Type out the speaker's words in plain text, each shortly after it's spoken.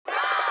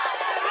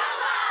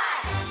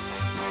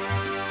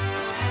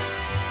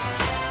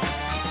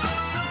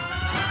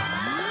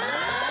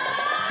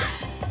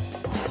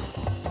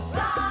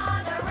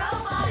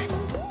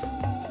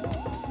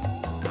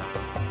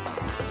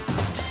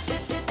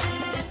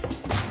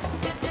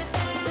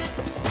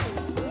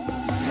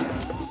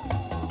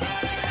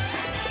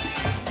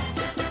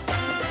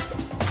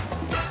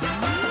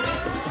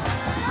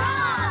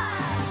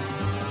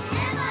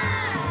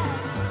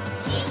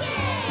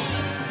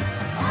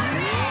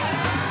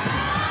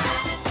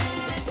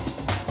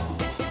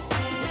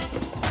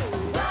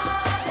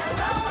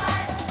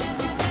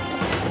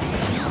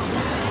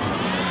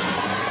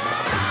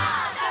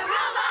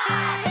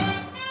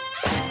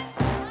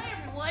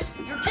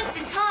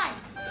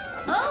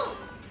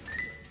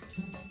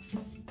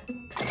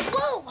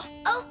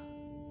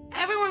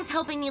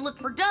helping me look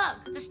for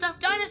Doug, the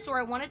stuffed dinosaur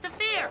I won at the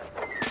fair.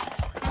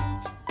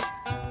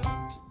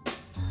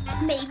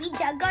 Maybe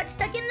Doug got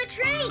stuck in the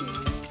train.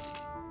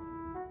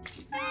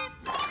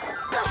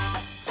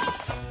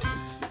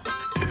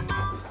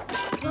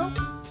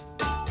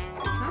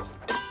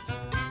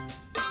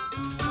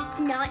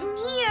 Not in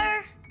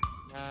here.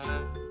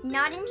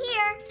 Not in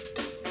here.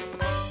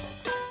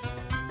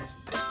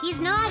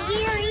 He's not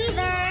here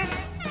either.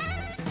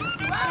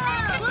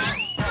 Whoa!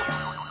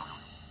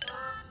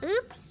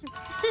 Oops.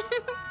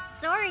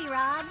 Sorry,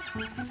 Rob.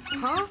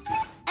 Huh?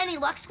 Any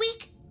luck,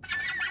 Squeak?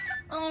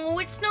 Oh,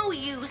 it's no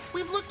use.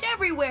 We've looked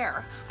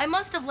everywhere. I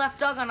must have left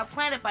Doug on a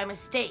planet by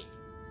mistake.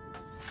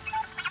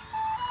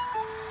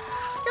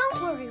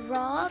 Don't worry,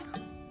 Rob.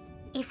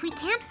 If we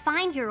can't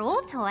find your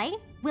old toy,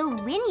 we'll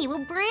win you a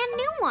brand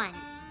new one.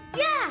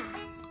 Yeah,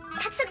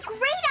 that's a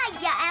great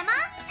idea,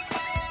 Emma.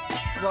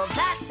 Well,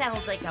 that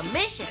sounds like a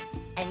mission.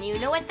 And you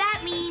know what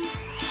that means.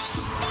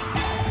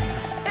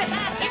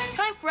 It's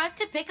time for us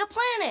to pick a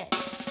planet.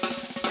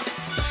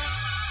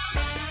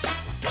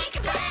 Pick a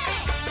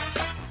planet!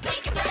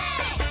 Pick a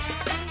planet!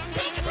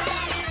 Pick a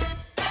planet!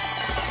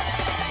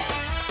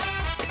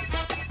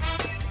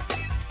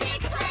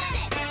 Pick a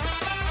planet!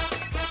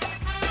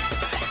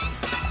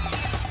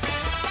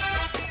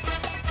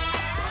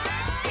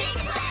 Pick a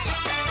planet!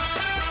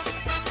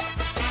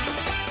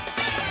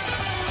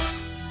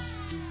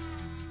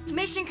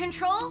 Mission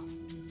Control?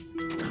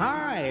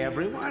 Hi,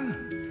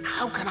 everyone.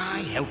 How can I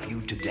help you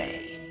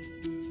today?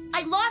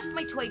 I lost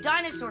my toy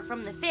dinosaur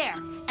from the fair,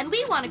 and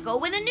we want to go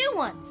win a new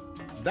one.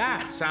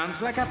 That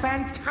sounds like a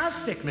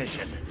fantastic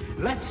mission.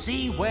 Let's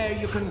see where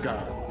you can go.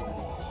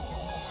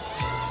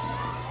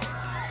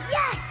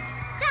 Yes!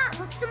 That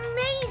looks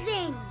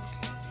amazing!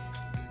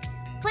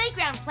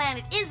 Playground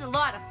Planet is a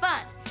lot of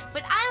fun,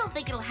 but I don't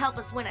think it'll help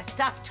us win a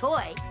stuffed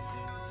toy.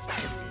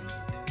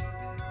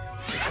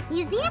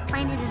 Museum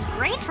Planet is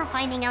great for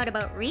finding out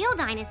about real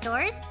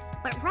dinosaurs,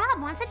 but Rob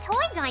wants a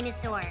toy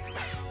dinosaur.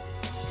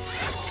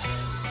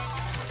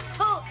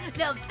 Oh,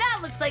 now that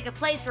looks like a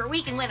place where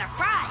we can win a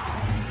prize.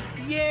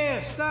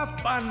 Yes, the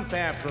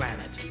Funfair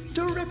Planet.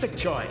 Terrific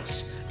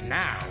choice.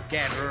 Now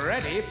get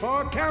ready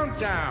for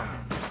countdown.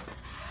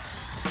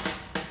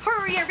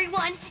 Hurry,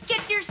 everyone!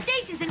 Get to your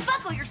stations and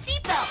buckle your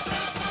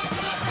seatbelts!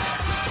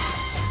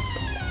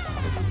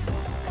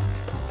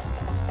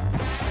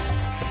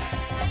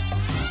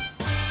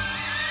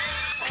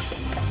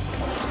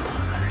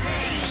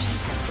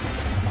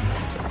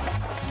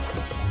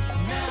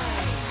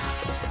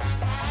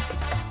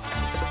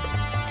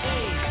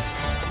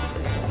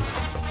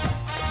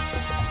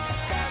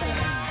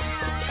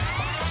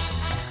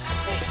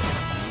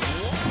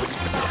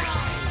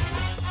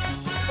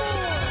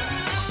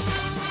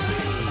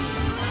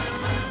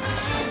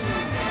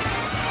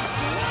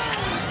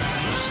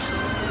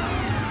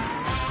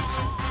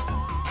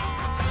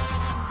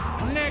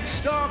 Next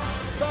stop,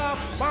 the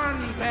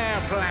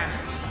Funfair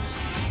Planet.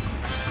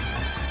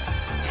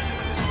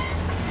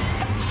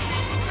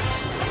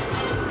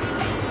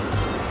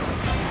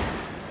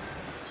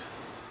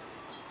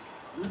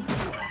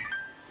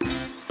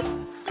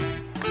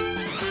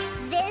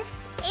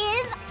 This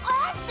is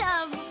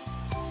awesome!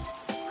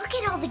 Look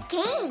at all the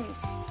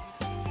games.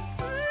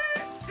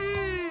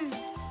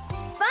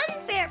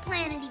 Funfair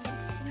Planet even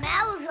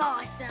smells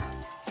awesome.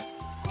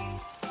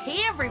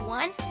 Hey,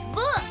 everyone,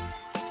 look!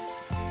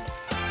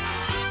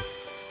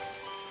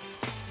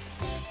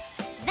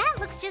 That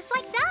looks just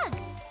like Doug.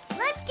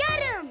 Let's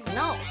get him!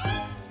 No,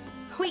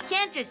 we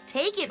can't just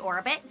take it,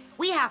 Orbit.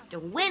 We have to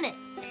win it.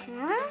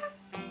 Huh?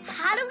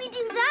 How do we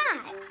do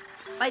that?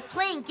 By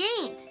playing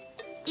games.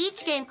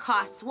 Each game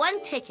costs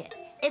 1 ticket.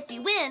 If we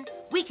win,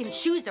 we can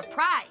choose a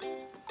prize.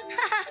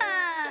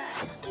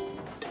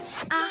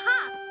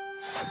 Aha!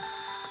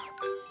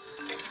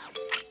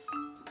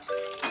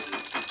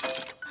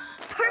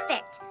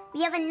 Perfect.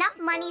 We have enough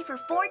money for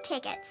 4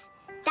 tickets.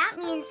 That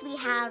means we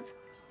have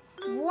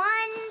 1,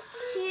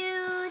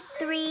 2,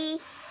 3,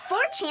 4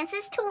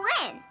 chances to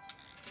win.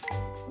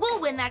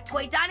 We'll win that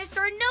toy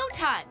dinosaur in no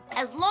time,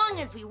 as long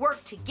as we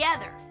work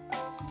together.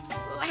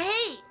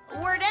 Hey,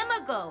 where'd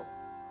Emma go?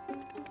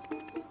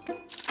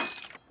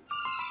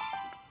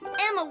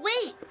 Emma,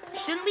 wait!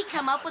 Shouldn't we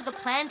come up with a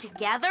plan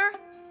together?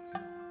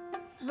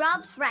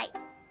 Rob's right.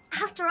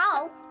 After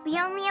all, we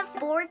only have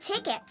 4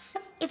 tickets.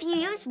 If you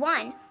use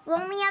one, we'll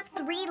only have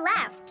 3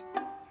 left.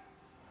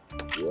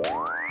 Don't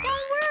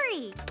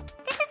worry.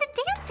 This is a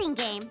dancing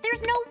game.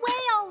 There's no way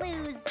I'll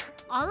lose.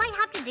 All I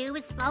have to do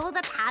is follow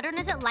the pattern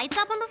as it lights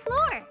up on the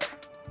floor.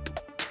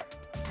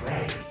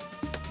 Ready,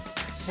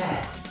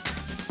 set,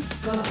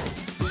 go.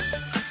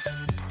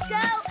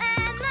 Go,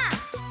 Emma!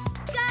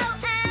 Go,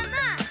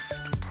 Emma!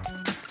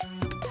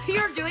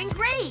 You're doing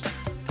great!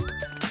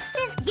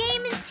 This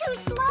game is too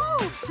slow.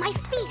 My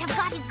feet have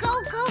got to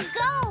go, go,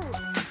 go.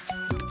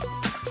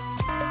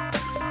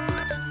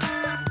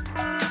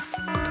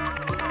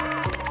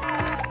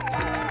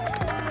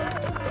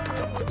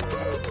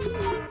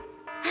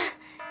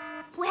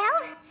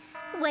 Well,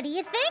 what do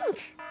you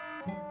think?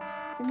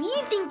 We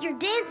think your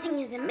dancing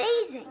is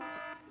amazing.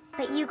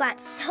 But you got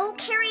so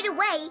carried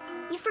away,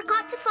 you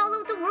forgot to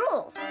follow the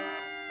rules.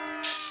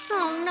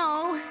 Oh,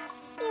 no.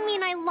 You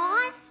mean I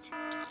lost?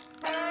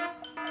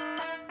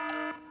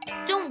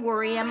 Don't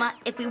worry, Emma.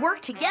 If we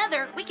work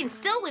together, we can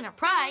still win a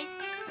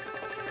prize.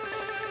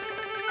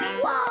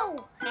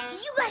 Whoa! Do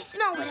you guys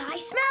smell what I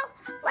smell?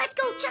 Let's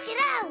go check it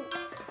out.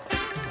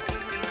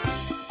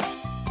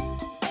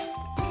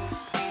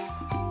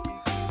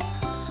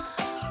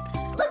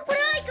 Look what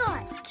I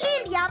got!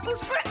 Candy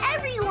apples for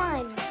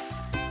everyone!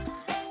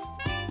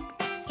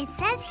 It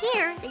says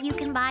here that you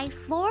can buy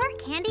 4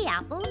 candy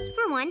apples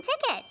for 1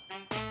 ticket.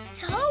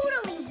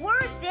 Totally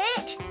worth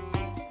it!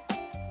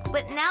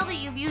 But now that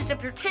you've used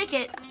up your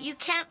ticket, you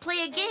can't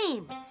play a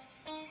game.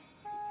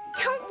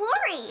 Don't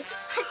worry,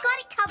 I've got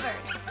it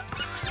covered.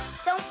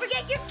 Don't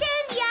forget your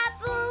candy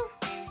apple!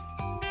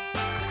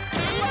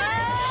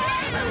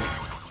 Whoa!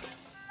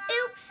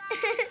 Oops!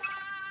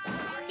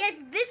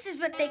 Guess this is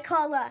what they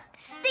call a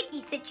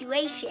sticky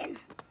situation.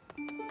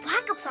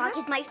 Whack-a-Frog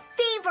is my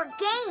favorite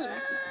game.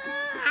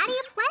 How do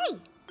you play?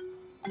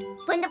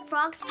 When the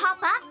frogs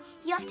pop up,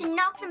 you have to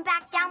knock them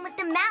back down with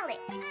the mallet.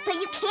 But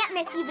you can't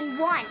miss even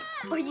one,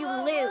 or you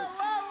lose.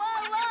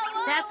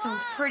 That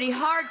sounds pretty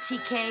hard,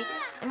 TK.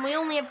 And we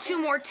only have 2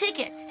 more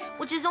tickets,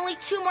 which is only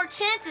 2 more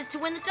chances to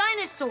win the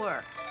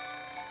dinosaur.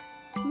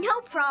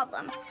 No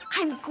problem.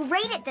 I'm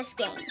great at this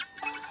game.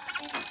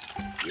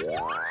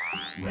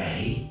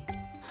 Ray?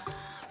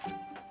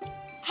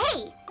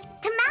 Hey,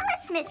 the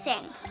mallet's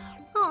missing.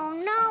 Oh,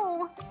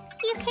 no.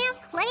 You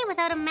can't play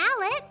without a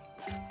mallet.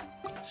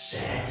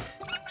 Set.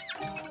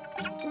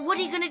 What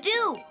are you gonna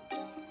do?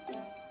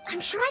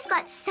 I'm sure I've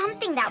got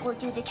something that will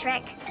do the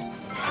trick.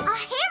 A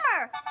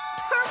hammer!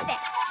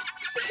 Perfect!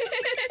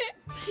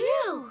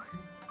 Phew!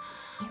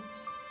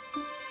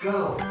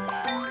 Go.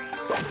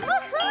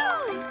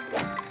 Woohoo!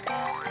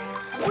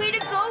 Way to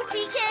go,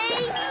 TK!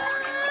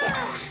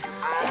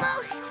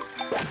 Almost!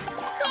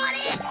 Got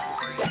it!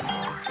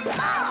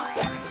 Oh!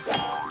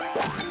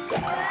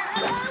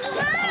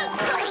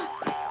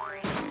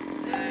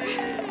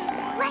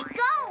 Let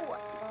go!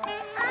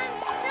 I'm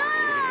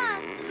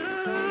stuck!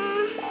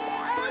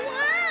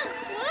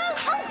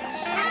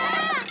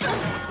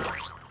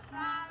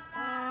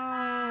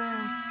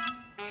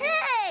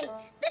 Hey!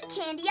 The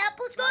candy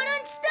apples got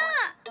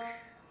unstuck!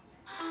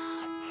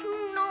 Oh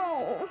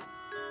no!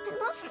 I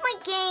lost my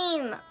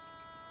game.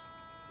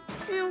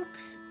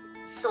 Oops.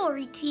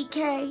 Sorry,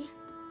 TK.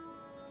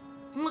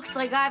 Looks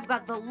like I've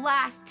got the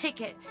last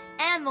ticket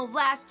and the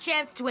last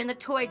chance to win the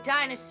toy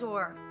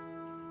dinosaur.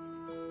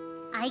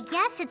 I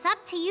guess it's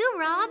up to you,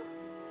 Rob.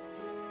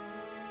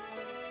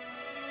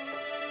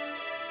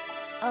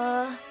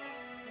 All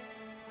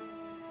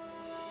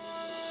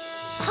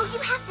you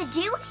have to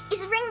do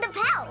is ring the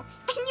bell,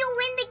 and you'll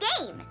win the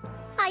game.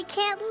 I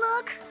can't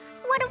look.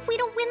 What if we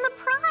don't win the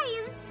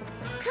prize?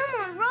 Come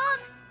on, Rob.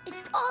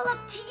 It's all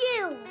up to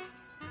you.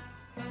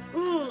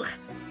 Ooh.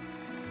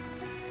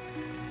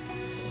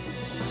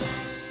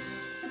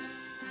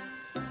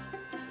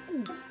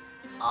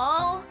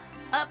 All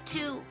up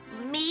to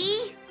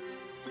me?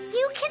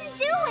 You can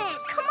do it.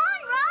 Come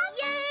on, Rob.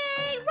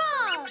 Yay,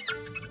 Rob!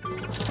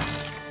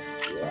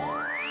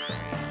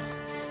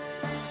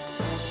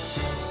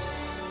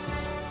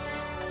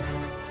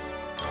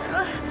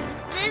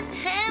 This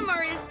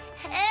hammer is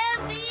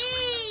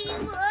heavy!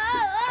 Help!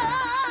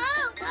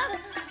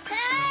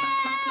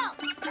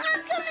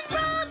 I'm coming,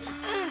 Rob.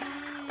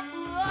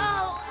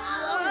 Whoa!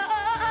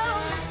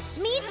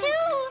 Me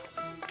too.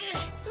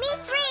 Me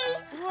 3.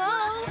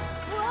 Whoa!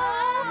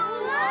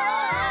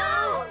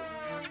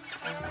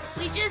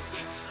 We just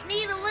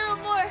need a little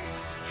more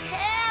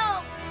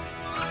help!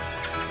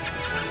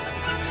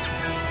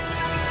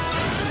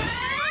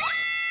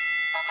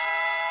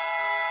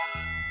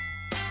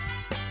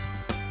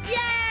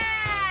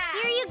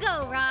 Yeah! Here you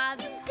go, Rob.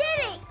 You did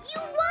it. You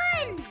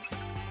won.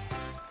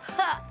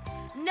 Huh.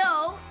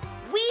 No,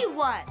 we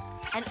won.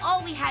 And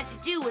all we had to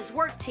do was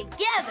work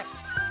together.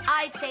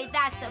 I'd say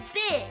that's a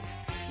big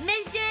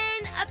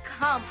mission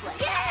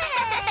accomplished.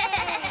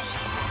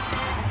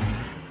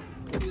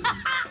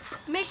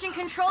 Mission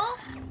control?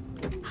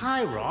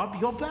 Hi, Rob.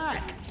 You're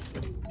back.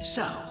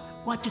 So,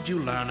 what did you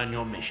learn on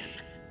your mission?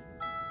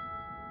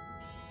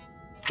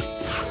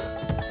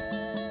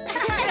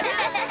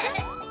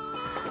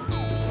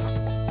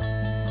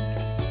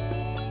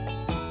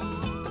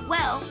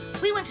 Well,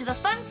 we went to the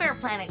Fun Fair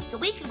Planet so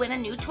we could win a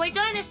new toy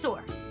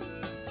dinosaur.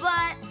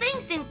 But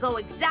things didn't go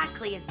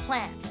exactly as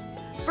planned.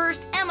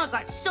 First, Emma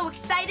got so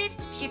excited,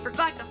 she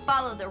forgot to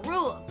follow the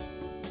rules.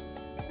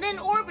 Then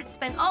Orbit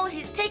spent all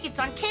his tickets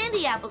on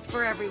candy apples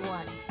for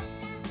everyone.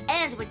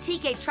 And when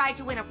TK tried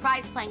to win a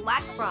prize playing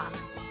Whack-A-Frog,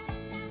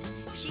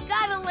 she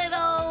got a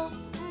little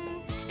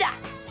stuck.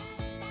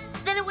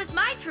 Then it was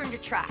my turn to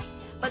try,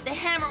 but the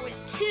hammer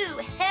was too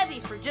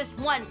heavy for just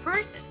one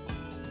person.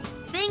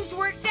 Things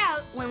worked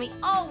out when we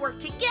all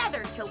worked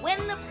together to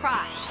win the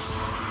prize.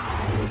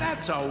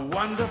 That's a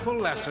wonderful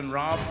lesson,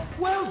 Rob.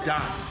 Well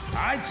done.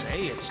 I'd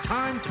say it's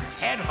time to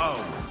head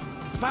home.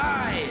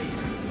 5,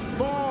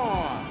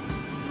 4,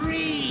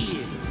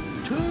 3,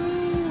 2,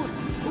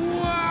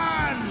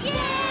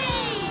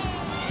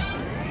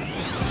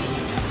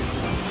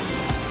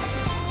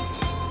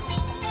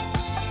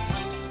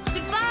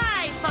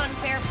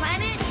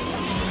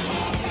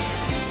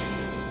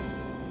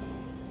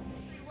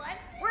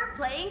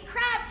 playing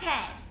crab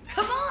tag.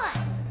 Come on!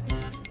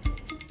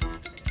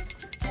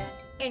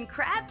 In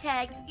crab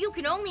tag, you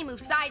can only move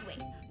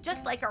sideways,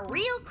 just like a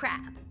real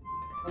crab.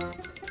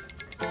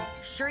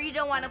 Sure you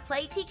don't want to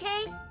play, TK?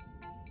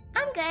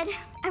 I'm good.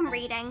 I'm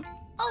reading.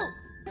 Oh!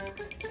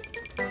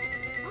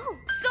 Oh,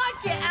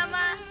 Gotcha,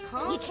 Emma!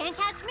 You can't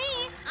catch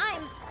me.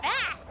 I'm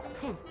fast.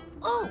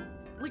 Oh,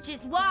 which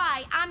is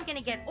why I'm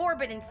gonna get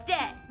Orbit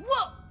instead.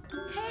 Whoa!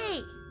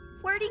 Hey,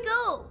 where'd he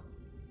go?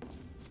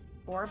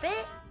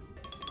 Orbit?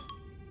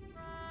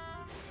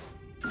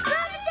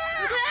 crab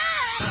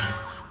attack!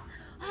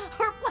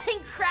 We're playing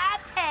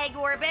crab tag,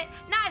 Orbit,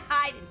 not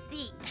hide and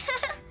seek.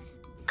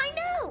 I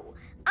know.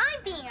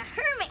 I'm being a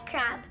hermit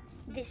crab.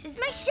 This is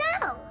my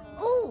shell.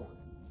 Ooh,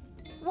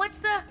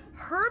 what's a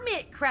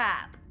hermit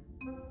crab?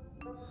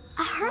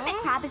 A hermit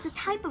crab is a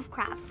type of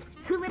crab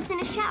who lives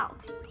in a shell.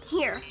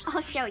 Here,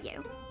 I'll show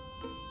you.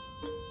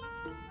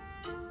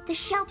 The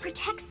shell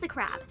protects the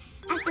crab.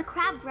 As the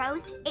crab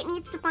grows, it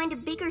needs to find a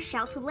bigger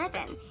shell to live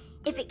in.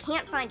 If it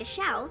can't find a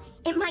shell,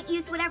 it might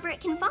use whatever it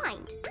can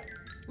find.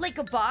 Like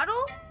a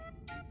bottle?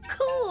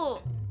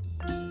 Cool.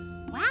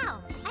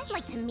 Wow, I'd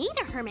like to meet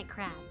a hermit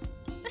crab.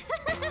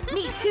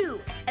 Me too.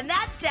 And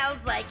that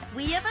sounds like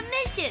we have a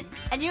mission.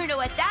 And you know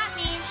what that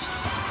means.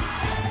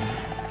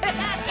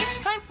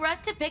 It's time for us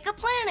to pick a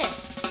planet.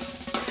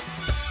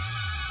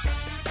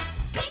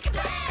 Pick a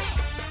planet!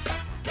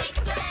 Pick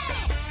a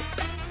planet!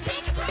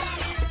 Pick a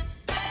planet!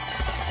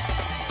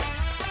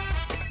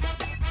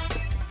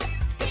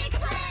 Pick a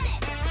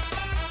planet!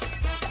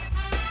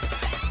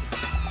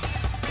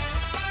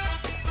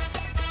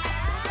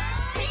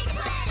 Pick a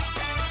planet!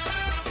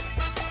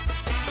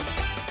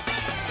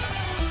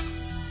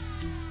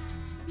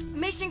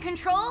 Mission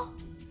control?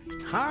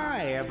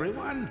 Hi,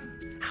 everyone.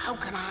 How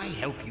can I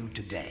help you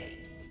today?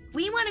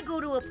 We want to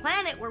go to a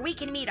planet where we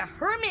can meet a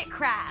hermit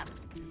crab.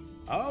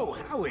 Oh,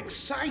 how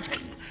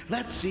exciting.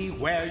 Let's see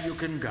where you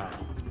can go.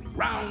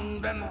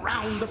 Round and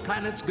round the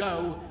planets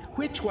go.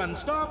 Which one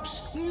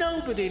stops,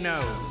 nobody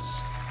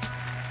knows.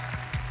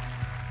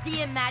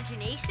 The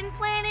imagination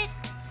planet?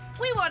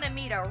 We want to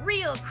meet a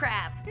real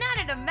crab, not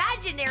an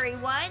imaginary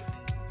one.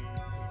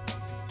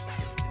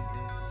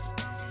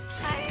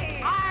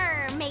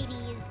 Arr,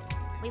 mateys.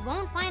 We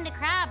won't find a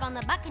crab on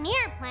the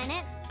Buccaneer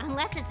planet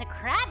unless it's a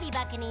crabby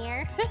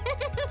buccaneer.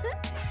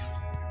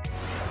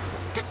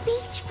 The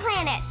beach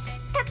planet!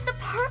 That's the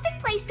perfect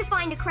place to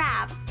find a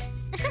crab.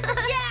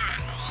 Yeah!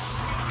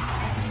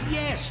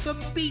 Yes, the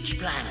beach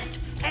planet.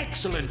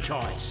 Excellent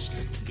choice.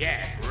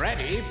 Get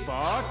ready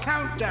for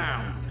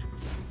countdown.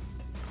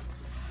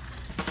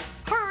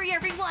 Hurry,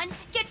 everyone!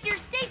 Get to your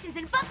stations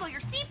and buckle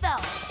your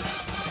seatbelts!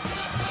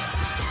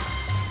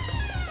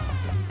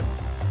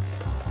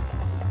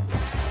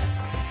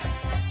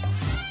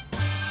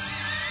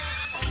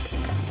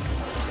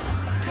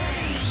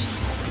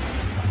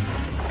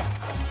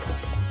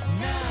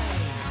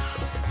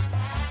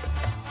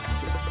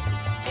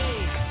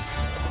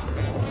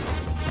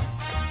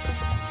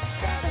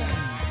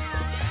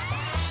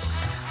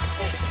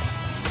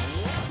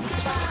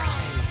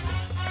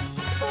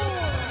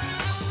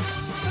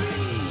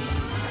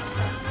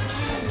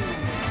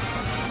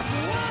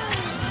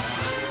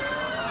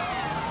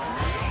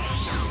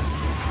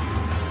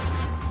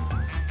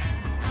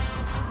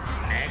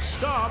 Next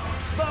stop,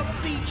 the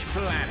beach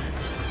planet.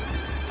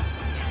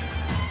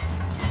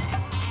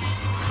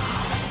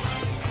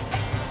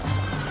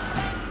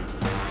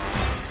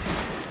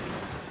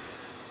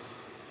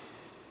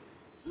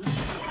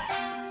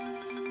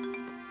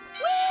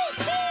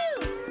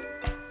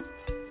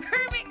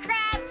 Hermit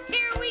crab,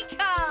 here we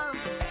come!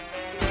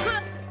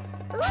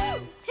 Ooh!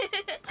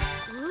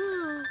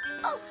 Ooh.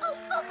 Oh, oh,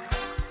 oh!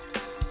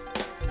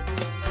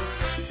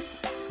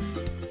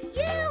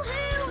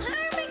 Yoo-hoo,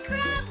 hermit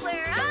crab,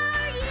 where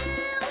are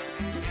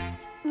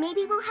you?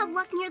 Maybe we'll have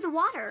luck near the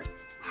water.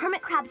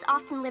 Hermit crabs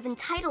often live in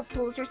tidal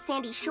pools or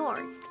sandy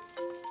shores.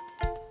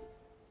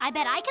 I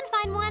bet I can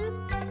find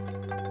one.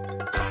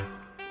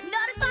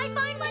 Not if I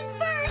find one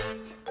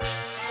first!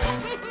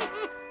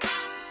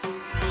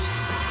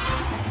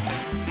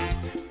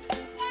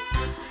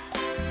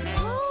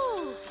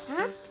 Oh!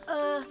 Huh?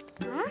 Huh?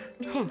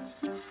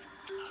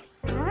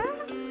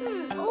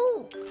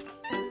 Oh!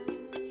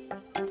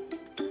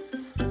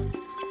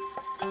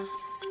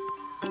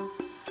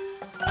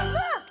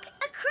 Look!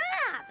 A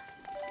crab!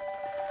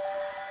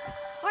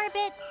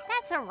 Orbit,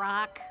 that's a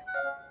rock.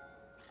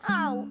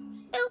 Oh,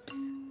 oops.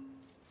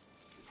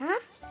 Huh?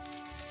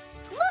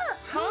 Look!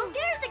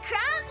 There's a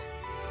crab!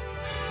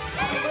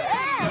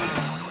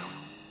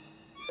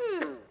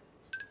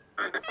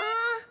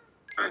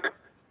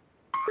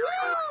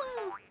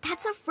 Woo!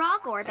 That's a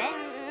frog, Orbit.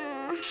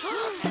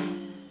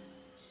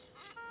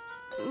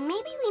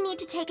 Maybe we need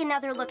to take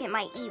another look at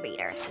my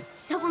e-reader,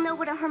 so we'll know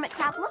what a hermit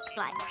crab looks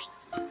like.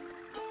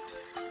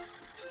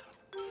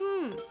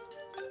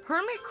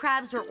 Hermit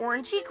crabs are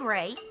orangey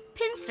gray,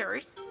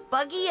 pincers,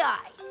 buggy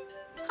eyes.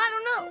 I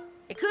don't know.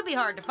 It could be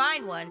hard to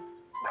find one.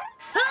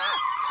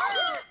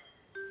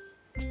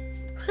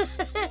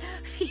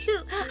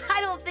 Phew,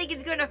 I don't think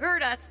it's gonna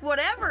hurt us,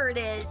 whatever it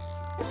is.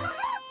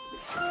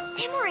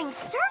 Simmering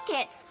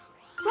circuits!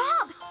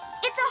 Rob,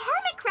 it's a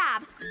hermit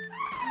crab!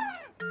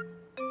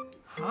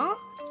 Huh?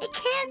 It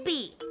can't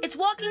be. It's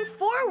walking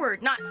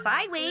forward, not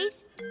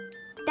sideways.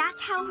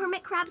 That's how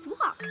hermit crabs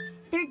walk.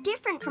 They're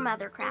different from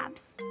other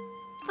crabs.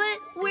 But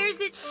where's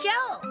its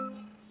shell?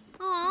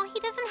 Aw, he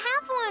doesn't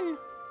have one.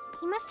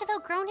 He must have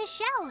outgrown his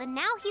shell, and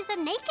now he's a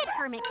naked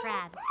hermit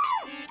crab.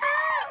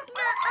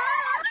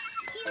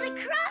 He's a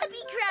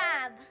crabby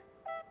crab!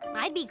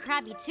 I'd be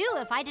crabby too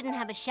if I didn't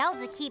have a shell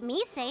to keep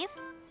me safe.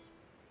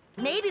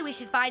 Maybe we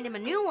should find him a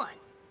new one.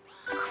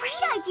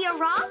 Great idea,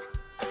 Rob!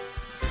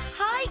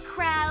 Hi,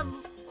 Crab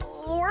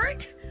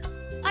Lord.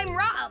 I'm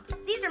Rob.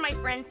 These are my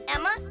friends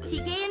Emma,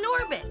 TK, and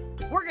Orbit.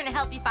 We're gonna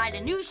help you find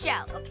a new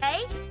shell,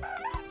 okay?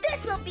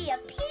 This'll be a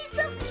piece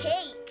of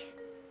cake!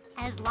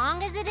 As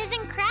long as it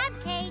isn't crab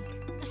cake.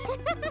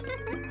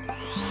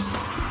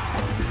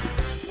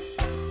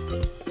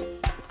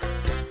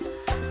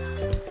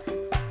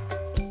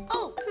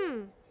 Oh!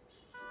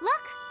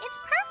 Look, it's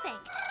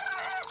perfect.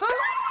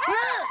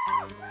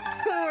 Huh?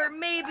 Or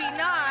maybe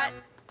not.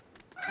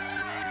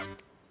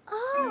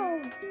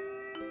 Oh!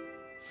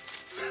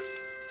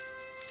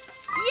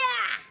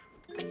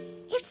 Yeah!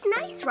 It's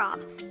nice, Rob,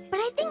 but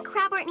I think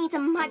Crabart needs a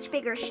much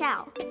bigger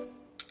shell.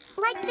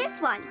 Like this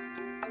one.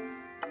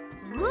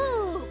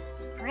 Ooh,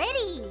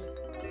 pretty.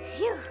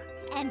 Phew.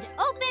 And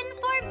open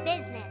for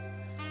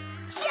business.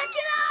 Check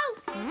it out!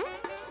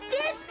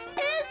 This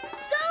is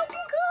so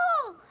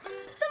cool!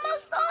 The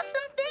most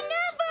awesome thing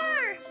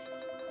ever!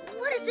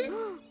 What is it?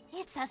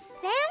 It's a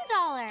sand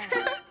dollar.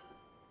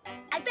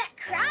 I bet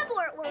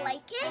Crabart will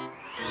like it.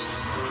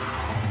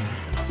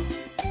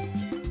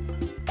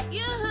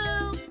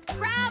 Yoo-hoo!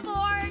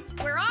 Crabort,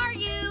 where are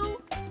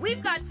you?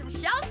 We've got some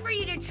shells for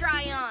you to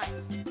try on.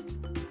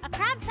 A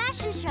crab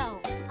fashion show.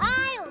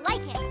 I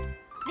like it.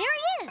 There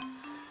he is.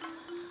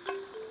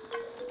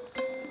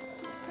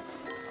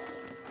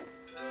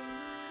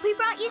 We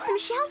brought you some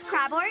shells,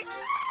 Crabart.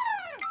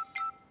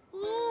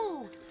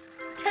 Ooh!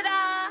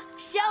 Ta-da!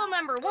 Shell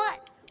number 1.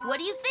 What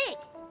do you think?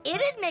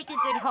 It'd make a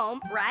good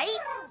home, right?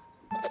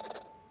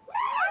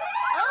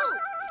 Oh!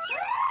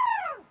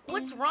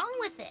 What's wrong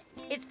with it?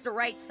 It's the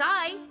right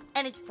size,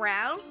 and it's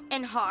brown,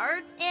 and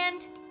hard,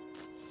 and...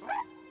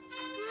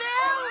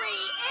 smelly!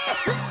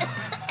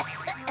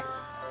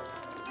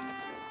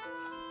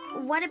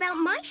 What about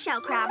my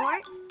shell,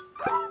 Crabart?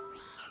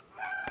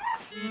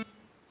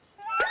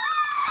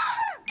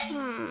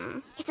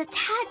 It's a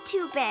tad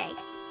too big.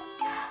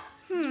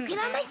 You can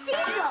have my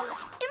sand dollar.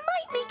 It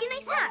might make a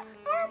nice hat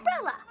or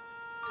umbrella.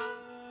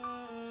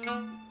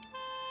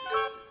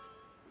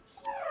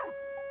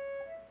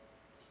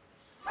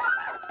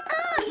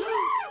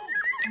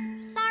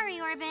 Sorry,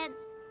 Orbit.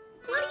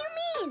 What do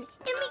you mean?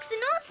 It makes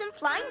an awesome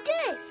flying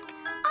disc.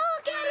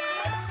 I'll get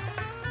it.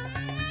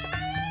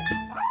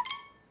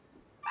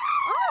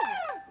 Oh!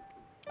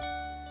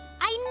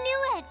 I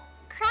knew it.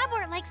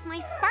 Crabart likes my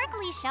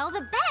sparkly shell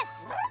the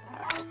best.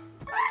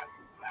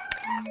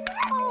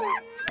 Oh!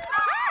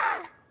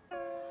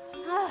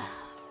 Ah!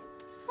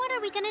 What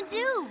are we gonna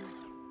do?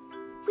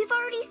 We've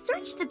already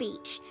searched the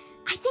beach.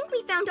 I think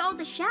we found all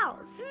the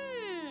shells.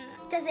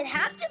 Does it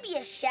have to be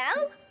a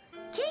shell?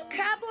 Can't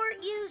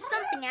Crabart use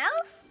something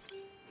else?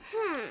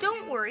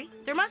 Don't worry.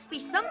 There must be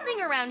something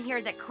around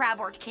here that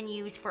Crabort can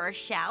use for a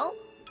shell.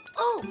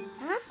 Oh!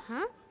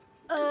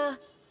 Aha!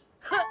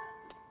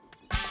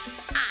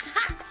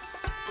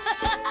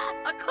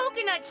 A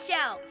coconut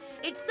shell.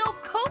 It's so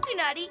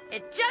coconutty,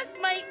 it just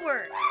might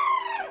work.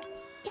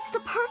 It's the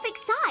perfect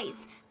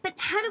size. But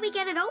how do we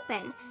get it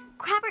open?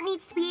 Crabart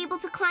needs to be able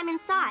to climb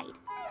inside.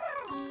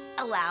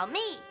 Allow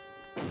me.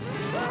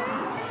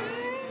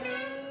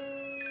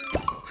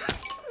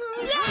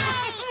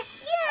 Yay!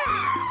 Yeah!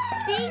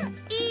 See?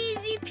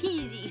 Easy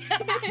peasy.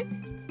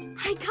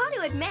 I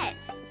gotta admit,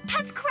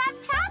 that's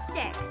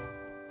crabtastic.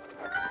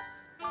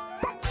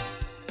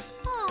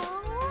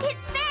 Aww. It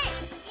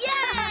fits!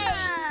 Yay!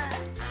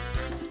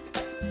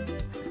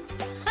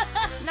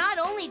 Not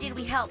only did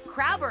we help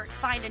Crabart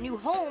find a new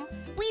home,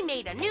 we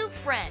made a new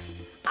friend.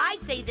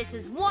 I'd say this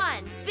is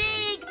one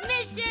big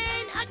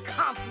mission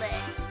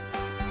accomplished.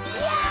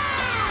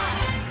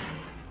 Yeah!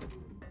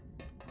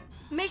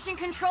 Mission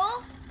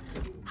Control?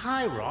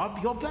 Hi,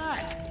 Rob, you're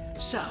back.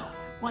 So,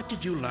 what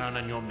did you learn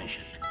on your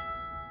mission?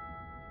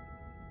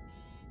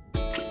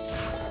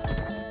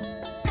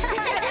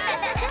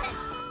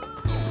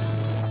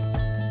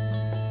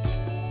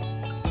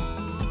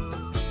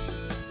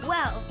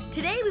 Well,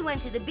 today we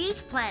went to the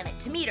beach planet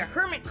to meet a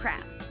hermit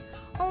crab.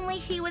 Only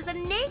he was a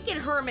naked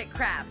hermit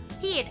crab.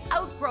 He had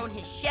outgrown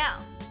his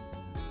shell.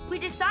 We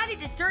decided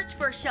to search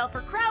for a shell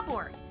for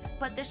Crabort,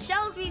 but the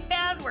shells we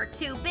found were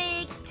too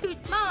big, too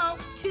small,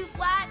 too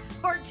flat,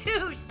 or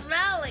too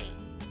smelly.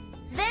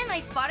 Then I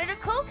spotted a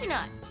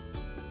coconut.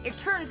 It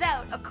turns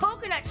out a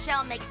coconut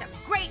shell makes a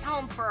great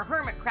home for a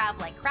hermit crab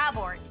like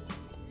Crabort.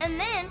 And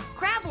then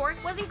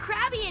Crabort wasn't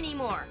crabby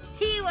anymore.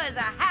 He was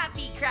a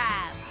happy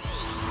crab.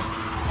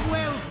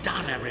 Well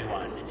done,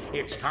 everyone.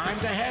 It's time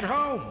to head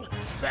home.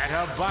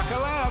 Better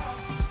buckle up.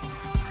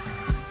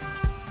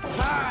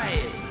 Bye.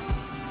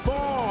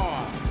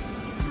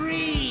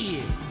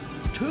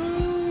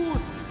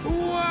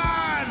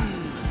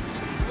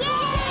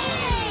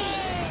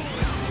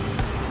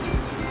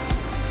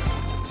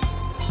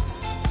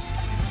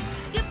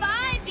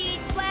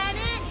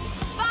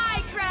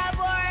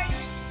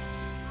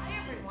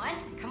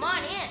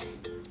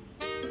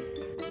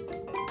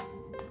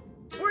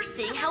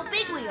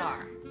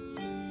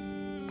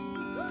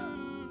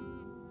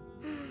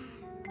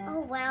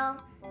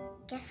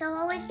 Guess I'll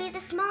always be the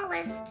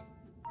smallest.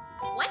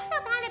 What's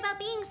so bad about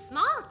being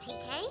small,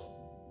 TK?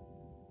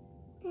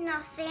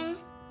 Nothing.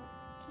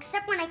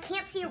 Except when I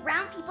can't see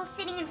around people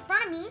sitting in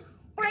front of me,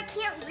 or I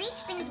can't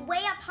reach things way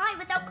up high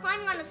without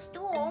climbing on a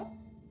stool.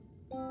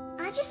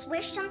 I just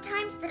wish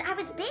sometimes that I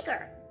was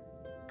bigger.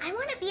 I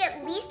want to be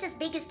at least as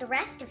big as the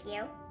rest of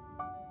you.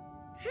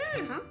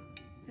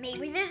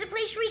 Maybe there's a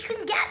place where you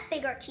can get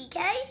bigger,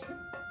 TK.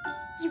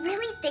 You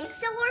really think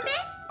so,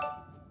 Orbit?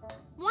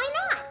 Why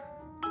not?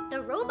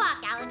 The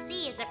robot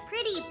galaxy is a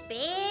pretty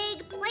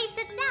big place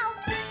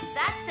itself.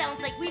 That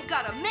sounds like we've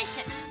got a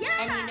mission. Yeah!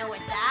 And you know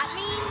what that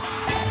means?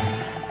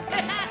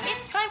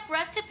 It's time for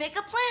us to pick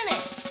a planet.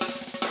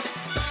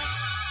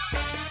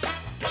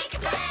 Pick a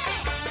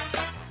planet!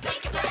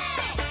 Pick a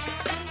planet!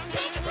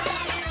 Pick a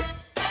planet!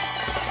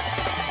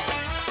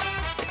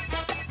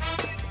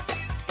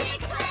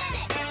 Pick a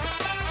planet!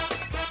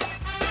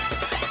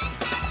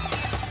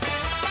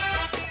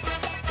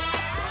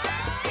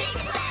 Pick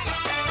a planet!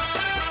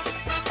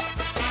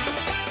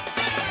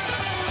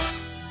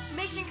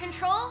 Mission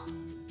control?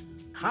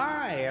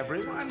 Hi,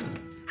 everyone.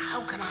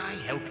 How can I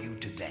help you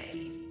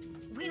today?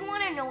 We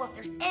want to know if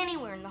there's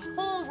anywhere in the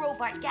whole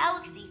robot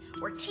galaxy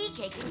where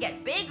TK can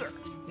get bigger.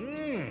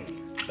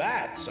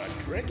 That's a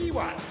tricky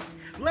one.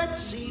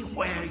 Let's see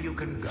where you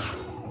can go.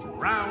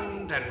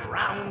 Round and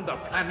round the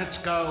planets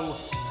go.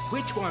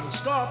 Which one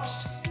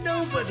stops,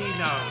 nobody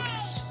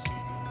knows.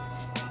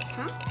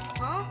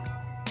 Huh?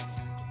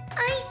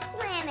 Ice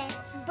planet.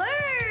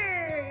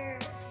 Brr.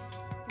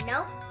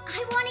 Nope.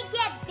 I want to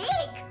get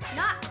big,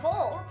 not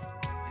cold.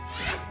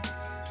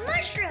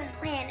 Mushroom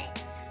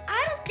planet.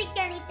 I don't think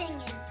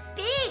anything is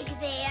big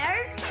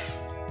there.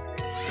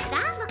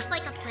 That looks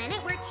like a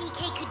planet where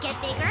TK could get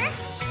bigger.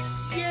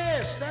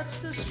 Yes, that's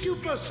the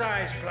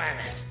super-sized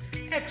planet.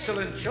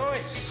 Excellent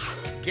choice.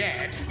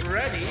 Get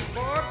ready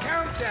for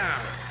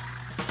countdown.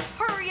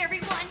 Hurry,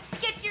 everyone!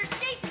 Get to your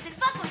stations and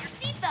buckle your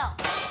seatbelt.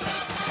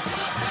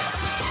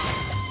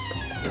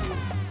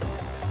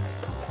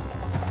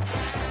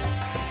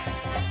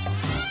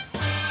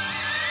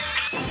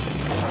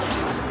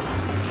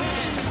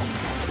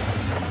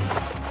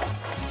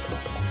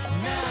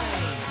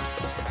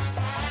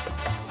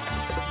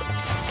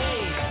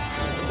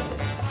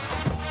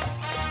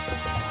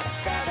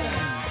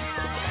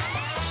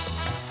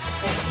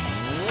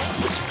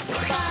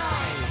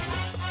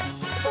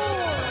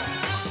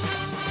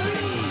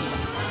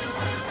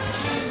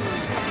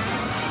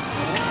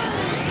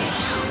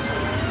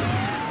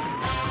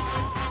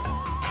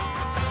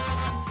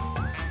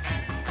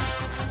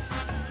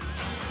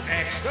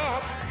 Next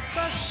up,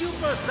 the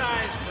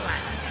super-sized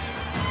planet.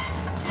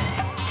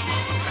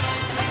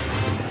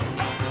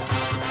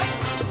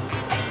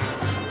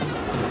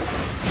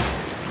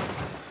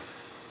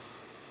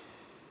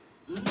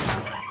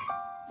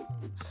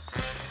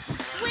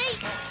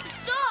 Wait!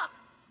 Stop!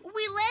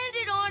 We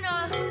landed on a...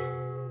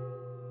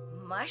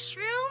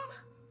 mushroom?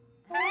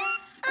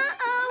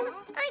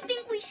 Uh-oh. I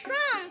think we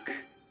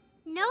shrunk.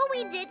 No,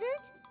 we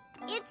didn't.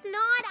 It's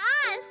not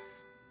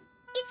us.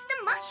 It's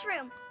the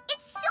mushroom.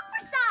 It's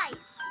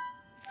supersized.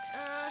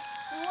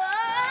 Whoa!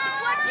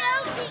 Watch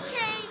out, TK!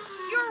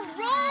 You're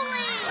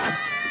rolling!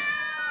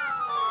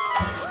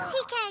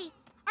 TK,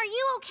 are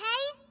you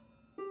okay?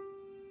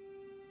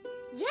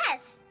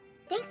 Yes,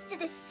 thanks to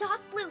this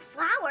soft blue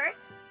flower.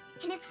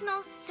 And it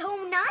smells so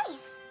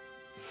nice.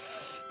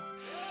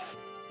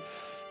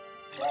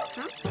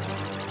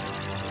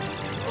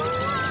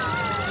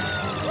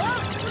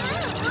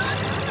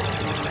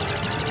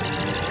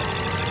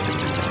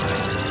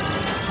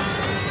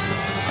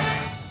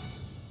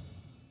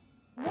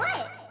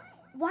 What?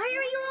 Why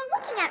are you all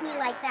looking at me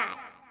like that?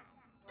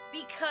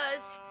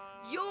 Because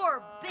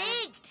you're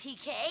big,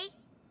 TK.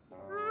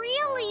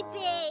 Really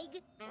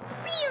big.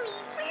 Really,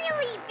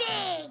 really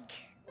big.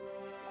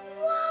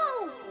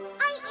 Whoa!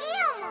 I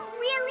am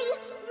really,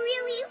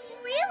 really,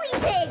 really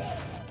big!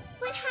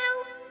 But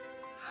how...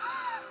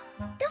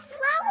 The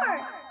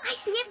flower! I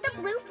sniffed the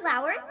blue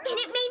flower and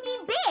it made me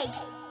big!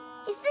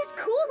 Is this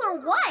cool or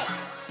what?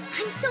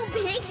 I'm so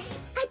big,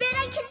 I bet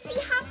I can see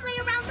halfway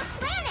around the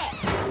planet!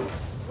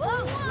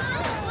 Whoa!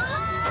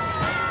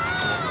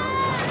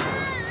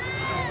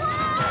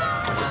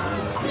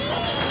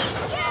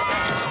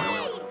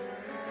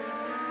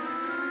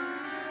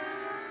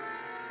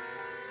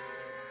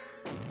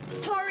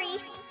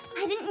 Sorry,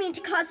 I didn't mean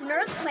to cause an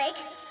earthquake.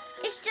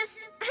 It's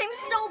just, I'm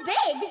so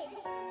big.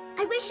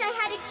 I wish I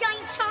had a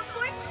giant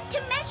chalkboard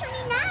to measure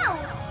me now.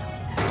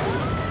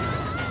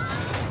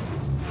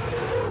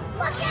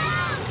 Look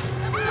out!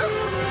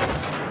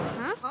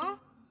 Huh?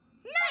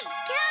 Nice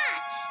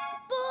catch!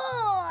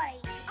 Boy,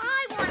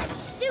 I want to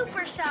be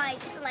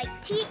supersized like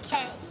TK.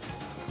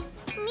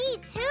 Me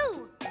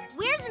too.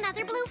 Where's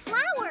another blue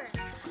flower?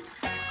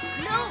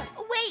 No,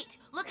 wait!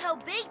 Look how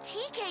big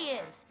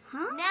TK is.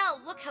 Huh? Now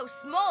look how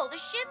small the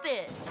ship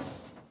is.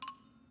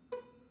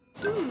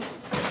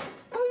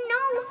 Oh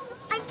no,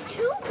 I'm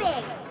too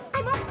big.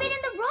 I won't fit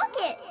in the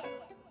rocket.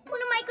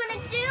 What am I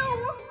gonna do?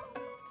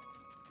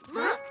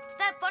 Look,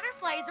 that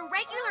butterfly is a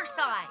regular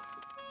size.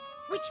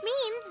 Which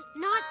means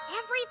not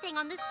everything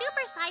on the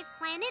supersized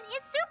planet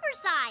is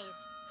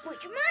supersized.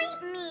 Which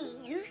might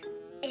mean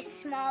if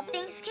small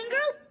things can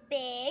grow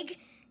big,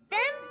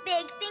 then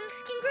big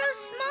things can grow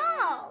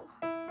small.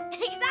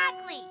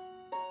 Exactly.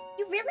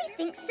 You really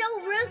think so,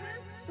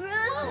 Oh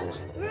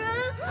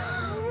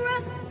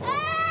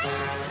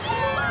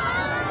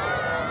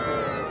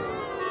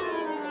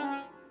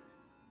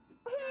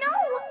no!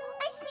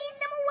 I sneezed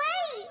them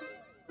away!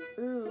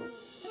 Ooh.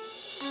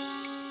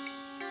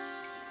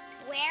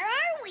 Where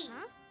are we?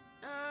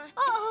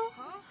 Uh-oh,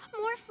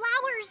 more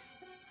flowers.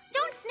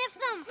 Don't sniff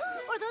them,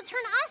 or they'll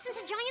turn us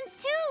into giants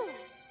too.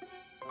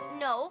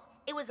 No,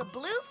 it was a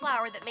blue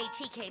flower that made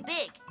TK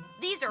big.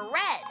 These are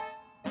red.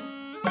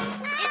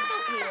 It's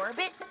okay,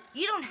 Orbit.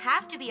 You don't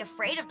have to be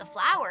afraid of the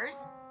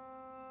flowers.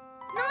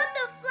 Not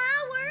the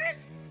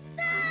flowers!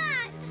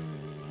 That!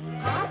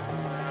 Huh?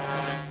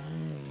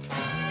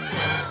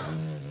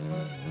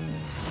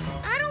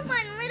 I don't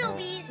mind little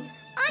bees.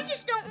 I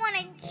just don't want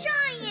a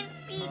giant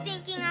bee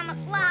thinking I'm a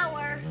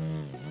flower.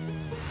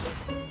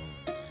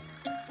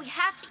 We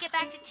have to get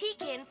back to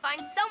TK and find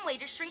some way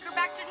to shrink her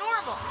back to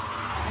normal.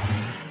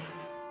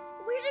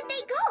 Where did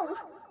they go?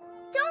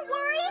 Don't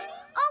worry,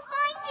 I'll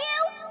find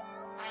you.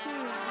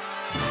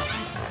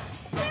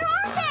 Where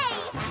are they?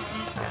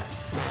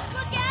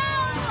 Look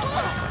out!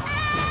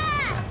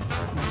 Ah!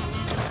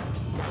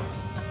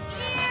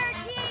 Here,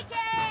 TK!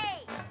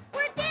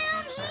 We're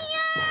down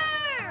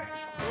here!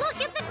 Look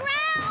at the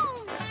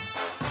ground.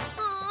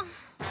 Aw,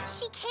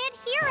 she can't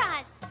hear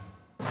us.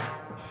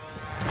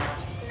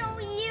 It's no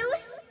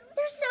use.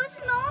 They're so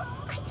small,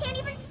 I can't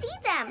even see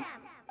them.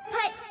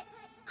 But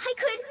I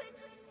could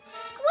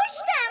squish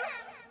them.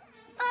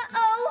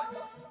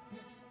 Uh-oh.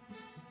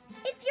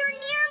 If you're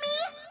near me,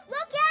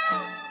 look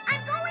out!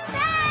 I'm going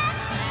back!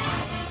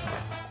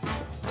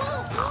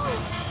 Oh!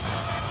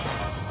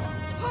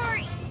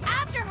 Hurry!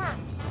 After her!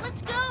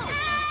 Let's go!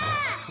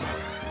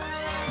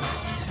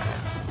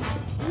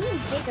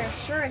 Being bigger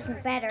sure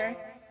isn't better.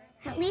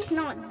 At least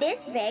not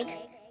this big.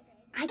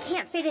 I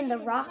can't fit in the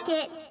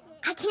rocket.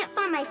 I can't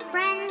find my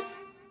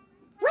friends.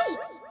 Wait!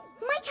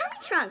 My tummy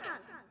trunk!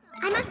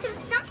 I must have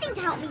something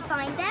to help me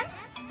find them.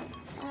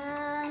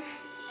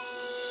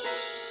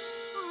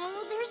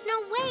 Oh, there's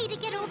no way to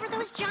get over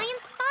those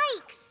giant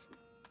spikes.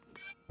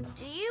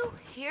 Do you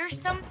hear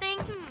something?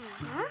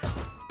 Huh?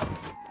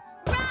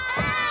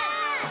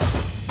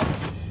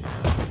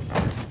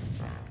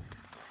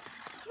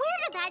 Where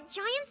did that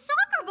giant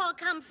soccer ball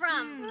come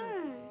from?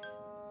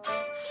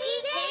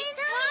 TK's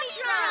tummy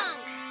trunk!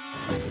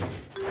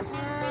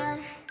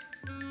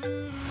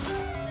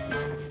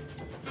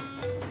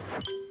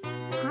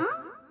 Huh?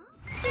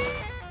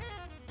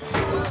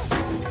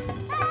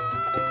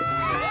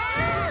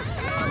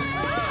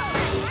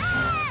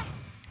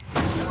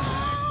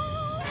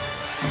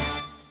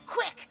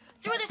 Quick!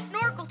 Throw the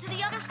snorkel to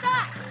the other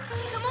side!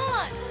 Come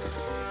on!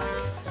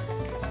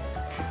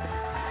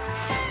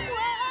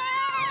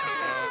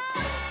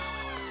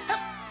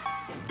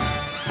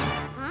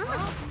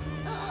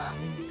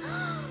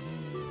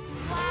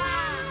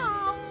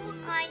 Wow!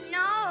 I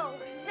know!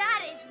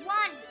 That is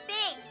one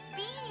big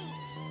bee!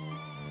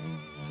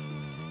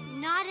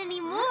 Not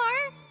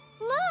anymore.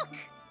 Look.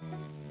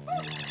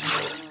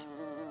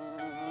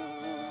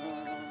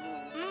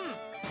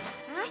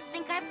 I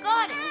think I've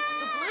got it.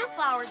 The blue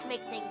flowers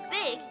make things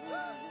big.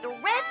 The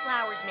red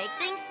flowers make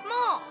things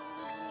small.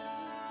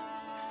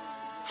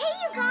 Hey,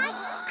 you guys!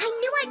 I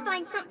knew I'd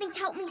find something to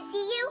help me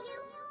see you.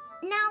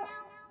 Now,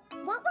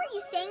 what were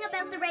you saying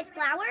about the red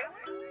flower?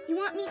 You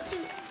want me to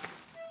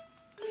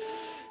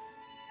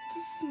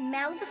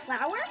smell the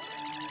flower?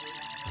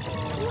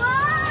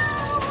 Whoa!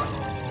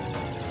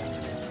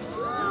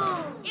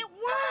 It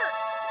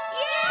worked!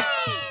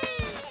 Yay!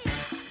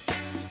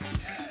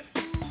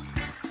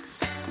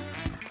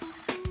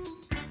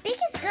 Big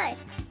is good,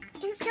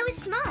 and so is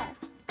small.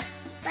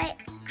 But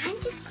I'm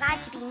just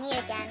glad to be me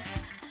again.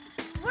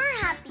 We're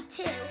happy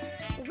too.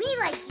 We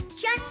like you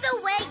just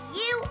the way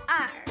you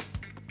are.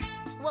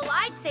 Well,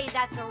 I'd say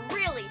that's a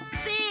really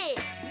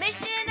big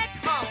mission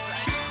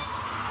accomplished.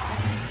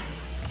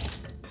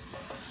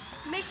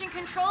 Mission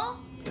Control?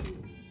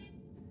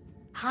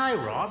 Hi,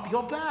 Rob,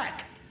 you're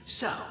back.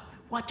 So,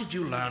 what did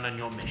you learn on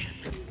your mission?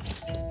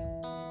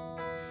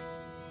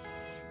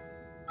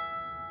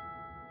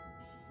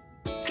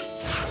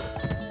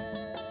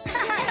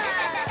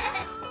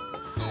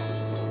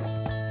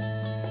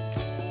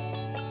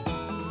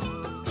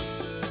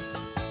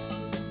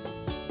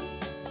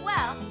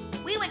 Well,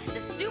 we went to the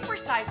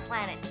supersized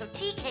planet so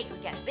TK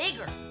could get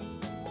bigger.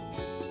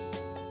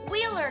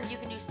 We learned you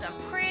can do some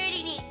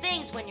pretty neat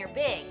things when you're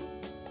big.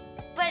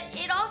 But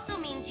it also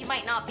means you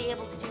might not be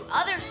able to do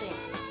other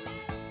things.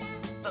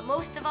 But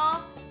most of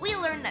all, we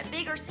learned that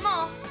big or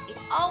small,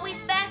 it's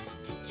always best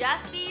to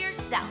just be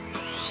yourself.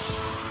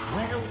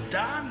 Well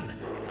done.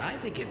 I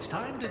think it's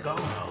time to go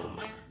home.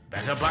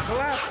 Better buckle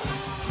up.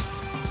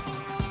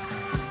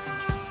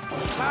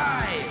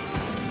 5,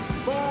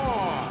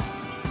 4,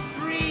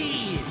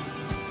 3,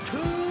 2,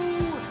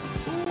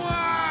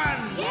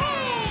 1.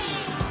 Yay!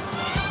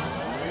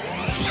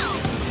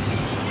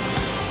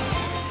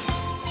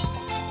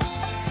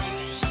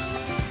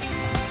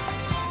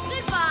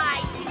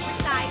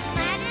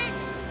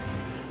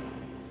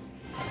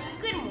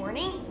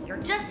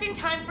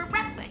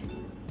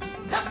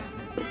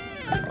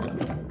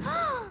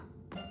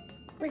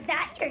 Was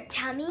that your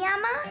tummy,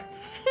 Emma?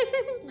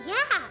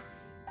 Yeah.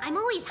 I'm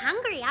always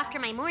hungry after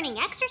my morning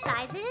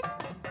exercises.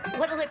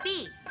 What'll it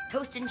be?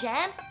 Toast and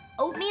jam?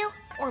 Oatmeal?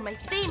 Or my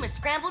famous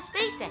scrambled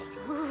space eggs?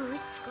 Ooh,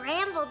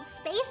 scrambled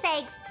space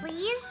eggs,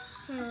 please.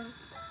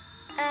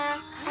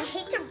 I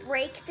hate to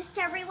break this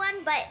to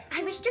everyone, but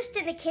I was just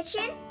in the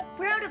kitchen.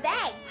 We're out of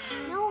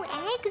eggs. No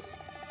eggs?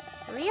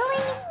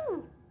 Really?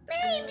 Ooh,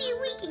 maybe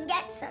we can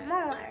get some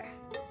more.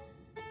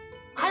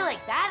 I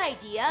like that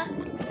idea.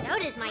 So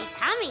does my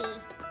tummy.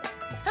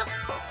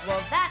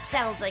 Well, that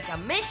sounds like a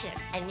mission,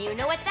 and you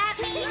know what that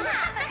means?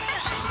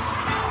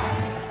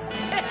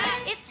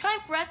 It's time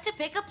for us to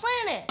pick a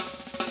planet.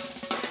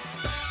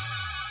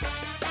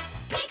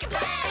 Pick a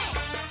planet!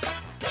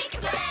 Pick a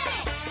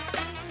planet!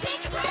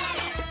 Pick a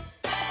planet!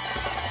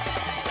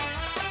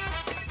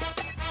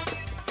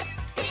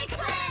 Pick a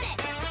planet!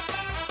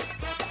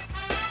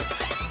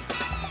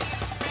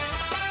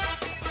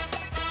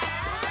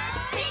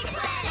 Pick a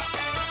planet!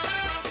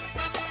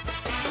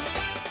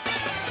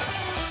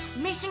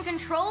 Mission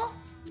Control?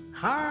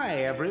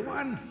 Hi,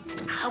 everyone.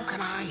 How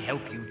can I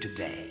help you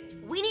today?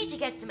 We need to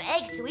get some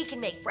eggs so we can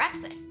make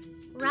breakfast.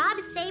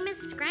 Rob's famous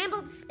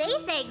scrambled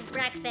space eggs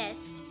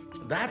breakfast.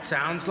 That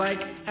sounds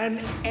like an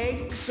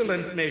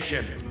excellent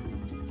mission.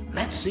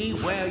 Let's see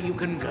where you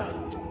can go.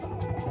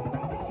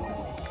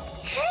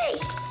 Hey,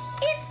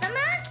 it's the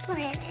math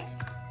planet.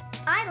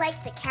 I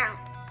like to count,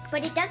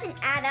 but it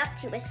doesn't add up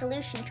to a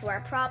solution to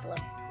our problem.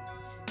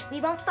 We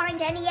won't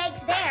find any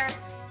eggs there.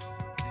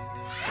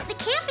 The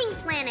camping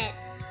planet.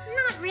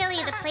 Not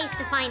really the place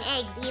to find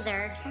eggs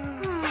either.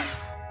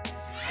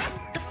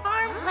 The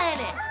farm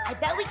planet. I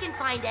bet we can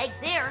find eggs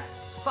there.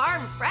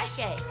 Farm fresh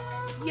eggs.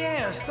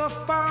 Yes, the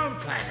farm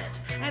planet.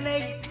 An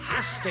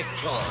egg-tastic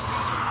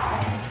choice.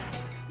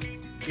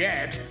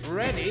 Get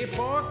ready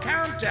for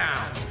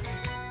countdown.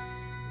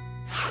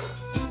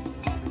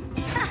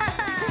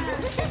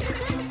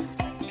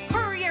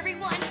 Hurry,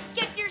 everyone.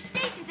 Get to your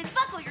stations and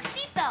buckle your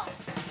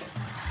seatbelts.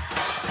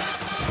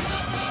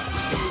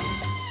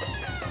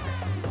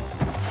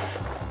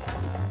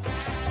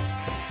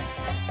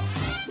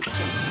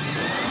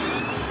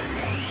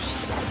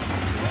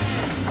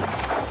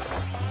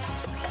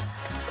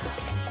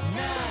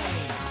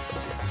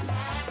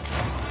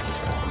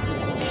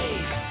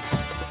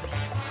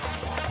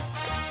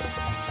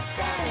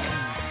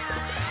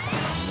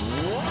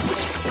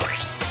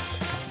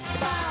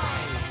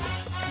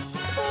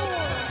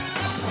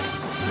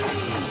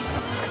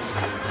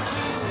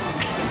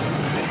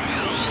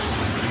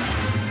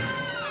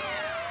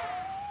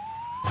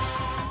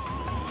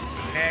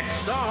 Next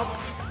stop,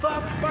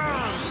 the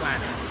farm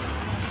planet.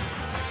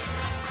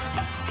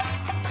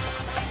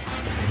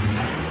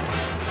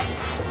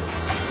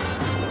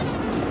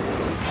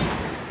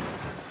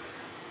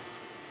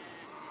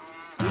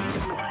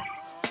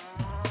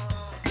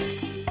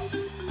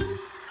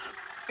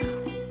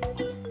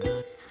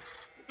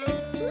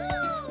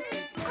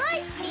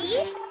 I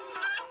see.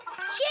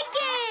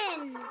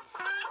 Chickens!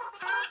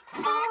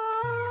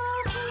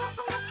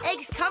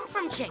 Eggs come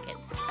from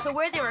chickens, so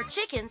where there are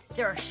chickens,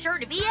 there are sure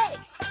to be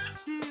eggs.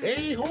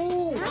 Hey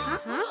ho!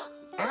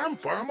 I'm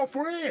Farmer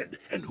Fred,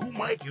 and who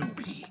might you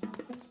be?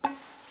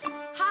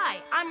 Hi,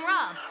 I'm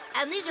Rob,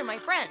 and these are my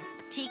friends,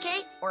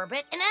 TK,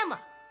 Orbit, and Emma.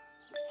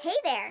 Hey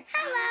there.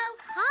 Hello.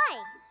 Hi.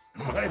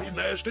 Mighty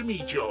nice to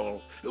meet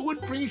y'all.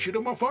 What brings you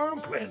to my farm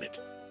planet?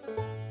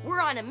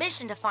 We're on a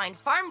mission to find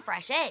farm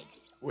fresh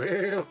eggs.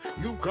 Well,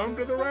 you've come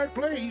to the right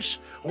place.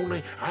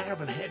 Only I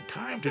haven't had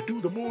time to do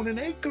the morning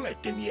egg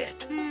collecting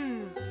yet.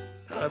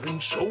 I've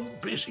been so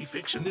busy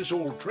fixing this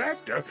old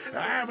tractor, I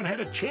haven't had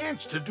a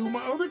chance to do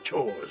my other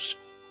chores.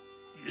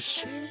 You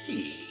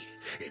see,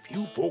 if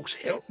you folks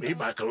help me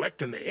by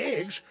collecting the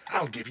eggs,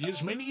 I'll give you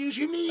as many as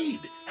you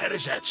need. How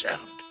does that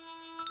sound?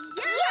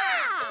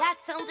 Yeah! That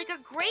sounds like a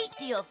great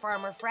deal,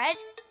 Farmer Fred.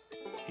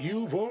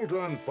 You've all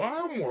done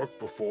farm work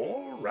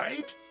before,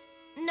 right?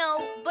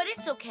 No, but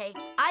it's okay.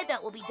 I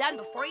bet we'll be done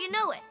before you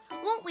know it.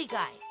 Won't we,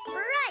 guys?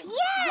 Right.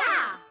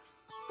 Yeah!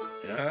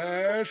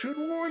 I should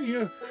warn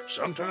you,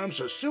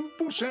 sometimes a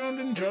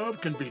simple-sounding job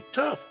can be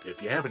tough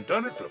if you haven't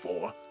done it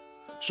before.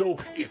 So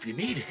if you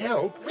need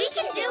help... We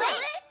can do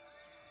it!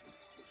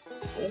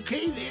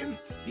 Okay, then.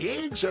 The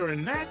eggs are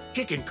in that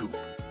chicken coop.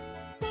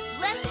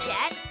 Let's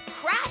get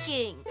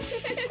cracking!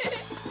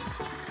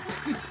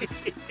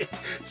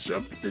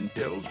 Something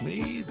tells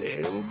me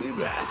they'll be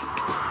back.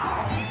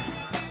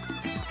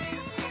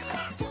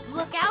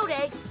 Look out,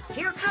 eggs.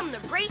 Here come the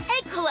great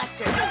egg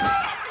collectors.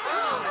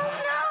 Oh,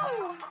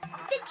 no!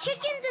 The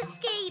chickens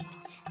escaped.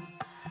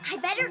 I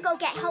better go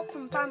get help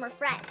from Farmer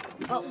Fred.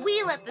 But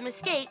we let them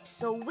escape,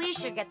 so we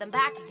should get them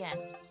back again.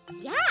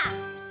 Yeah,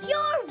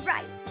 you're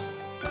right.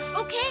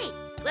 Okay,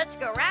 let's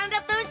go round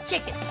up those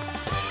chickens.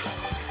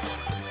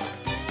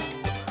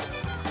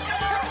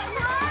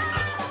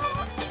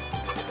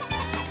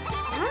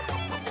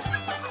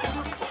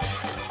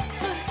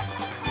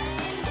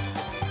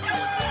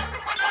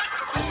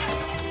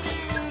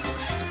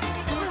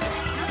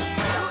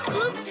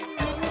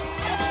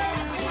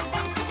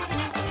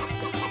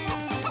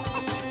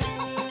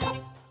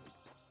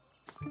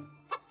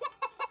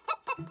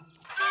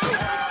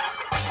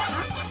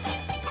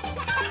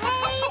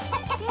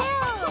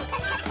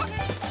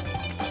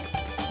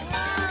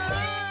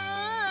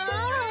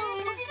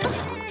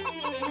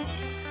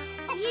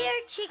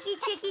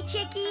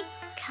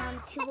 Come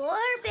to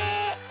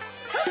orbit.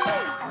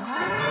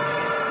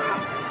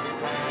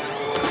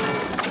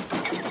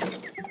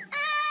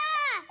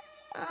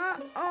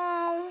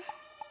 Uh-oh.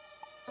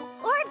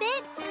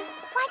 Orbit,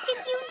 what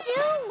did you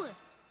do?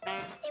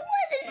 It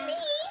wasn't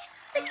me.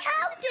 The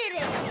cow did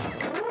it.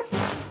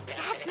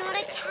 That's not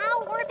a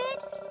cow, Orbit.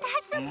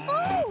 That's a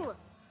bull.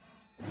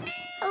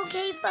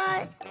 Okay,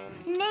 but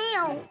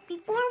now,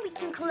 before we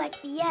can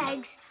collect the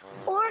eggs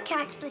or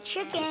catch the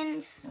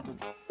chickens,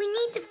 we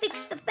need to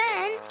fix the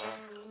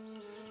fence.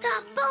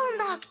 The bull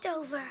knocked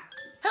over.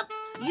 Hup,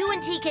 you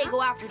and TK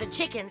go after the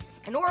chickens,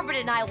 and Orbit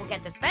and I will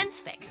get this fence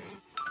fixed.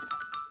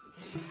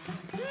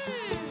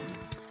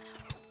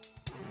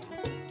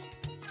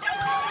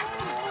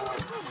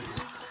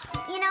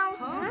 You know,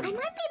 I might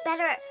be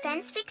better at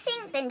fence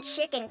fixing than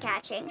chicken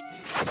catching.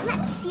 Let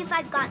me see if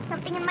I've got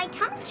something in my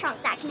tummy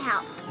trunk that can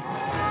help.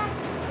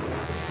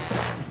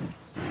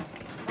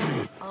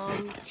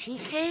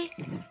 TK,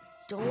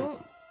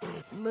 don't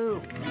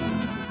move.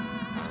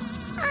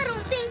 I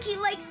don't think he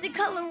likes the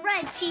color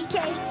red, TK,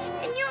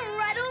 and you're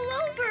red all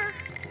over.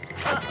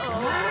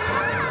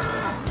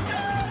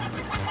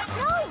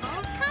 No,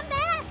 come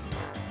back.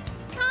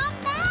 Come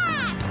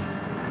back.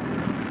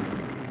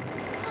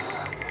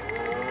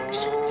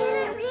 She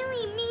didn't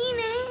really mean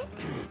it.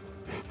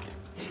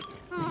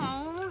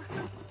 Oh.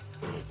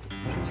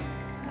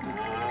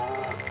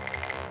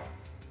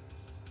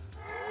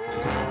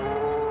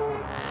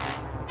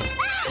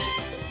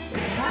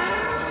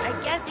 I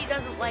guess he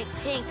doesn't like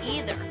pink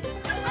either.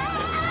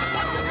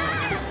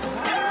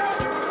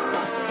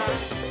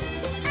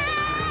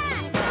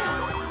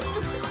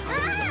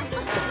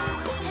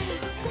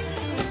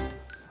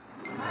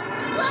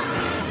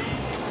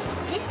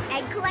 This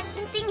egg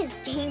collecting thing is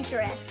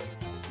dangerous.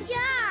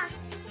 Yeah,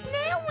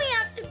 now we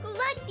have to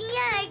collect the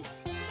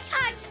eggs,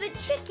 catch the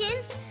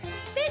chickens,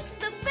 fix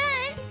the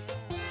fence,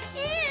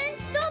 and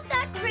stop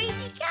that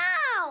crazy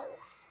cow.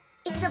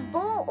 It's a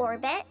bull,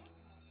 Orbit.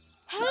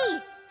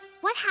 Hey,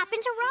 what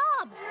happened to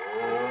Rob?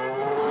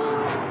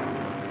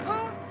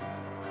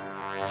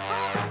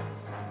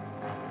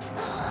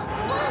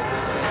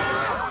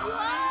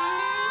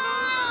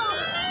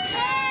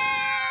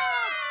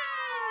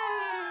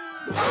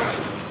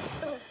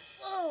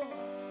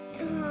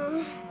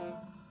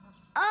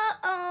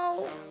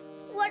 Uh-oh.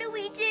 What do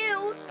we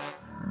do?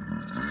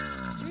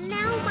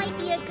 Now might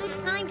be a good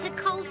time to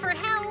call for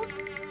help.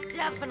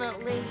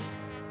 Definitely.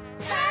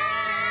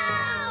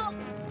 Help!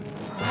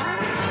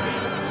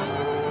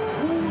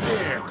 Ooh,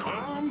 there,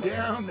 calm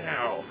down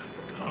now.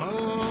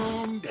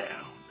 Calm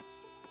down.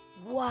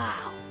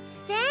 Wow.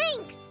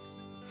 Thanks.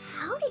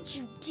 How did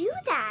you do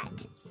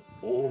that?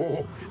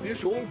 Oh,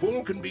 this old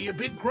bull can be a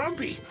bit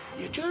grumpy.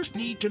 You just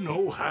need to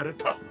know how to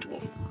talk to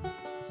him.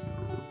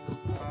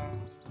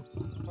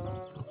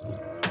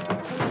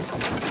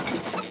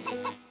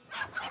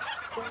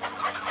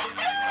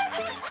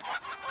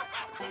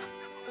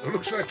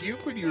 Looks like you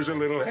could use a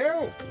little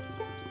help.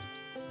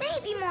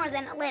 Maybe more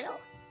than a little.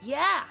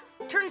 Yeah,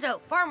 turns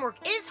out farm work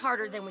is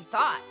harder than we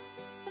thought.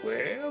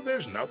 Well,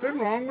 there's nothing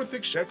wrong with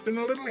accepting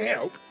a little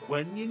help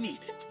when you need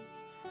it.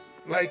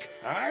 Like,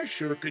 I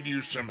sure could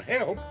use some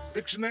help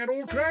fixing that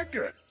old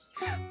tractor.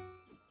 TK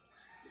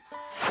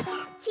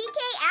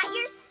at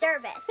your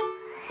service.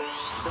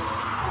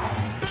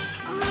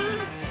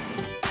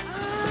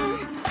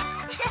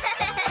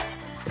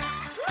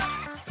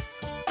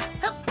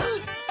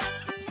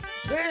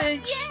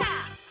 Thanks.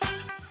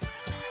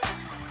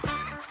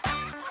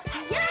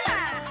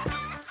 Yeah!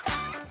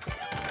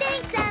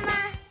 Thanks, Emma.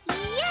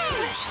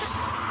 Yeah!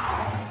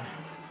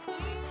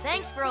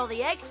 Thanks for all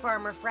the eggs,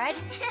 Farmer Fred.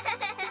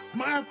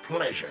 My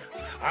pleasure.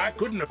 I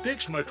couldn't have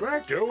fixed my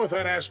tractor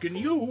without asking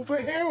you for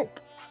help.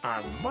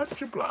 I'm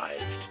much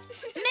obliged.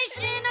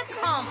 Mission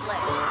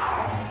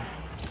accomplished.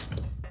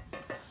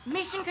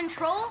 Mission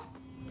Control?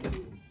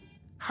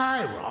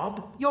 Hi,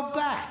 Rob. You're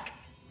back.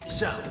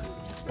 So,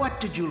 what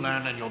did you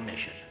learn on your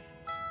mission?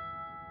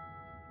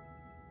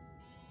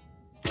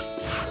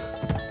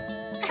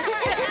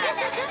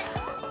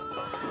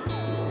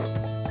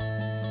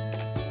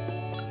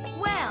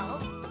 Well,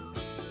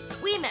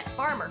 we met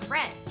Farmer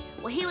Fred.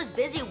 While he was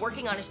busy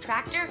working on his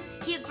tractor,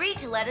 he agreed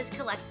to let us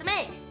collect some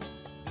eggs.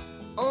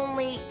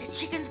 Only the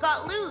chickens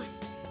got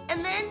loose,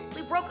 and then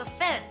we broke a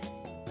fence.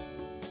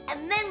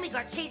 And then we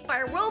got chased by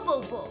a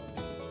robo-bull.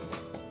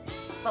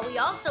 But we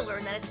also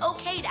learned that it's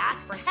okay to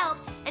ask for help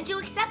and to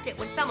accept it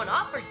when someone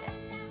offers it.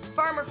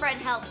 Farmer Fred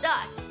helped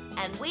us,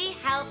 and we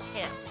helped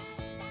him.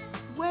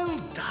 Well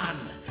done.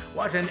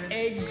 What an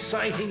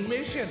egg-sighting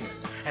mission.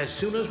 As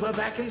soon as we're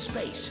back in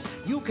space,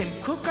 you can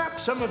cook up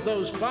some of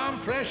those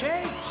farm-fresh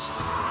eggs.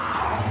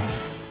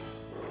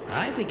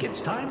 I think it's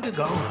time to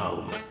go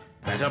home.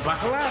 Better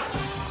buckle up.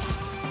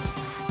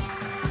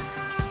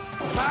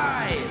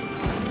 5,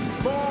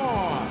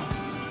 4,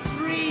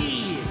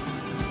 3,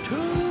 2,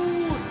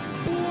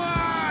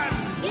 1.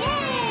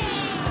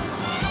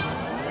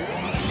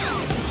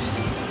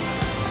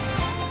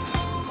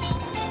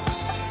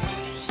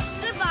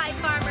 Goodbye,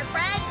 Farmer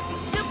Fred.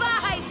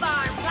 Goodbye,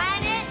 Farm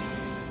Planet.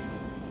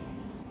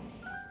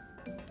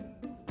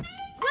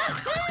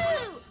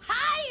 Woohoo!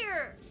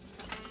 Higher!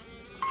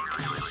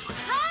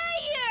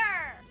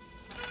 Higher!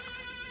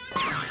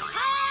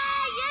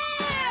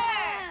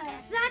 Higher!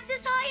 That's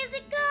as high as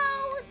it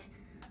goes.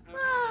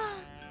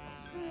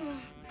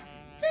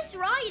 This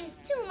ride is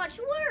too much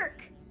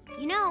work.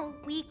 You know,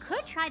 we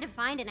could try to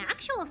find an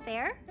actual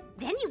fair.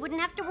 Then you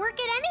wouldn't have to work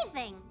at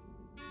anything.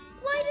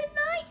 Why didn't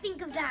I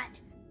think of that?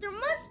 There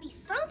must be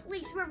some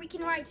place where we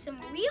can ride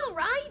some real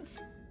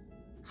rides.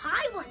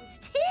 High ones,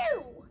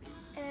 too.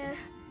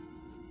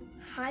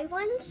 High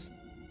ones?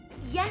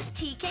 Yes,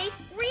 TK,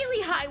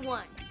 really high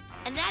ones.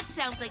 And that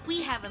sounds like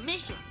we have a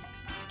mission.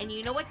 And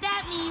you know what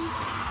that means?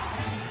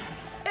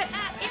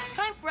 It's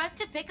time for us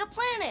to pick a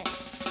planet.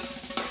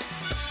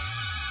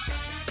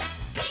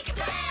 Pick a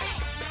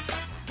planet!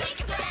 Pick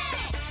a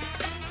planet!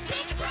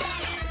 Pick a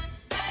planet!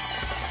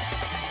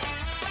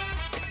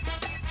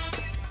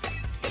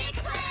 Pick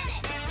a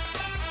planet!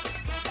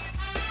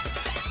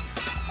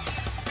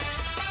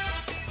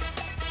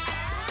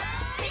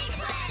 Pick a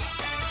planet!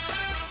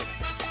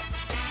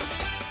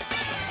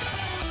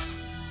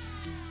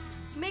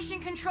 Mission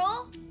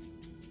Control?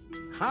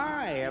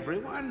 Hi,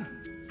 everyone.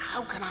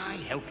 How can I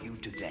help you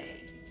today?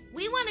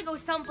 We want to go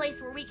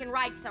someplace where we can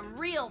ride some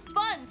real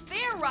fun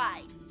fair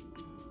rides.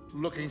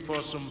 Looking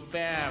for some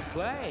fair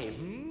play,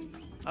 hmm?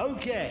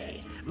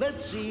 Okay,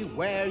 let's see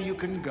where you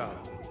can go.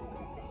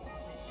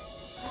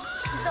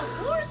 The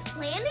horse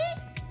planet?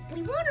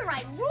 We want to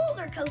ride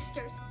roller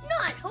coasters,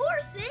 not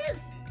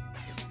horses.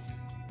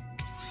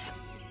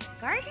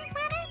 Garden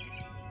Planet?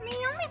 The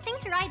only thing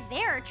to ride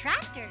there are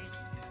tractors.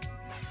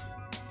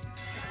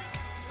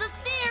 The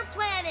Fair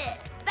Planet!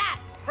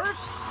 That's perfect!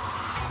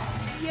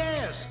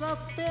 Yes, the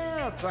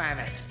fair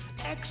planet.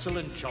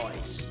 Excellent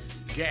choice.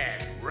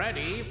 Get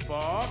ready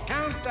for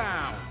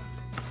countdown.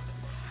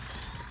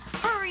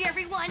 Hurry,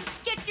 everyone!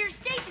 Get to your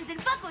stations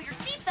and buckle your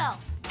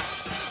seatbelts!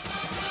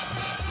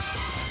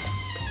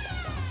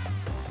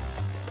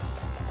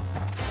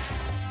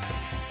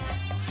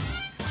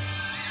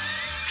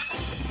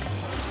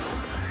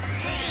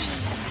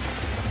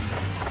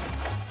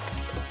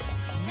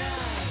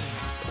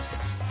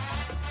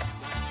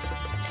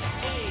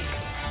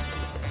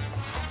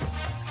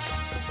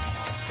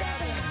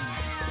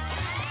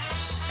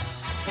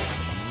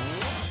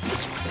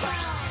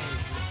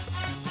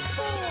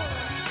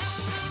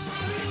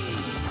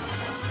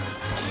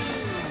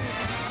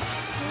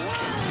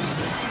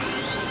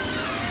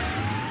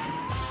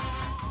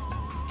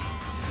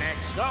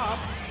 Next up,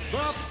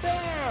 the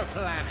fair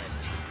planet.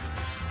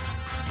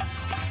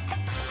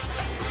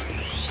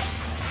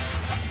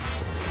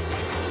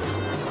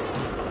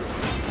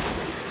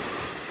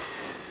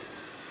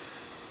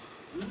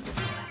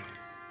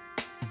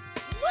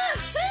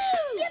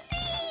 Woohoo!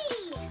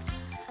 Yippee!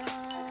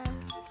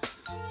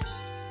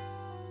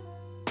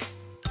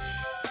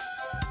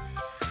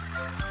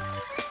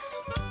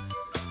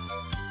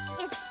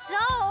 It's so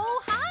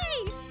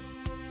high.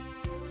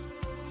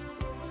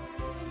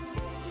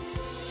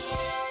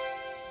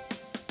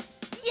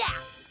 Yeah!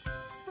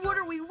 What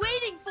are we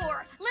waiting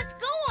for? Let's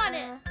go on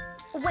it!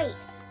 Wait,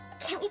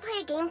 can't we play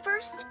a game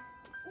first?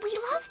 We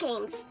love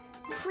games.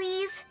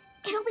 Please,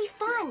 it'll be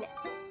fun.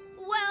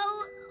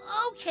 Well,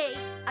 okay.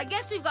 I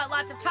guess we've got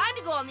lots of time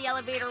to go on the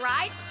elevator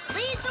ride.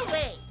 Lead the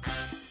way.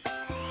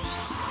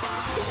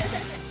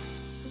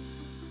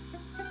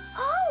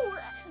 Oh,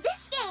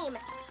 this game.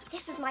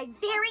 This is my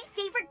very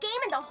favorite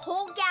game in the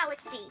whole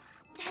galaxy.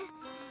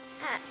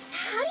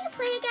 How do you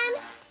play again?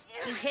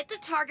 You hit the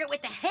target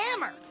with the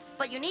hammer,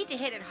 but you need to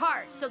hit it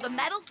hard, so the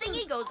metal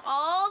thingy goes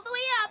all the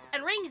way up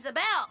and rings the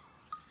bell.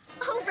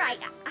 Oh, right.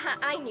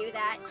 I knew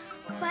that.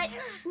 But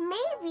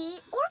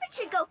maybe Orbit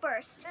should go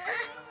first.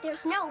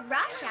 There's no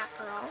rush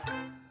after all.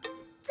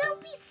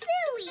 Don't be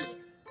silly.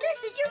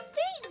 This is your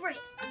favorite.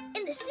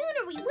 And the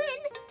sooner we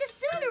win, the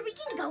sooner we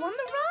can go on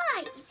the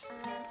ride.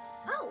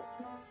 Whoa!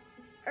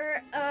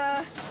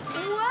 Whoa!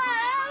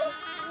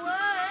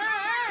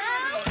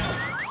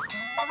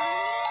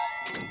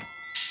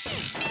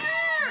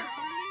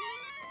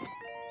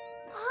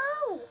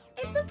 Oh,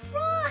 it's a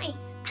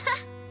prize.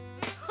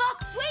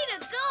 Way to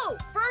go!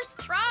 First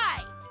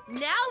try.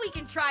 Now we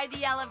can try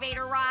the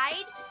elevator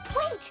ride.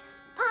 Wait,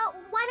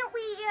 why don't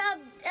we,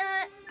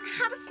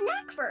 have a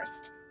snack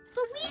first?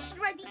 But we should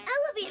ride the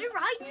elevator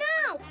ride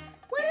now.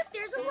 What if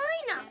there's a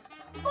lineup?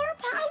 Or a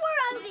power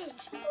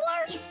outage?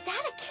 Or is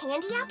that a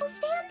candy apple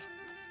stand?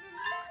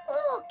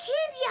 Oh,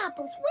 candy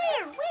apples,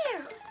 where?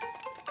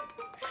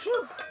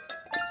 Phew.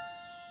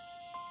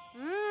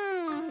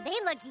 They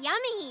look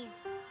yummy.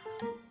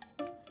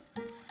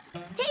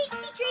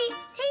 Tasty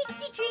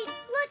treats,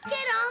 look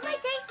at all my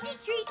tasty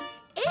treats.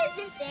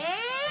 Isn't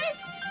this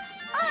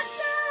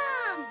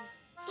awesome?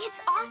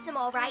 It's awesome,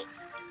 all right.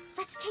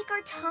 Let's take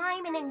our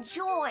time and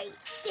enjoy.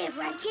 They have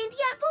red candy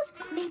apples,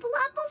 maple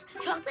apples,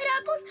 chocolate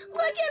apples.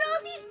 Look at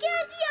all these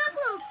candy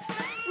apples.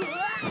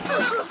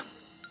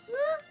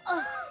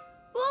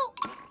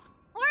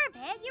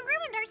 Orbit, you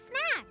ruined our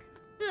snack.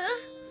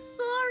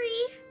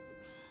 Sorry.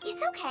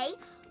 It's okay.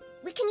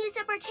 We can use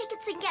up our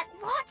tickets and get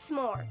lots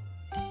more.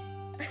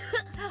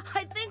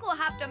 I think we'll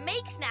have to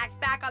make snacks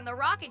back on the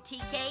rocket,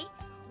 TK.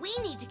 We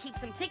need to keep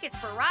some tickets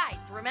for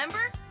rides,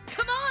 remember?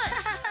 Come on!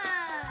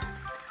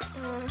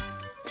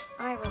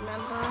 I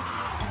remember.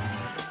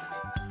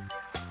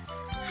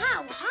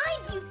 How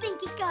high do you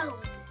think it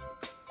goes?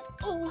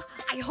 Oh,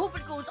 I hope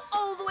it goes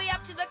all the way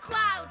up to the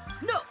clouds.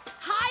 No,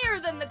 higher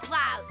than the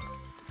clouds.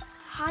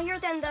 Higher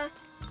than the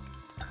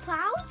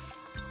clouds?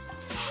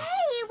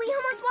 Hey, we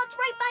almost walked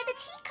right by the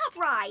teacup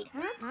ride.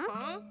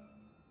 Huh?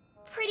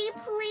 Pretty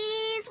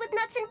please, with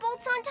nuts and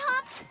bolts on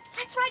top?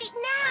 Let's ride it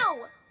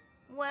now.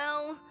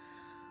 Well,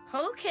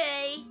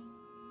 okay.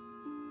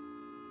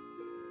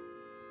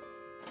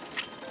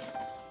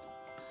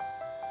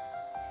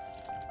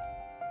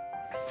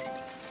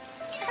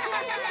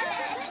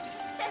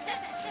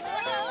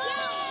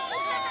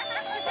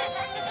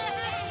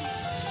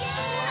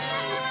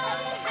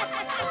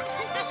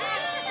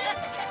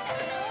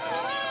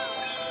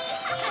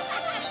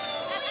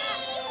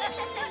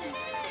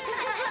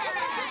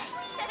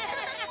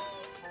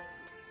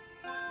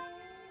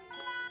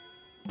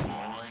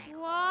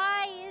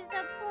 Why is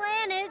the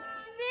planet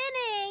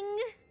spinning?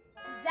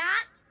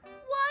 That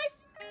was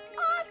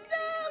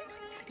awesome!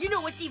 You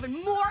know what's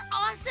even more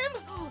awesome?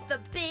 The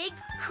big,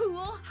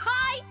 cool,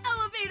 high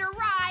elevator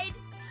ride.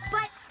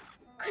 But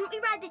couldn't we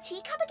ride the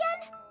teacup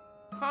again?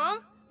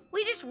 Huh?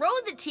 We just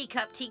rode the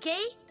teacup,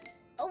 TK.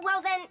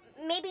 Well, then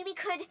maybe we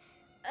could,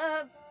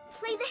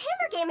 play the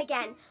hammer game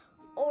again.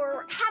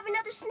 Or have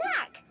another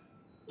snack.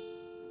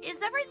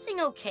 Is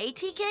everything okay,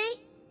 TK?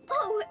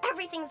 Oh,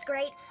 everything's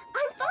great.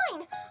 I'm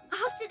fine.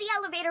 Off to the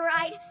elevator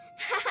ride.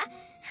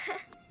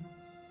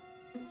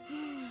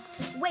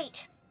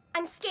 Wait,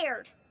 I'm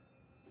scared.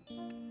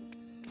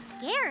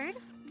 Scared?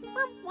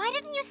 Well, why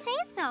didn't you say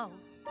so?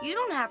 You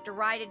don't have to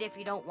ride it if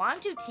you don't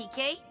want to,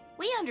 TK.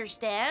 We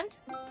understand.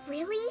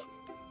 Really?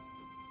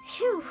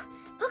 Phew.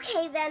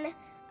 Okay, then,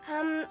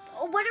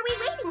 what are we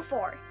waiting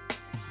for?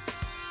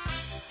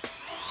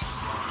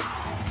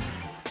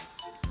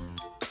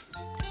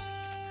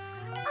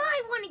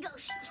 I want to go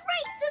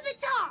straight to the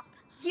top.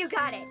 You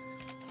got it.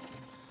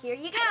 Here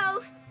you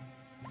go.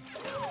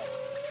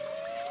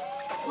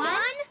 1,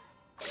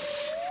 2,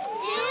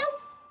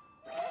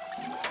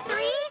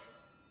 3,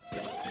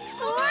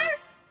 4,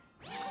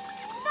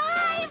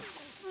 5.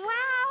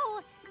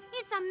 Wow,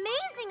 it's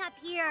amazing up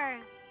here.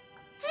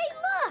 Hey,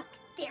 look!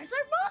 There's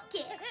a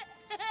rocket!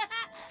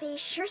 They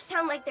sure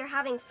sound like they're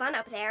having fun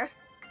up there.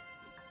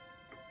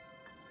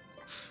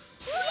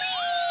 Whee!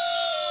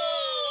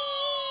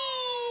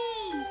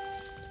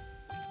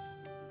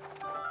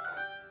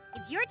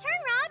 It's your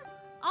turn, Rob.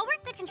 I'll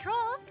work the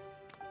controls.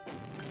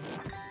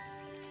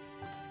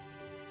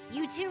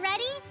 You two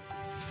ready?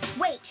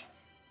 Wait,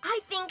 I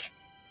think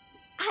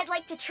I'd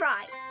like to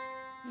try.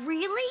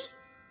 Really?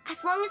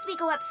 As long as we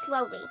go up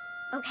slowly,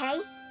 okay?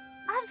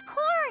 Of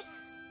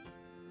course.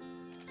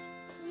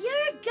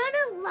 You're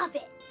gonna love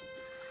it.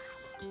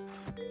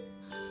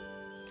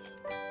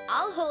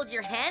 I'll hold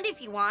your hand if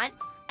you want,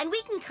 and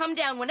we can come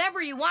down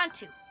whenever you want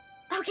to.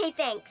 Okay,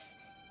 thanks.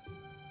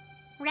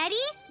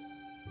 Ready?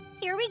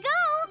 Here we go.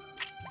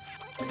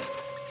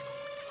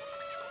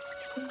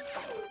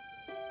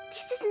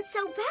 This isn't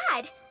so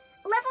bad.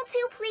 Level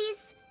 2,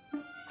 please.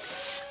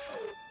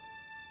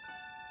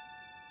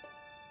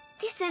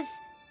 This is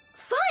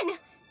fun.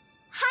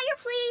 Higher,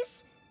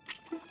 please.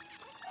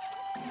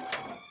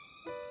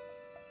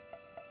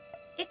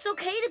 It's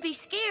okay to be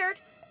scared.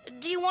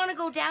 Do you want to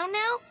go down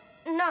now?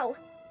 No.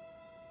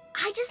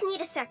 I just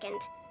need a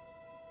second.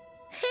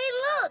 Hey,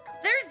 look!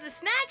 There's the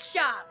snack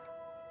shop.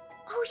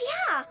 Oh,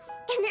 yeah.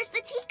 And there's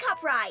the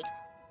teacup ride.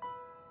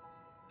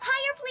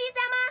 Higher, please,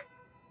 Emma.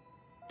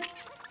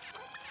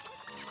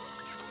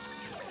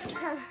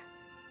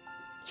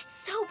 It's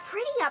so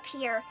pretty up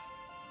here.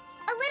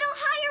 A little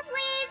higher,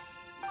 please.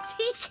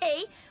 TK,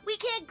 we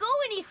can't go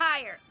any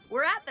higher.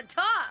 We're at the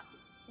top.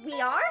 We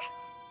are?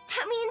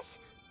 That means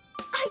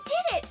I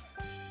did it.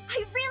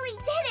 I really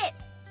did it.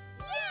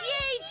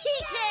 Yay,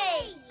 TK!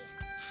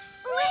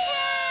 Whee!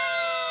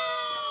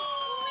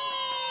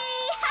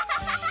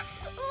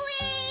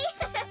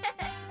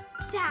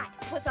 That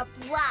was a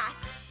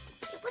blast.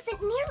 It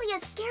wasn't nearly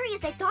as scary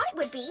as I thought it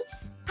would be.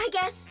 I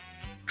guess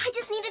I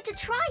just needed to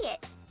try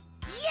it.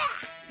 Yeah!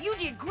 You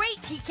did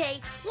great,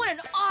 TK. What an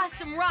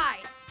awesome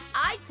ride.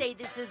 I'd say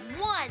this is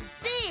one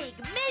big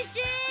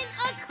mission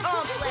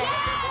accomplished.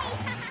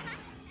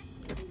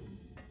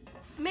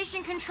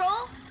 Mission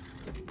control?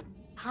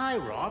 Hi,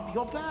 Rob,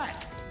 you're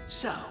back.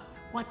 So,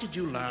 what did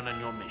you learn on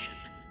your mission?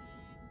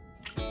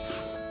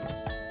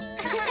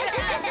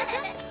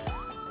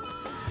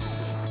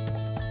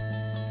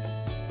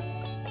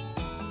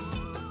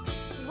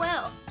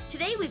 Well,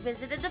 today we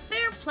visited the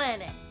fair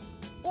planet.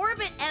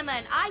 Orbit, Emma,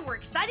 and I were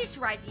excited to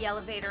ride the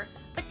elevator,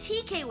 but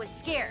TK was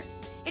scared.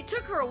 It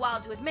took her a while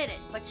to admit it,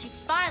 but she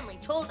finally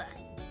told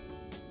us.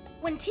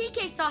 When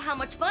TK saw how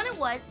much fun it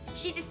was,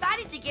 she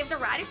decided to give the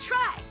ride a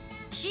try.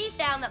 She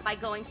found that by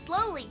going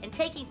slowly and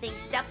taking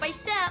things step by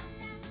step,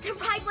 The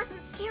ride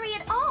wasn't scary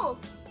at all.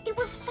 It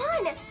was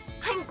fun.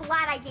 I'm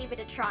glad I gave it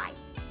a try,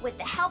 with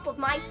the help of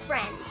my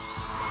friends.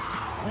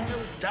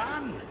 Well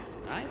done.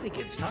 I think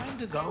it's time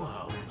to go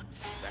home.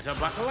 Better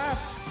buckle up.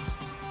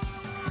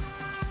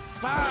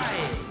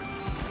 5,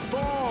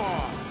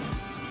 4,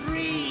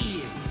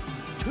 3,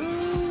 2, 1.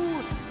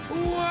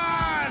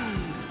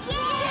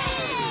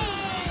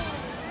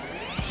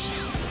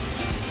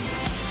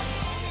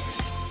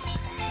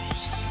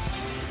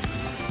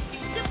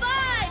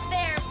 Goodbye,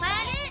 Fair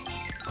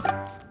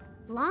Planet!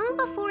 Long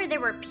before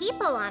there were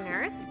people on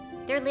Earth,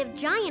 there lived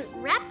giant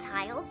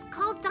reptiles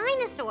called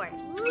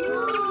dinosaurs.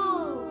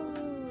 Ooh.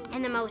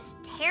 And the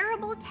most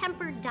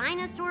terrible-tempered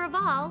dinosaur of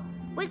all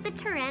was the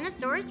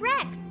Tyrannosaurus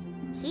Rex.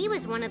 He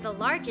was one of the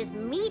largest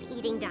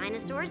meat-eating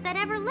dinosaurs that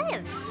ever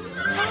lived.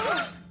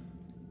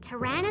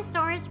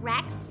 Tyrannosaurus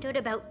Rex stood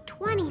about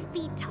 20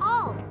 feet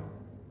tall.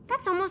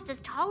 That's almost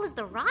as tall as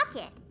the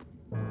rocket.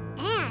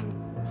 And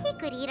he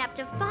could eat up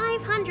to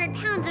 500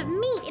 pounds of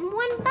meat in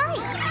one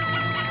bite.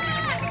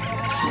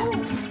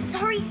 Oh,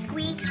 sorry,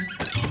 Squeak.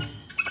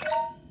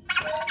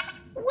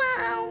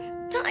 Wow,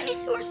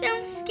 dinosaurs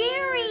sound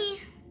scary.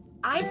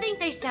 I think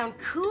they sound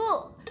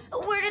cool.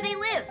 Where do they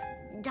live?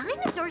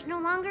 Dinosaurs no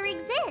longer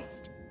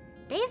exist.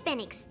 They've been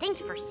extinct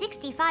for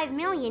 65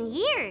 million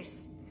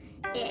years.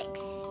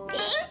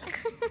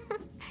 Extinct?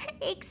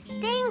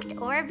 Extinct,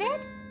 Orbit.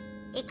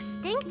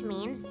 Extinct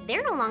means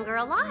they're no longer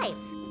alive.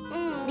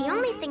 The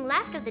only thing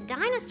left of the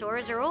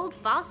dinosaurs are old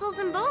fossils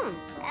and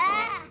bones.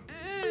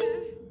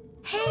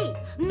 Hey,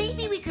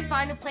 maybe we could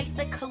find a place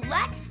that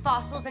collects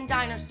fossils and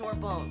dinosaur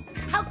bones.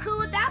 How cool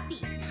would that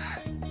be?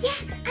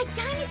 Yes, a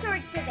dinosaur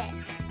exhibit.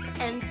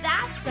 And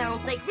that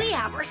sounds like we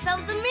have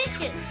ourselves a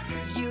mission.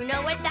 You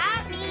know what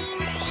that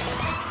means.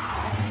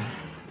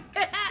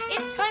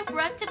 It's time for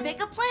us to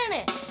pick a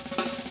planet.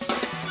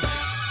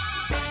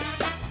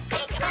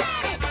 Pick a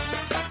planet!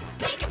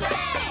 Pick a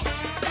planet!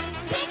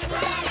 Pick a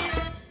planet!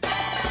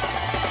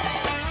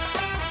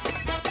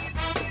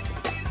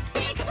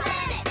 Pick a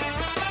planet!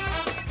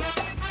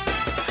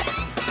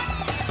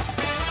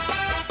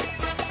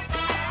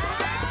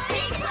 Pick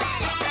a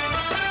planet!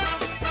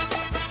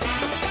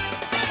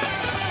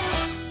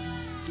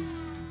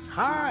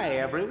 Hi,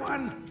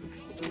 everyone.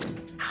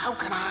 How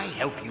can I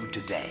help you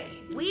today?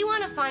 We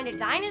want to find a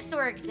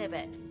dinosaur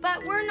exhibit,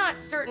 but we're not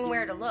certain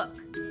where to look.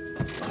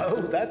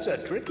 Oh, that's a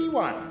tricky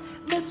one.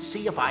 Let's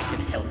see if I can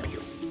help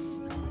you.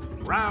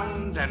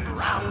 Round and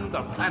round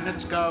the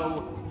planets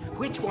go.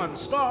 Which one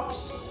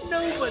stops,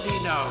 nobody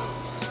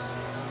knows.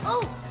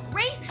 Oh,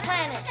 Race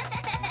Planet.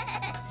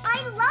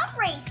 I love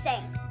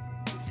racing.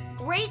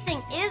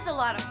 Racing is a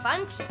lot of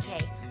fun,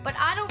 TK, but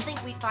I don't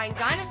think we'd find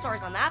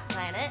dinosaurs on that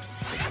planet.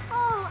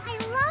 Oh, I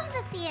love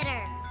the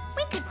theater.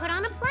 We could put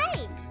on a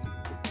play.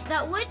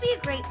 That would be a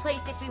great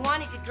place if we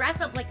wanted to dress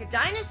up like a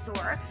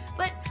dinosaur,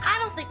 but I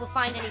don't think we'll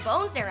find any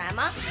bones there,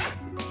 Emma.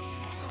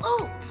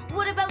 Oh,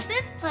 what about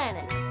this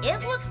planet?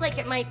 It looks like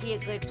it might be a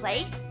good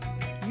place.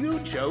 You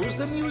chose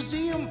the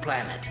museum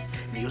planet.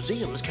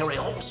 Museums carry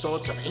all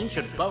sorts of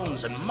ancient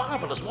bones and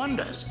marvelous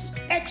wonders.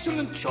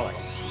 Excellent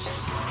choice.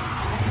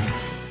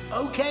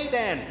 Okay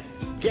then,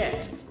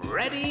 get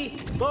ready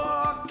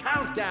for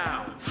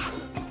countdown.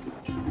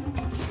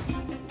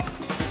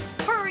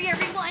 Hurry,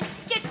 everyone!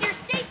 Get to your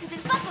stations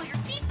and buckle your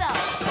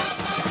seatbelts!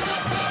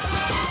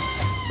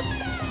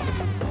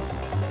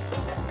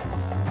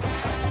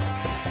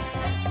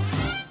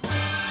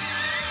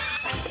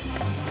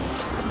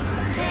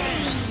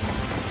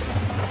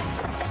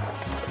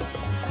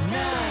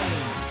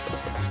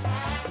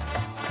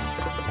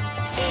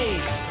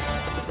 8,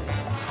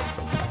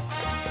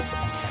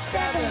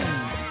 7,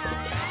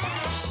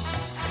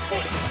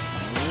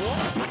 6,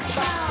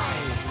 5,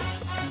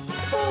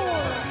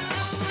 4,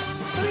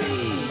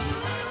 3,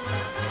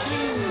 2,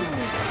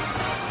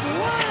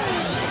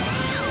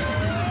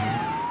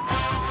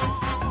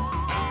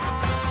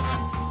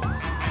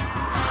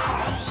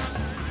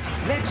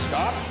 1. Next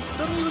stop,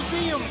 the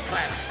museum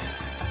planet.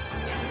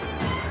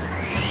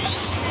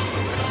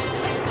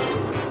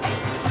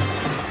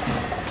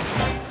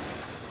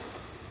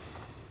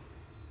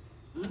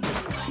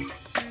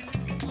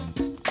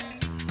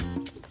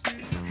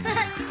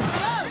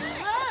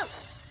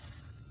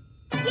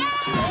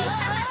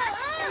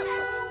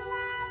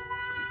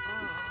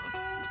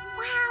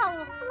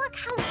 Wow, look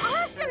how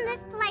awesome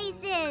this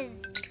place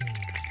is.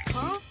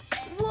 Huh?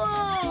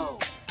 Whoa!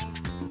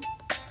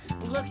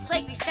 Looks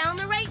like we found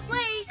the right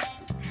place.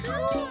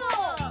 Cool!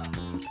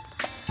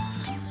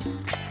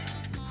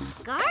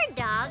 Guard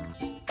dog?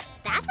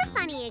 That's a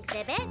funny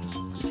exhibit.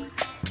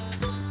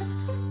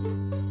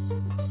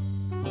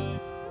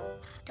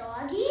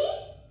 Doggy?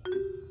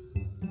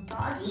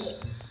 Doggy?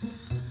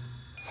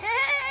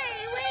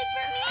 Hey, wait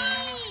for me!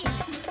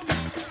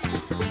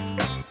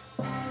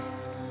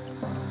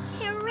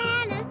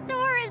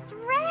 Tyrannosaurus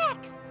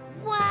Rex!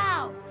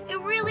 Wow! It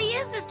really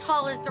is as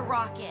tall as the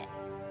rocket.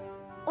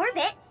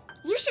 Orbit,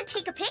 you should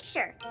take a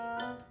picture.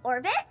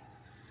 Orbit?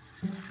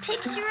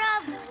 Picture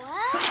of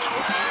what?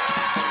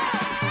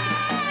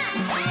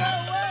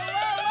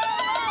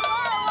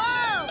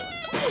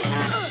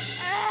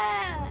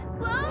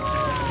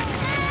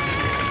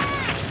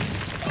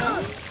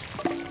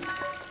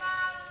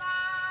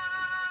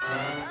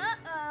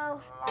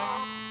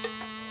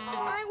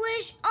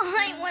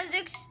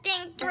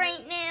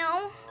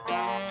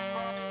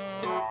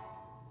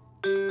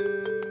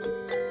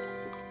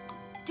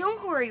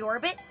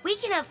 we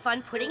can have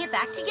fun putting it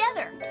back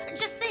together.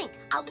 Just think,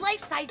 a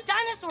life-size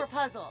dinosaur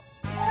puzzle.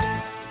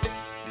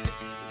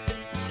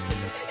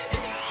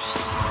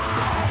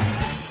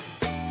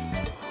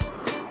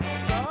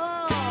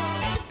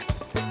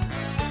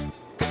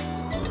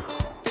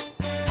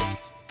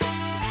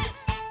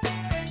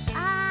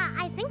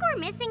 I think we're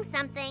missing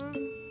something.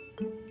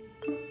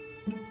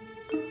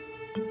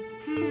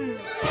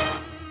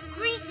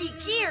 Greasy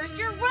gears,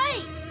 you're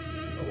right.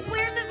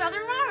 Where's his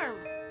other arm?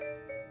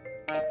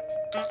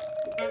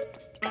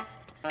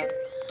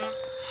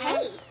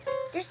 Hey,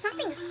 there's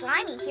something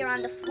slimy here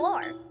on the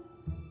floor.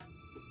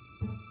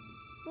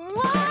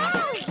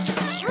 Whoa!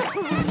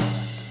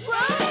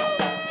 Whoa!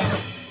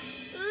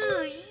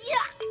 Ooh,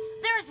 yuck!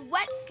 There's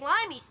wet,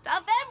 slimy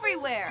stuff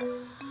everywhere.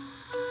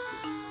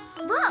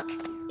 Look,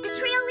 the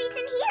trail leads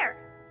in here.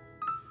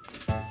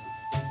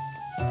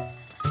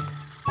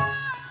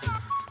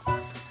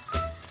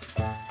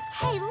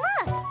 Hey,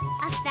 look!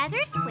 A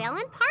feathered quill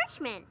and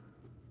parchment.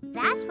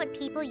 That's what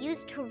people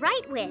used to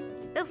write with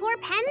before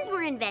pens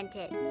were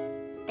invented.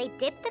 They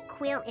dip the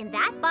quill in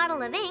that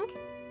bottle of ink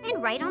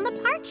and write on the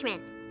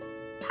parchment.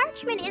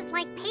 Parchment is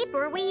like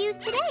paper we use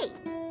today,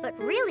 but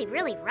really,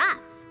 really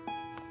rough.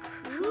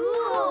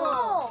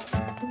 Cool!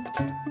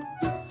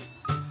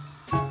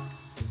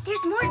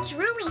 There's more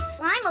drooly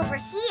slime over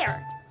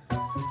here.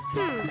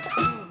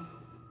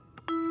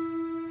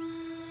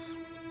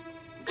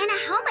 And a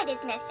helmet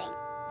is missing.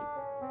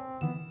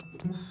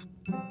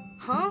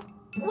 Huh?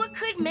 What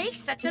could make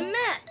such a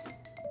mess?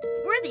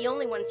 We're the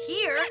only ones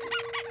here.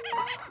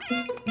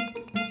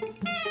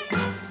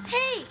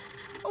 Hey,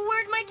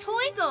 where'd my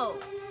toy go?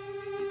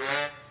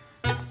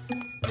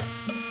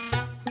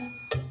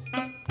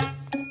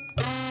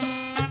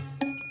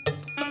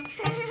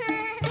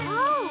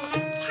 Oh,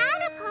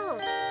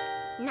 catapult!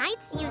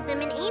 Knights used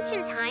them in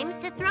ancient times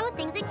to throw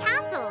things at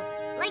castles,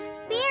 like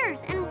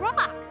spears and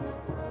rock.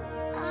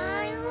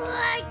 I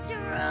like to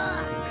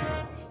rock.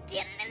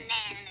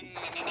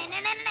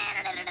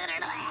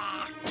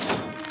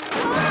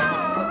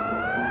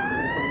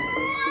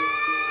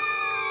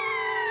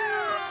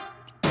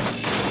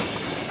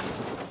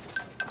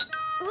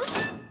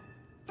 Oops.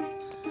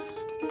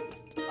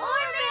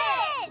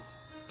 Orbit!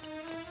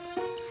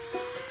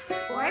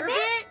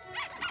 Orbit?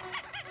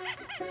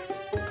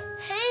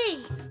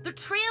 Hey, the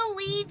trail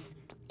leads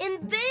in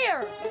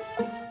there.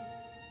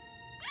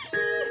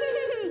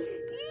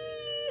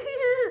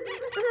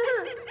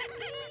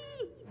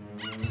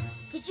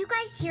 Did you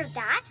guys hear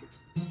that?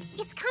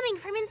 It's coming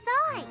from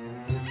inside.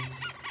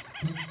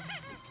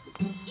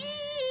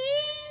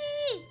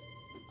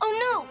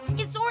 Oh no,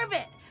 it's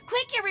Orbit.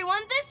 Quick,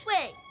 everyone, this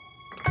way.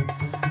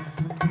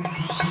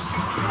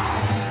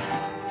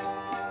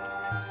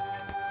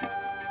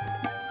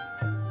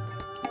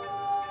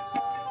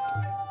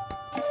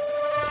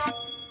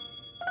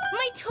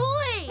 My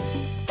toy!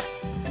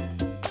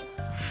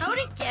 How'd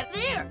it get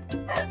there?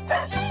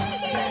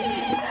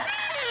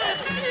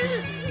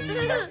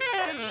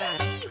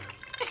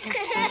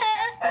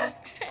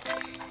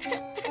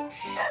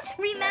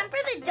 Remember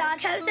the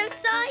doghouse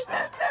outside?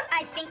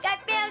 I think I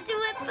found who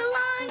it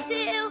belonged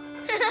to.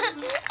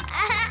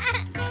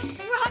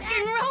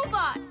 Rockin'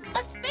 robots! A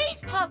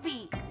space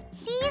puppy!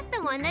 He's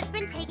the one that's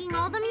been taking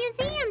all the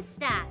museum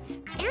stuff.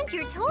 And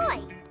your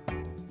toy.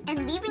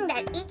 And leaving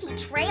that icky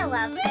trail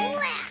of...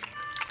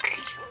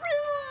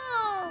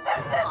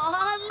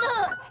 Aw,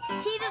 look!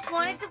 He just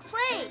wanted to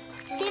play.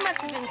 He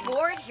must have been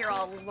bored here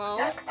all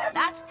alone.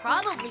 That's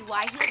probably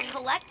why he was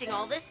collecting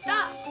all this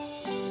stuff.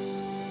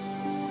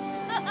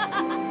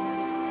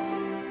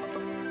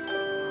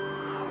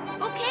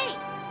 Okay,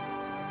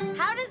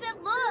 how does it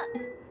look?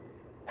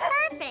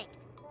 Perfect.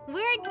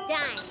 We're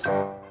done.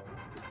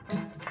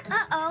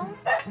 Uh-oh.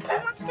 He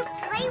wants to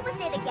play with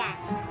it again.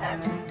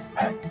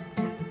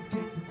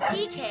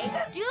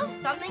 TK, do you have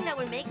something that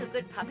would make a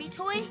good puppy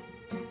toy?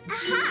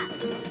 Aha!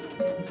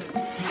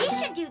 This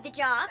should do the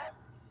job.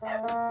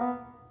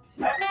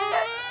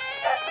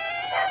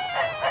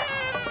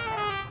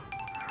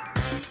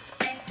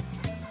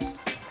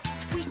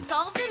 We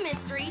solved the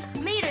mystery,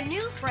 made a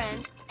new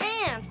friend,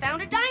 and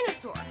found a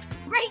dinosaur.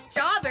 Great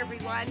job,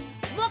 everyone.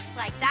 Looks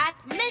like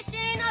that's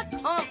mission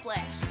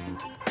accomplished.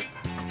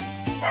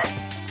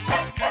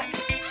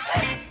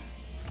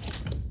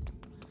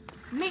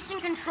 Mission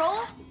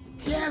Control?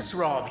 Yes,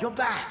 Rob, you're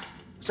back.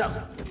 So,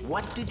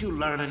 what did you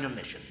learn on your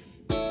mission?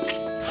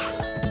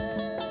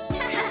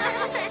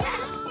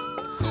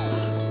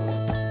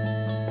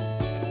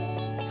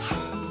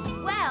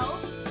 Well,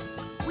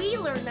 we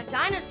learned that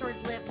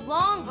dinosaurs lived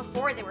long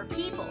before there were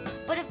people,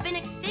 but have been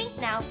extinct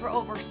now for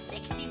over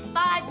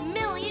 65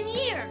 million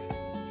years.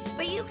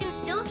 But you can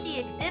still see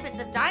exhibits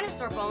of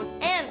dinosaur bones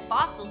and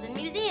fossils in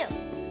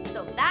museums,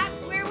 so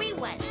that's where we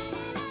went.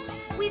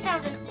 We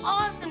found an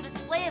awesome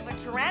display of a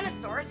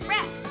Tyrannosaurus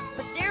Rex,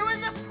 but there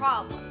was a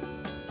problem.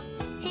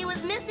 He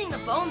was missing the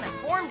bone that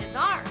formed his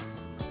arm.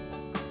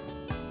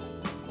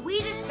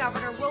 We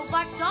discovered a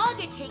robot dog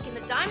had taken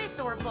the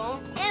dinosaur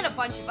bone and a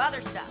bunch of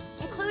other stuff,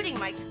 including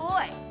my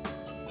toy.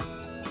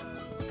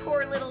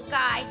 Poor little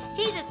guy.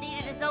 He just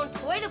needed his own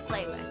toy to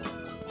play with.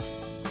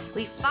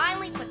 We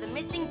finally put the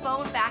missing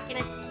bone back in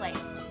its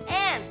place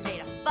and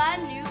made a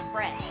fun new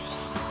friend.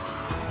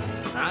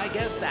 I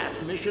guess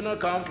that's mission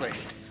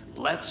accomplished.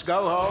 Let's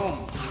go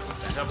home.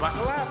 Better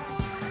buckle up.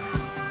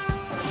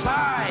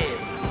 5,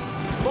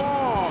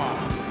 4,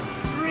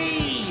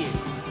 3,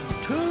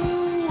 2,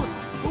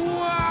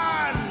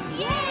 1.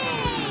 Yay!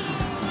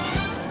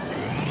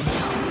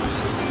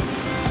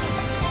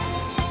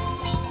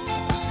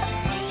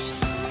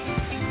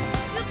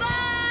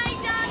 Goodbye,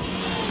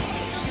 Doggy!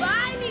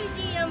 Goodbye,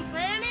 Museum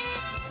Planet!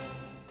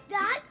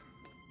 That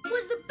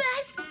was the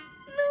best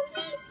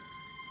movie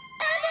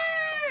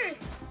ever!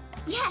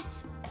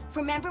 Yes!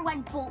 Remember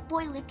when Bolt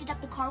Boy lifted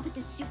up the car with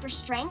his super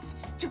strength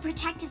to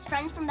protect his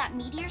friends from that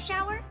meteor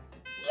shower?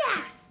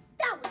 Yeah!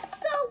 That was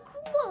so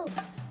cool!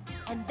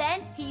 And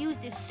then he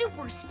used his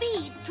super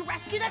speed to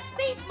rescue that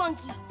space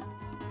monkey.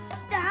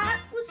 That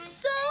was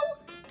so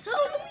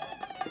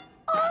totally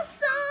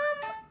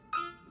awesome!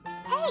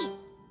 Hey,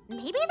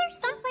 maybe there's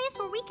some place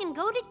where we can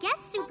go to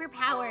get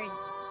superpowers.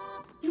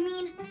 You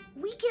mean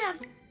we can have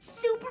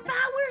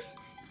superpowers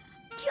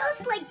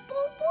just like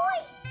Bolt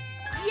Boy?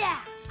 Yeah,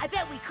 I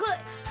bet we could.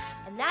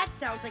 And that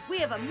sounds like we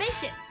have a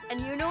mission.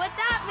 And you know what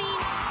that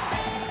means?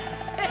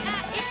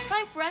 It's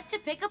time for us to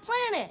pick a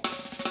planet.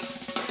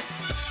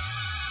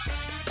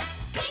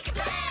 Pick a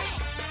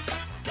planet!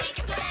 Pick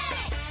a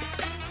planet!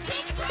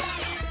 Pick a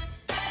planet!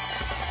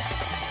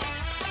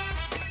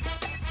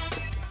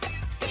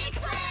 Pick a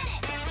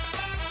planet!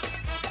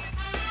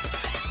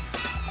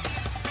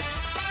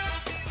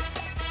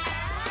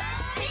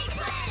 Pick a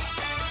planet!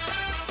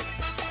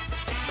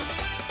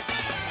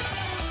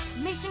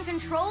 Mission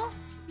Control?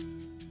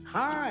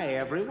 Hi,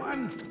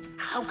 everyone.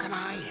 How can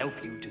I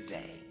help you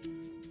today?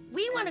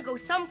 We want to go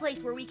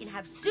someplace where we can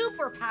have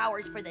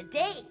superpowers for the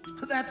day.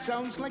 That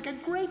sounds like a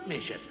great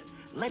mission.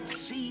 Let's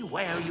see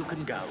where you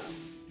can go.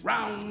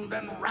 Round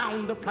and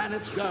round the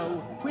planets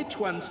go. Which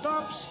one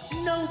stops?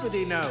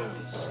 Nobody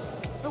knows.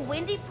 The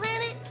windy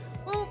planet?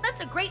 Well,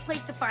 that's a great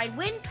place to find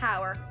wind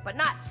power, but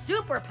not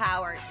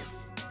superpowers.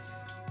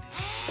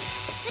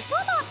 The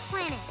Toolbox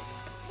Planet.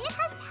 It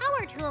has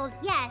power tools,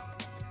 yes.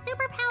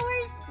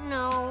 Superpowers,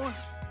 no.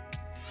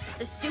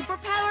 The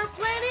superpower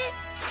planet?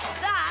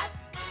 That's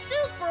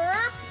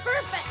super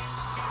perfect.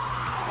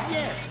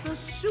 Yes, the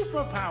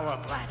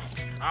superpower planet.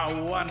 A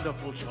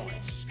wonderful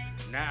choice.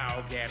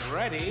 Now get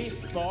ready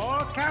for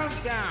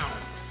countdown.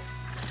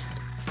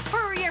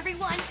 Hurry,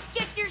 everyone.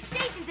 Get to your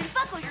stations and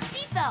buckle your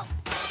seatbelts.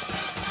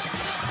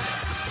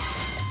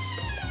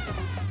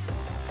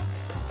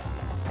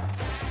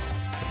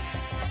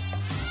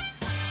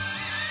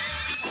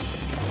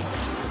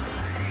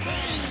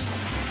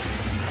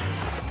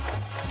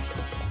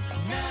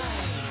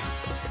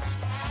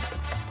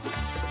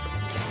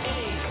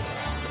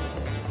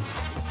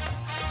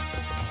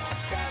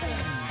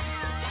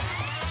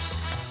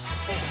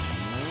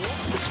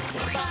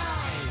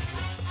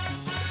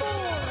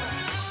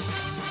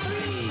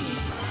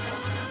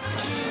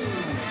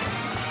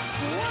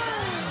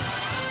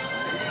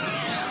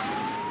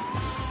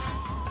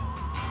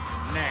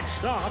 Next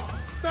stop,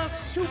 the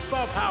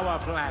superpower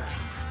planet.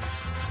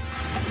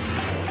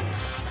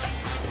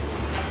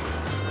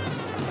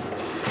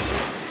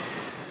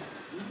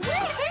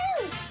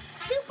 Woohoo!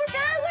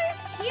 Superpowers,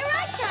 here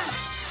I come!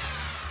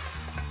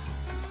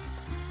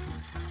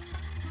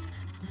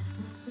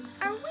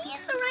 Are we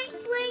in the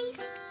right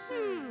place?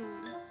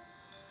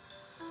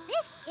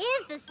 This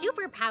is the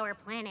superpower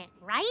planet,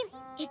 right?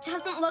 It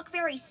doesn't look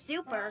very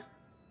super.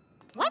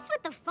 What's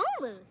with the phone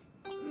booth?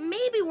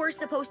 Maybe we're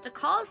supposed to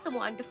call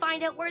someone to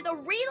find out where the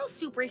real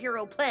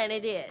superhero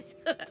planet is.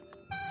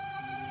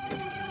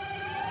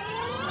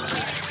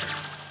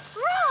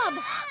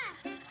 Rob!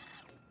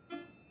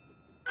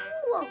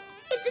 Cool!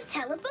 It's a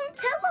telephone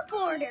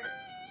teleporter,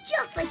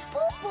 just like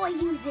Bolt Boy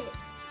uses.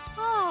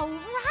 Oh,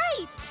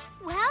 right!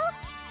 Well,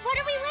 what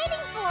are we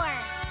waiting for?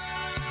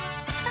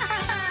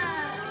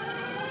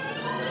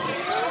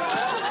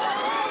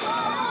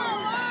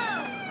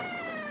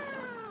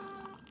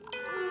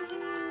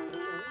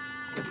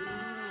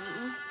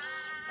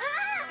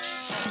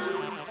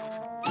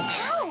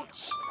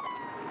 Ouch!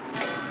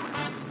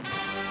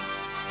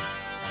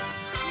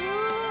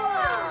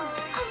 Whoa!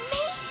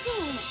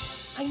 Amazing!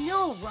 I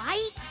know,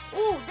 right?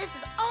 Ooh, this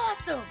is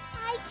awesome.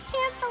 I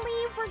can't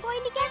believe we're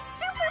going to get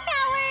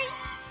superpowers!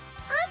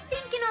 I'm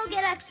thinking I'll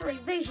get X-ray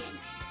vision,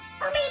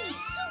 or maybe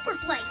super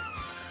flight,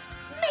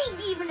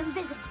 maybe even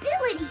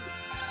invisibility.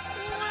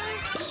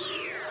 Or...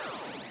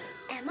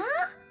 Emma?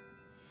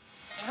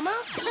 Emma?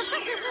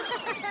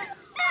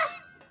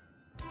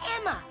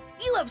 Emma,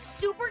 you have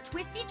super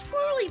twisty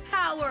twirly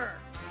power.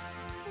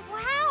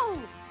 Wow!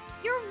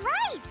 You're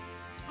right!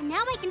 And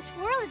now I can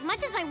twirl as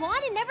much as I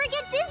want and never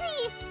get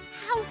dizzy!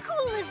 How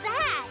cool is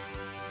that?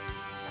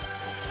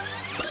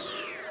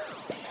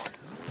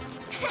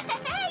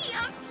 Hey,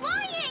 I'm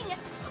flying!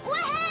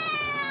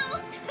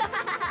 Woohoo!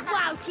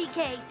 Wow,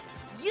 TK,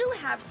 you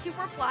have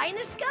super fly in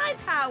the sky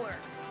power.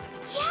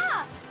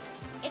 Yeah!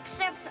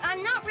 Except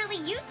I'm not really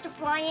used to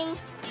flying.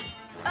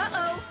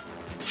 Uh-oh.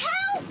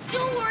 Help!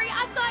 Don't worry,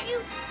 I've got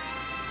you.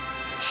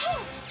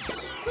 Thanks.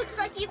 Looks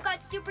like you've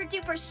got super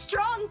duper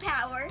strong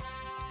power.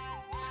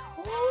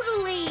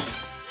 Totally.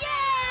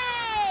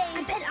 Yay!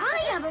 I bet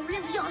I have a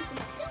really awesome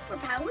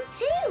superpower,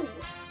 too.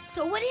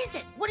 So what is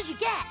it? What did you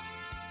get?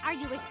 Are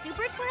you a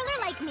super twirler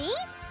like me?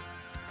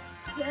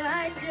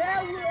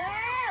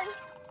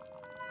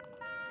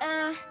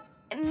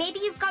 Maybe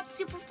you've got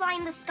super fly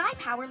in the sky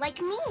power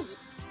like me.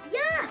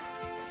 Yeah,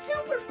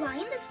 super fly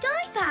in the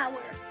sky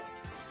power.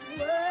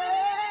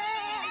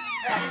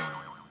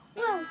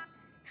 Well,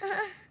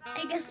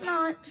 I guess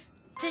not.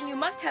 Then you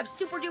must have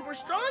super duper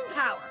strong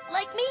power,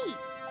 like me.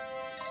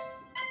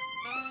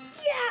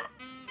 Yeah,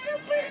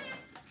 super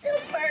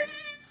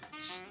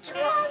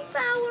strong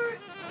power.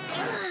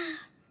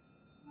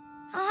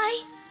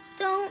 I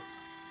don't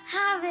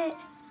have it.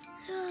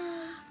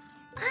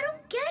 I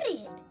don't get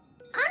it.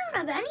 I don't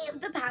have any of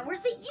the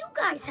powers that you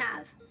guys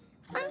have.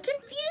 I'm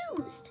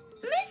confused,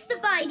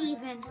 mystified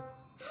even.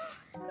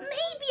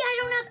 Maybe I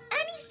don't have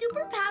any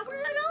superpower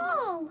at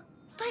all.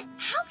 But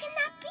how can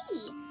that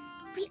be?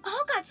 We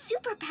all got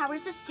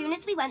superpowers as soon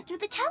as we went through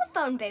the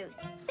telephone booth.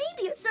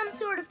 Maybe it's some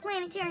sort of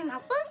planetary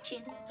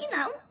malfunction. You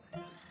know,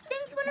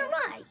 things went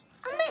awry.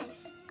 A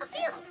miss, a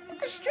field,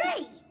 a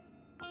stray.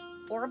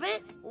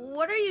 Orbit,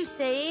 what are you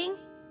saying?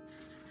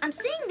 I'm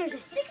saying there's a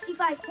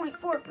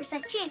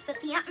 65.4% chance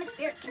that the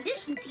atmospheric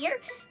conditions here,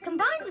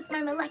 combined with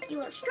my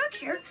molecular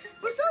structure,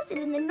 resulted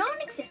in the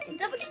non-existence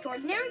of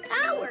extraordinary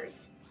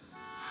powers.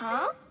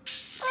 Huh?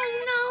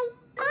 Oh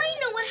no! I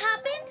know what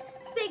happened!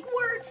 Big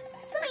words,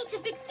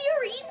 scientific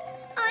theories.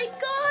 I've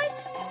got...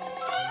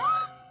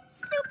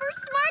 Super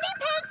Smarty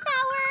Pants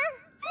power!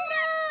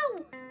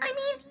 No! I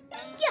mean,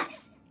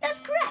 yes, that's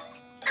correct.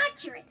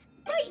 Accurate.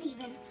 Right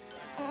even.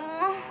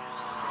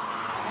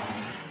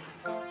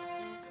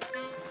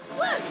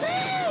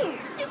 Woohoo!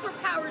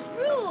 Superpowers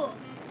rule!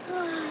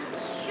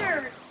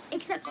 Sure,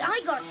 except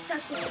I got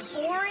stuck with a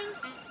boring,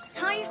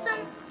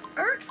 tiresome,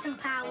 irksome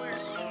power.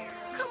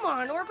 Come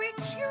on,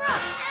 Orbit, cheer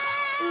up.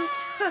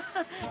 Oops.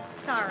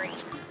 Sorry.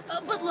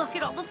 But look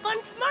at all the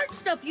fun, smart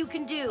stuff you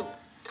can do.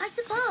 I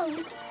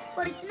suppose,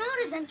 but it's not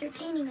as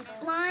entertaining as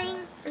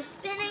flying, or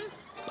spinning,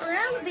 or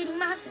elevating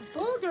massive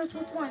boulders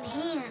with one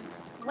hand.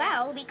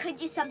 Well, we could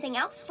do something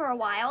else for a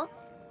while.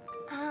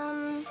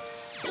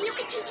 You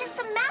could teach us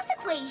some math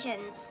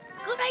equations.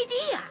 Good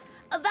idea.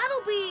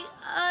 That'll be,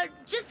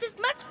 just as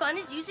much fun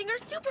as using our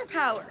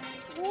superpowers.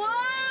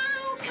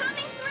 Whoa,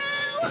 coming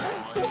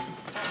through!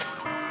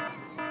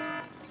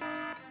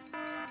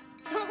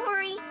 Don't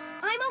worry,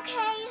 I'm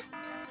okay.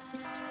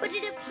 But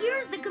it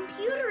appears the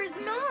computer is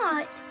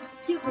not.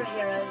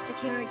 Superhero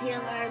security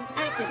alarm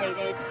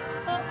activated.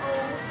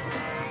 Uh-oh.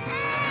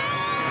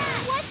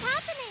 What's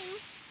happening?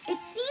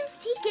 It seems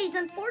TK's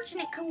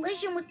unfortunate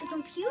collision with the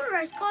computer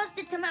has caused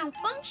it to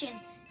malfunction,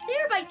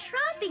 thereby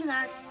trapping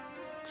us.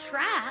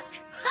 Trapped?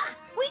 Ha!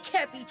 We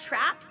can't be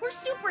trapped. We're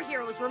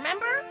superheroes,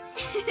 remember?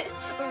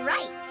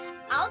 Right.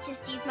 I'll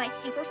just use my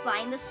super fly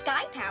in the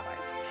sky power.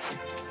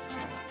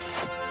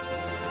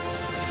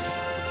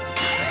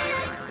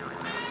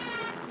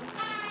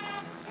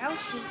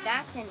 Ouchie,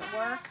 that didn't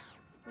work.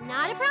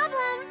 Not a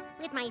problem.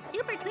 With my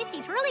super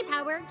twisty twirly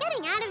power,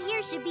 getting out of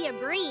here should be a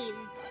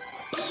breeze.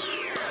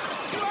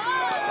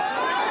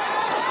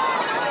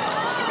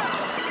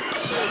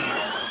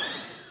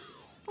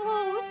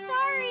 Oh,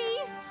 sorry.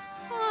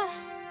 Oh,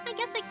 I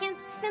guess I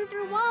can't spin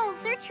through walls.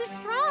 They're too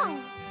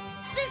strong.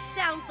 This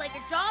sounds like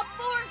a job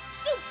for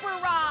Super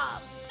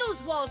Rob.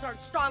 Those walls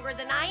aren't stronger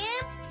than I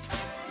am.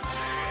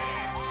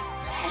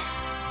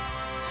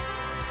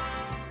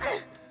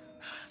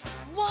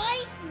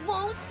 Why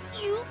won't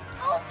you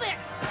open?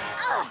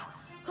 Ugh.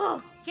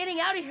 Oh, getting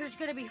out of here is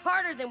going to be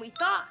harder than we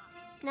thought.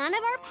 None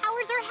of our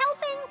powers are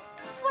helping.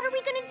 What are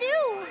we gonna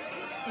do?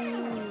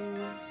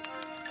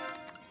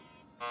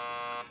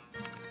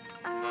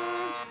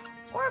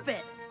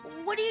 Orbit,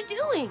 what are you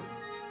doing?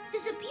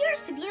 This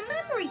appears to be a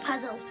memory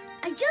puzzle.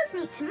 I just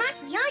need to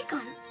match the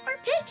icon, or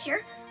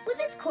picture, with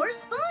its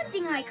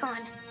corresponding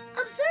icon.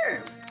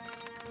 Observe.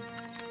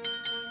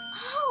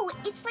 Oh,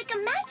 it's like a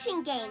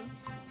matching game.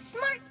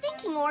 Smart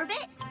thinking,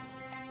 Orbit.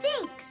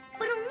 Thanks,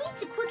 but I'll need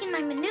to quicken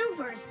my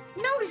maneuvers.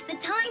 Notice the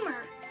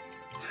timer.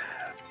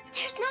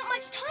 There's not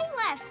much time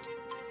left.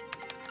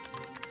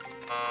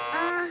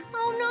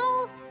 Oh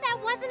no, that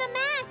wasn't a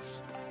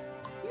match.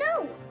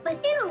 No,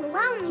 but it'll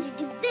allow me to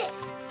do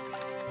this.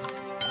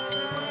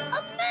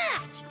 A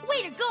match!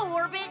 Way to go,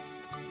 Orbit!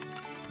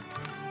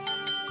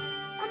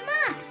 A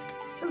mask.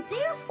 So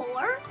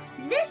therefore,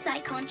 this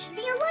icon should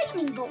be a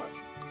lightning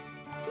bolt.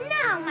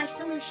 Now my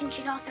solution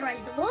should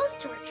authorize the walls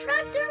to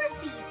retract their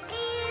receipt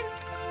and...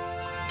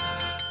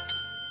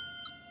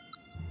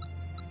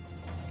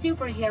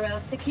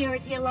 Superhero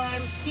security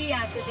alarm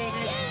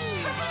deactivated.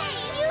 Hooray!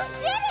 You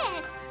did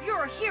it!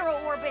 You're a hero,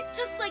 Orbit,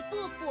 just like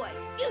Bullet Boy.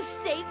 You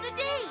saved the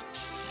day!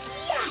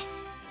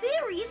 Yes!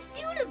 Very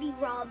astute of you,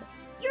 Rob.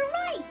 You're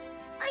right.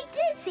 I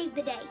did save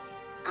the day.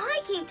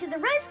 I came to the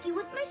rescue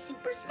with my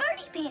super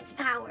smarty pants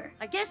power.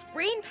 I guess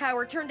brain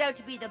power turned out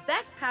to be the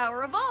best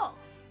power of all.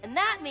 And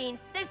that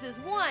means this is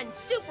one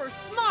super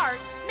smart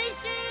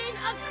mission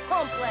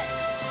accomplished.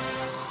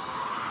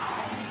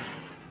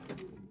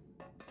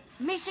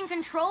 Mission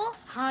Control?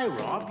 Hi,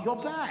 Rob,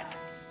 you're back.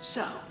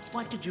 So,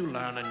 what did you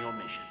learn on your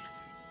mission?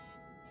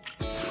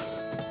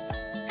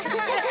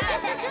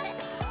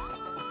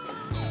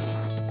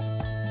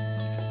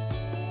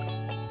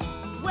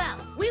 Well,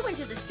 we went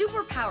to the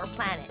superpower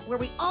planet where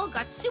we all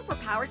got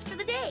superpowers for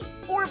the day.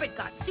 Orbit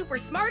got super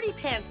smarty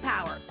pants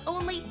power,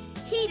 only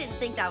he didn't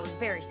think that was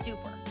very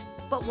super.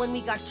 But when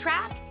we got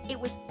trapped, it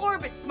was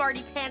Orbit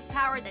smarty pants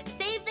power that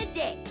saved the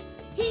day.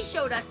 He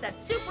showed us that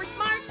super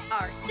smarts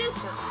are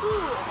super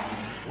cool.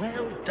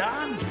 Well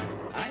done.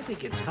 I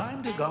think it's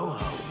time to go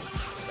home.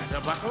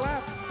 Better buckle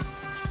up.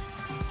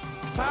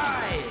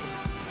 5,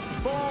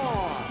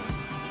 4,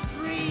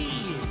 3,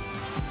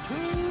 2,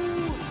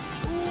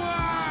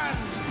 1.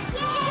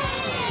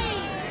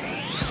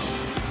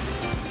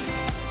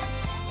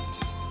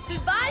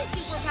 Goodbye,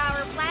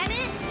 superpower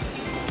planet.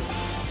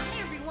 Hi,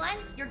 everyone.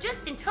 You're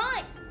just in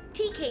time.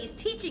 TK's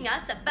teaching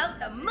us about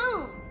the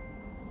moon.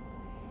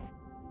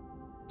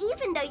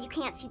 Even though you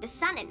can't see the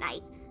sun at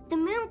night, the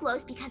moon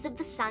glows because of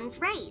the sun's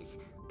rays.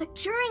 But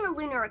during a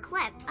lunar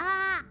eclipse...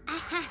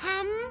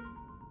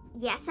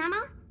 Yes,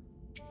 Emma?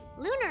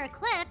 Lunar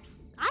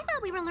eclipse? I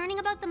thought we were learning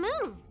about the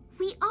moon.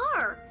 We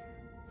are.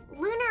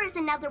 Lunar is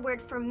another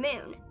word for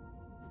moon.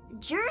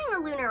 During a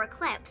lunar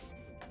eclipse,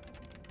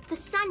 the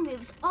sun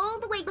moves all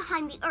the way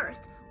behind the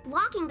Earth,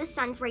 blocking the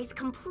sun's rays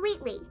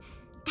completely.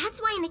 That's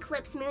why an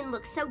eclipse moon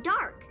looks so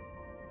dark.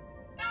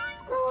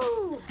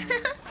 Ooh!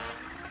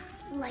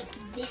 Like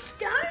this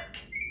dark?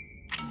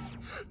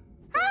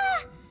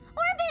 Ah!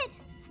 Orbit!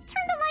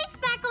 Turn the lights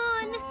back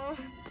on!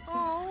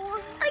 Oh.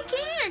 I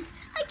can't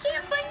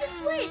find the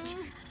switch!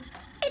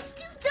 It's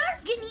too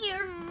dark in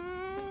here!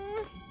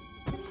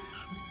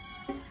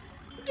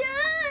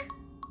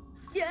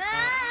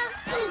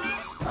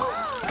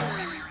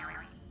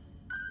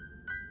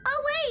 Oh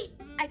wait!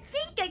 I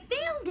think I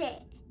found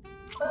it!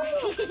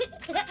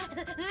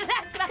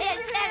 That's my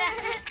antenna.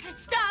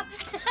 Stop.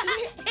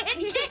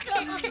 It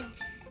tickles.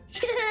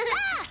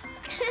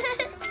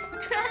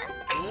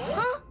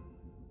 Huh?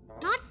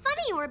 Not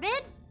funny,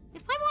 Orbit.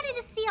 If I wanted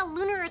to see a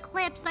lunar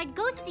eclipse, I'd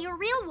go see a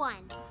real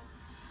one.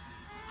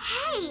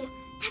 Hey,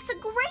 that's a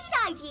great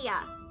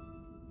idea.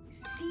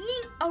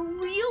 Seeing a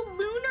real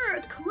lunar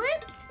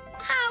eclipse?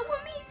 How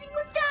amazing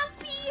would that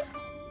be?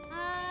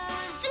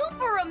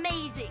 Super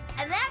amazing.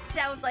 And that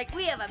sounds like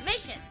we have a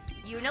mission.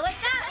 You know what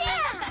that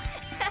means?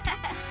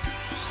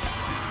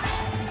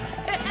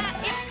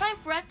 It's time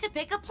for us to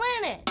pick a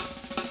planet.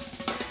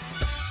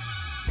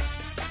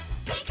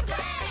 Pick a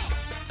planet!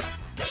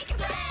 Pick a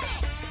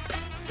planet!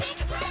 Pick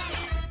a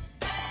planet!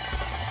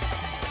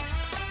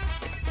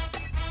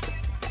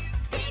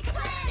 Pick a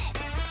planet!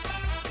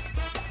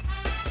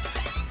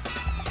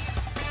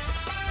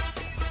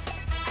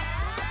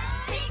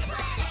 Pick a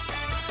planet!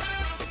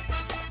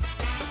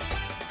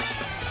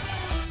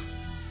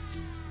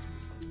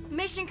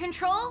 Mission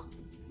Control?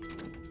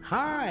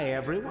 Hi,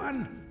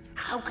 everyone.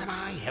 How can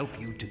I help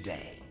you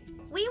today?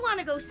 We want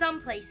to go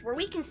someplace where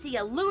we can see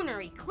a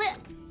lunar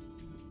eclipse.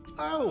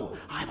 Oh,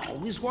 I've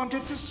always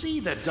wanted to see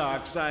the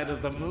dark side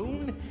of the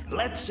moon.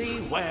 Let's see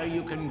where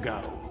you can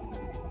go.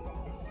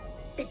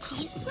 The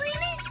cheese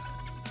planet?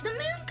 The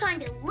moon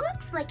kind of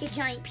looks like a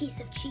giant piece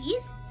of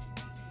cheese,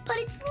 but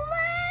it's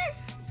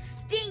less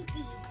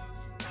stinky.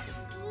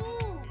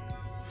 Ooh.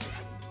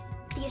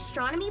 The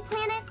astronomy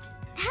planet?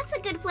 That's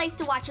a good place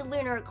to watch a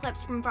lunar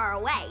eclipse from far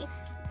away,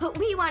 but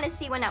we want to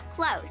see one up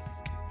close.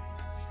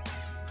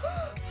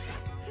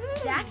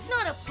 That's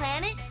not a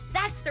planet.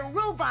 That's the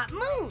robot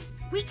moon.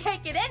 We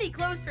can't get any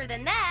closer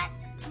than that.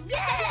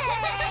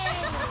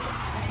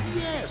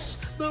 Yes,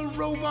 the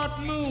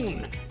robot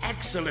moon.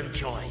 Excellent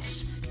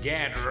choice.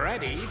 Get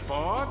ready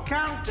for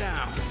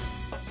countdown.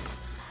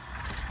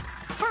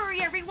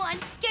 Hurry, everyone.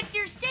 Get to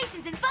your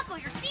stations and buckle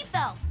your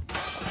seatbelts.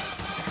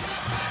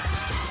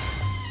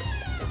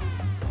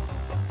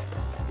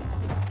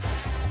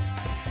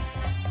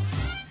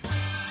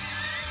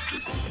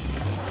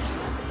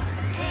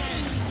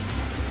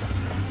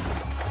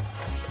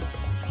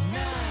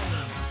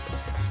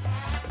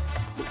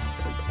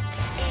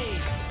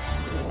 8,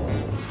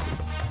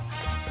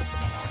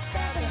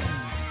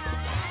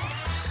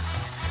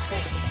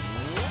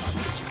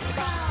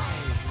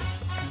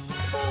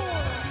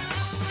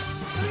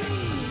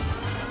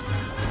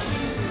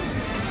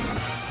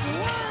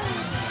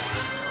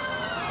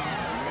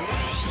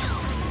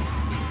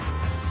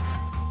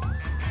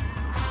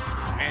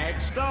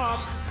 Next stop,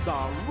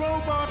 the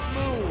robot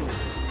moon.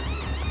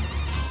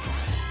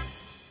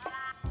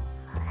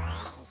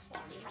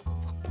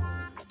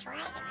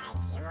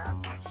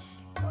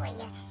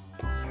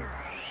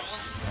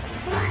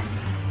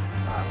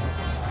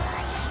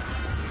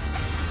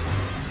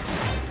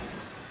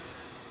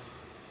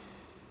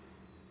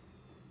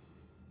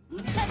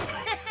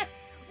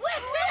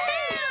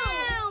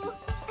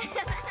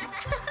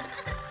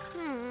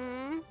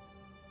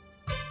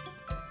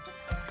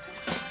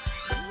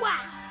 Wow,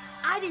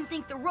 I didn't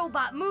think the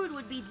robot moon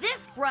would be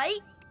this bright.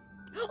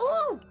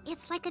 Ooh!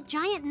 It's like a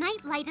giant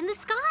night light in the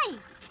sky.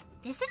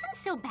 This isn't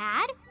so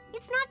bad.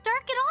 It's not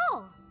dark at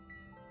all.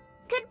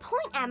 Good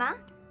point, Emma.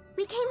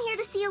 We came here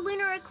to see a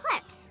lunar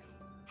eclipse.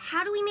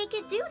 How do we make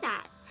it do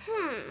that?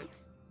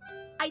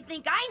 I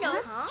think I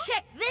know.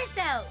 Check this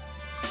out.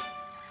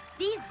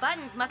 These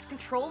buttons must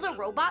control the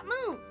robot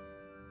moon.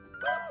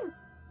 Ooh,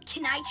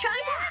 can I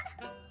try that?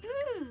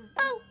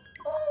 Oh.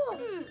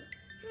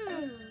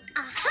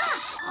 Aha!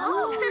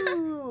 Oh.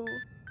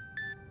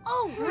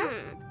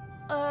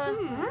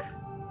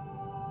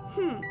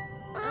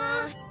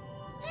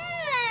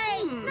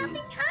 Hey,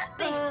 nothing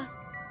happened.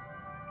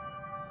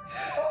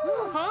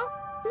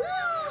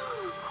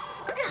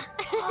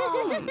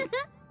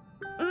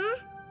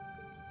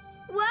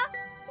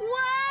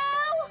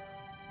 Whoa!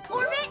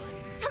 Orbit,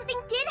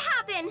 something did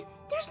happen.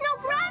 There's no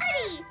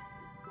gravity.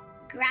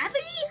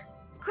 Gravity?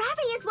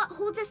 Gravity is what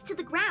holds us to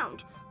the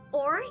ground.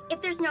 Or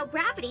if there's no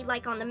gravity,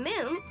 like on the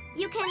moon,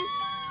 you can...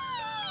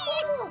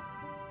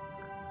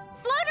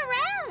 Float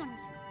around!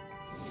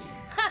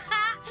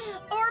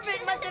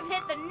 Orbit must have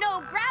hit the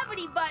no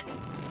gravity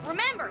button.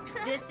 Remember,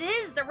 this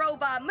is the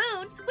robot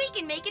moon. We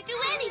can make it do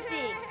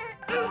anything.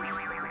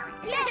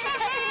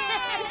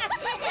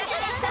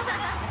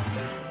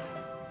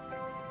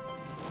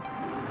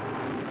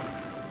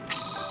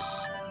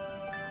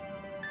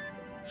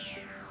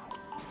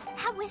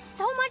 That was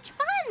so much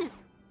fun!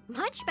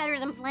 Much better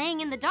than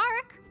playing in the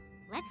dark.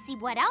 Let's see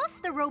what else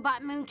the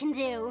robot moon can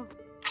do.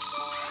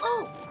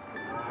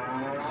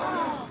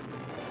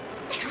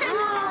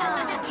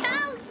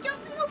 Cows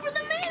jumping over the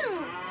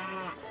moon.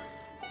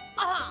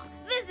 Oh,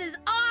 this is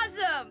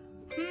awesome!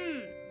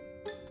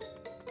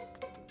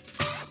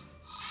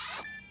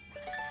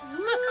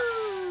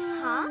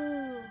 Huh?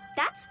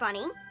 That's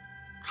funny.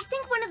 I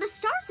think one of the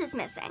stars is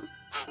missing.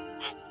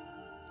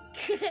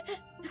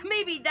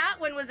 Maybe that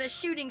one was a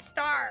shooting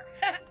star.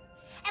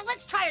 And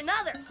let's try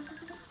another.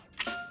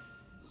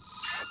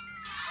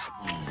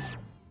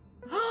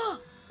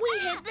 We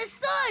hit the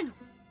sun!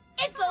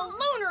 It's a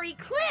lunar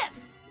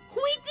eclipse!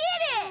 We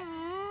did it!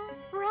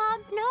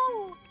 Rob,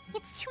 no.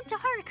 It's too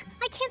dark.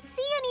 I can't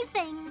see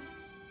anything.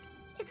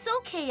 It's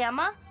okay,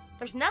 Emma.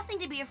 There's nothing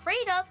to be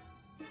afraid of.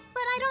 But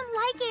I don't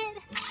like it.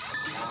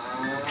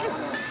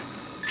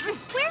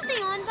 Where's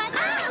the on button?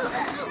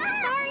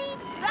 Sorry.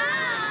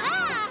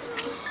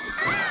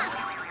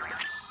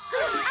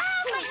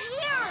 My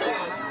ear!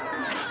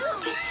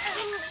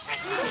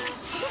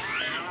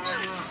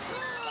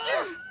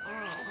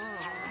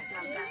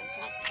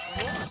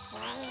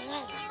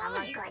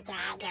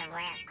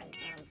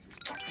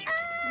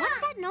 What's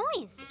that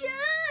noise?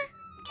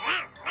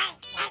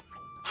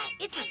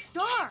 It's a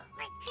star.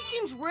 He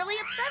seems really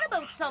upset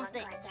about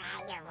something.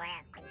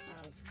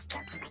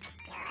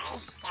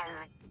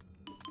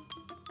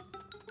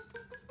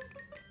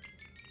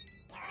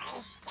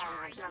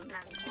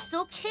 It's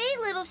okay,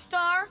 little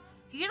star.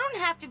 You don't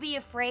have to be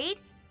afraid.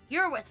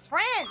 You're with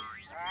friends.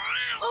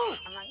 Oh!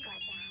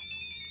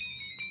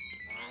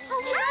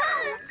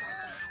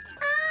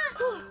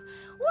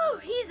 Whoa,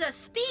 he's a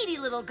speedy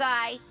little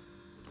guy.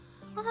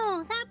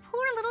 Oh, that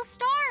poor little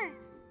star.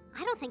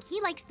 I don't think he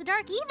likes the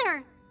dark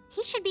either.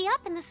 He should be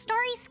up in the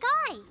starry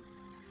sky.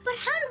 But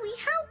how do we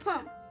help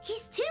him?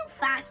 He's too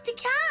fast to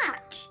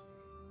catch.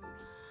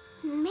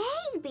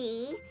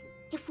 Maybe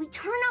if we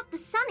turn off the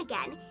sun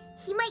again,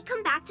 he might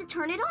come back to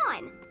turn it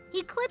on.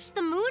 Eclipse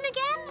the moon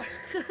again?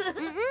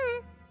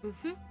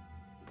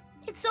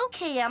 It's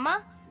okay,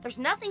 Emma. There's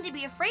nothing to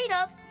be afraid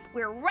of.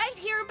 We're right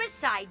here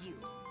beside you.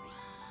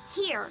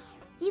 Here,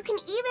 you can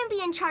even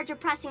be in charge of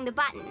pressing the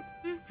button.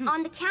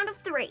 On the count of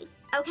 3,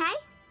 okay?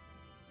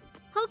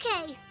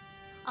 Okay,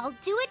 I'll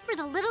do it for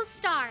the little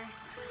star.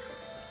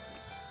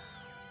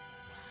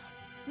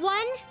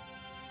 1,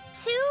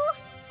 2,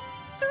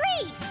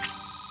 3.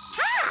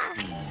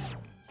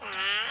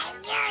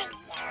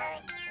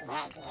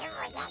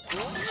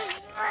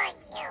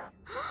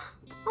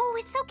 Oh,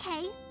 it's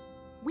okay.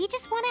 We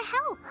just want to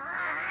help.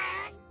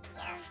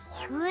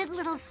 Good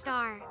little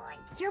star.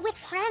 You're with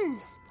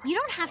friends. You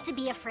don't have to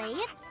be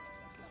afraid.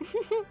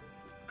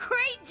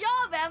 Great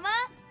job,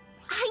 Emma.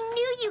 I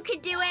knew you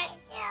could do it.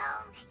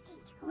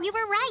 You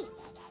were right.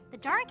 The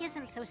dark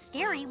isn't so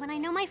scary when I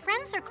know my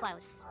friends are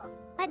close.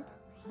 But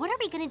what are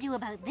we going to do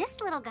about this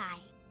little guy?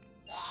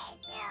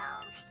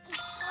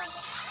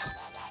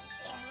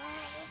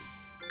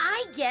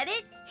 I get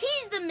it.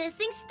 He's the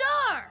missing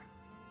star.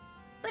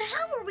 But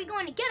how are we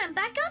going to get him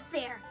back up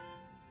there?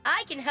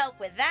 I can help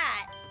with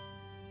that.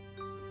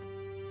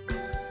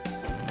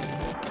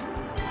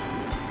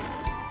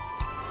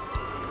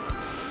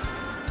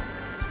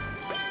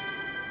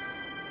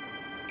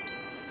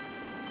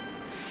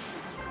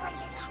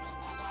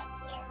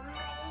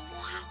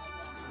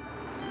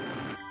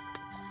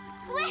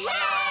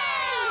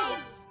 Yay!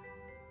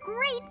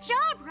 Great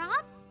job,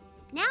 Rob.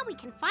 Now we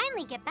can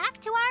finally get back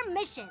to our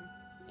mission,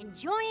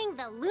 enjoying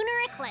the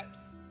lunar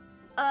eclipse.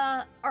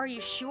 Are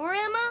you sure,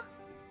 Emma?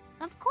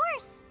 Of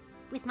course.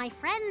 With my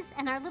friends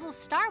and our little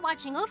star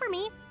watching over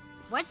me,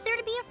 what's there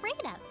to be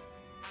afraid of?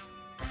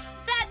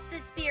 That's the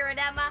spirit,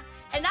 Emma.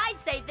 And I'd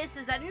say this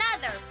is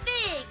another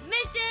big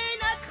mission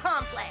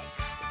accomplished.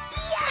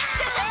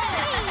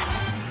 Yay!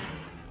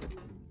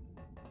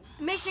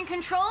 Mission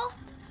Control?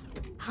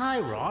 Hi,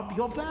 Rob,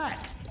 you're back.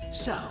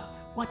 So,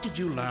 what did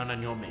you learn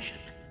on your mission?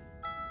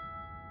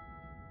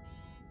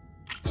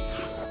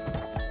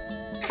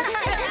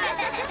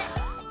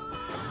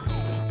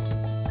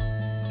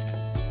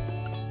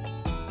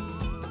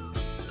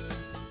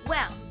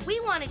 Well, we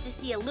wanted to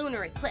see a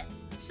lunar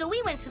eclipse, so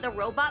we went to the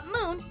robot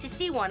moon to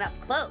see one up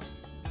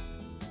close.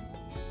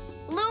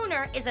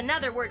 Lunar is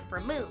another word for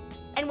moon,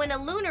 and when a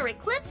lunar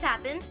eclipse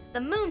happens,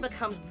 the moon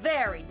becomes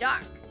very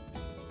dark.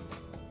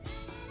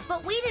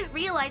 But we didn't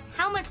realize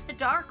how much the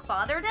dark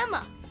bothered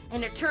Emma,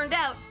 and it turned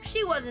out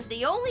she wasn't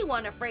the only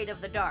one afraid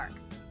of the dark.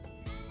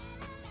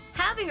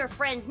 Having her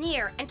friends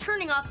near and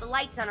turning off the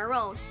lights on her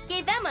own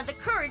gave Emma the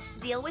courage to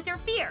deal with her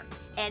fear,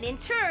 and in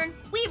turn,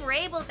 we were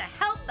able to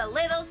help the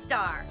little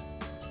star.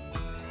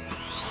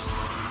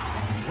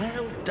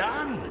 Well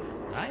done.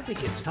 I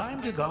think it's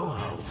time to go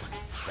home.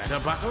 Better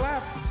buckle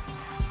up.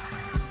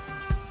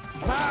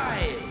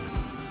 5,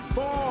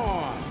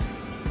 4,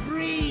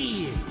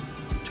 3,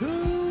 2,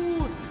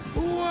 1.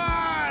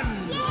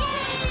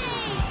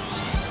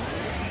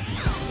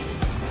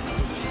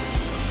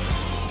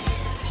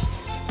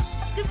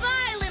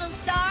 Goodbye, little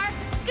star.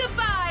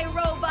 Goodbye,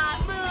 robot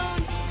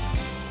moon.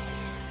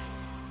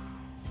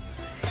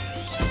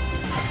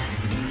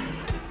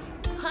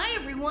 Hi,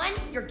 everyone.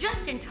 You're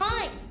just in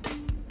time.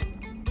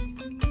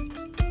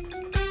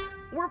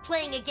 We're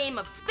playing a game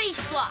of space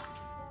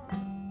blocks.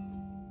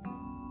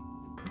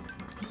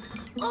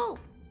 Oh.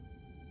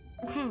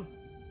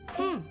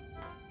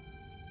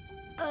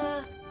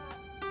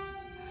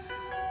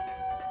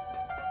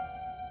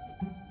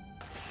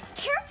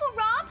 Careful,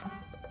 Rob.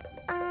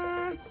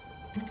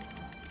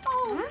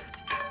 Oh.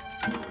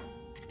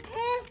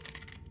 Woohoo!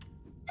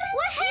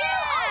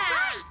 All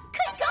right.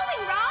 Good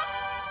going, Rob.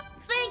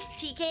 Thanks,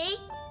 TK.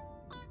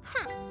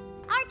 Huh.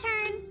 Our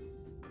turn.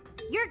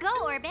 Your go,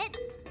 Orbit.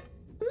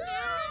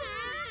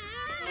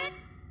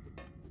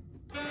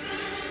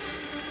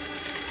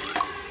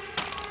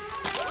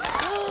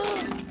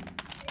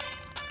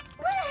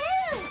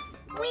 Woohoo!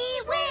 We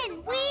win!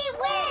 We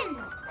win!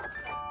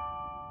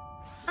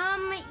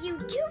 You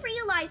do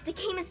realize the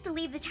game is to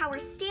leave the tower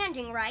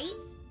standing, right?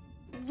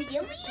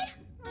 Really?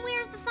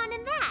 Where's the fun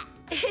in that?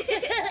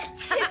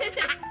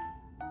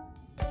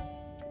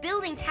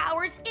 Building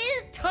towers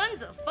is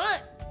tons of fun.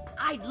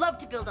 I'd love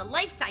to build a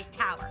life-size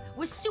tower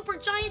with super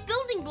giant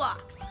building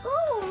blocks.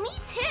 Oh, me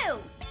too.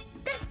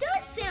 That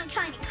does sound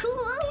kind of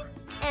cool.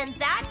 And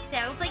that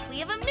sounds like we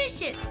have a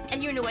mission.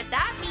 And you know what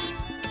that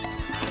means.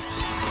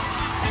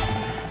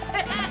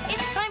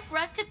 It's time for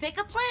us to pick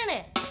a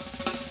planet.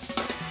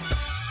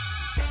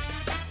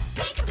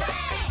 Pick a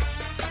planet!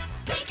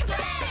 Pick a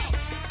planet!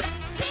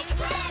 Pick a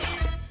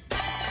planet!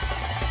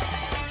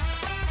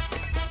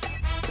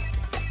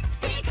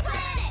 Pick a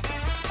planet!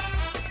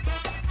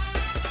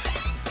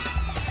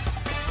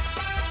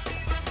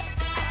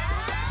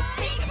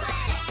 Pick a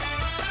planet!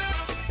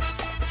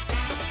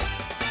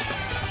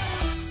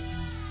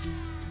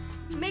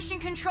 Mission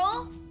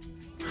Control?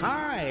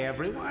 Hi,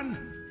 everyone.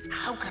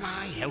 How can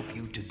I help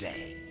you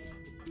today?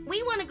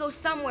 We want to go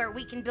somewhere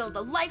we can build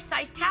a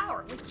life-size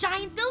tower with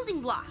giant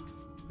building blocks.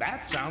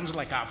 That sounds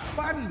like a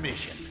fun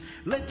mission.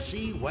 Let's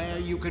see where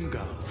you can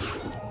go.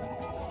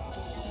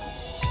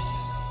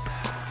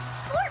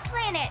 Sport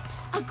Planet!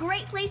 A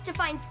great place to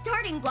find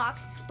starting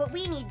blocks, but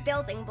we need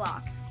building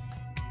blocks.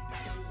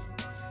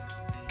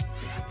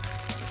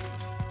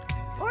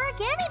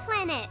 Origami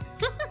Planet.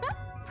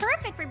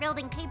 Perfect for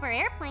building paper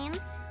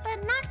airplanes,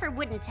 but not for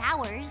wooden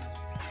towers.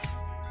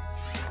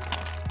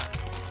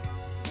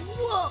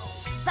 Whoa,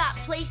 that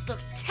place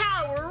looks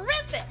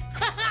towerific.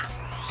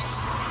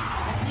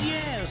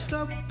 Yes,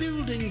 the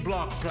building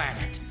block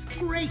planet.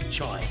 Great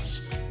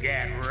choice.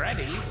 Get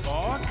ready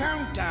for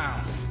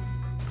countdown.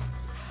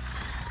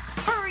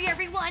 Hurry,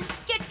 everyone.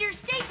 Get to your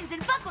stations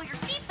and buckle your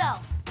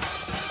seatbelts.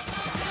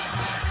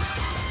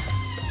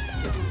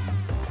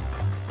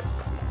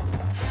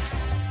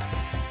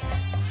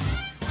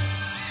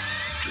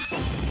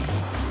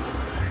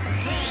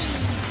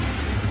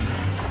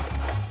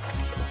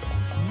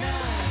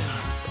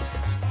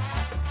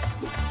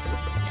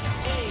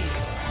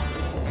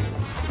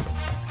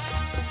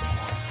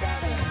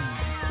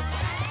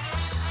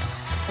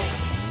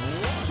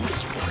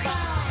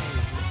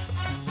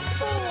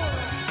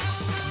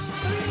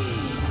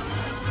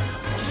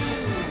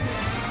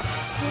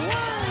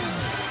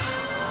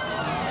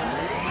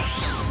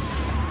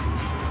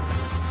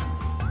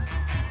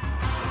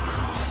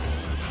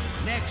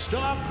 Next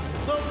up,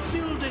 the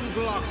building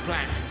block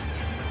planet.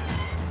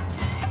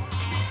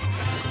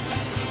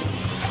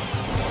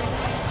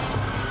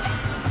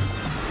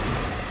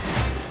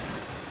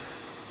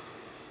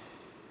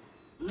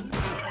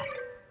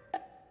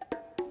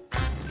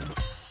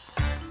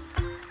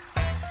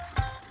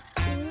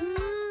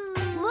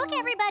 Look,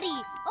 everybody!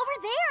 Over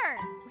there!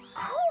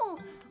 Cool!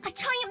 A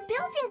giant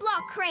building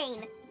block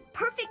crane!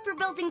 Perfect for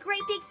building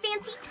great big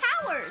fancy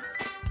towers!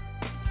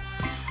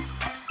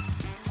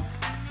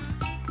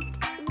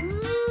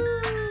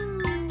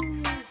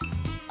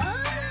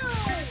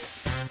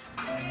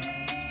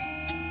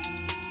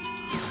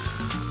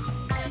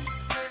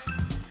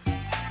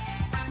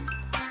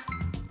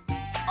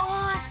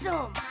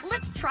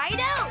 try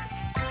it out.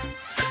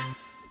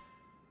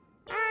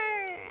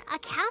 A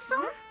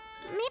castle?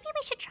 Maybe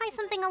we should try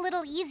something a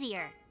little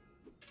easier.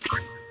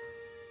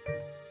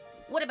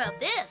 What about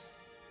this?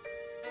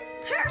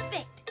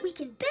 Perfect! We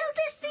can build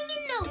this thing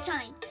in no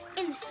time.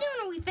 And the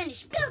sooner we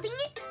finish building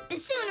it, the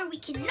sooner we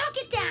can knock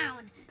it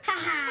down. Ha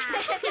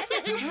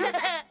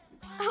ha!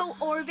 Oh,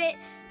 Orbit,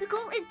 the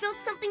goal is build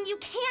something you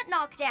can't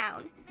knock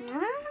down.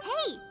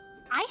 Hey,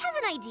 I have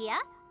an idea.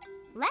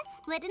 Let's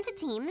split into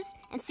teams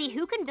and see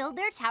who can build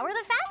their tower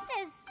the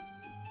fastest.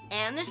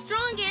 And the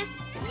strongest.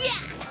 Yeah!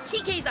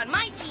 TK's on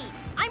my team.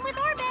 I'm with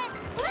Orbit.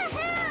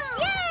 Woohoo!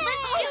 Yay!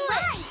 Let's do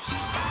it!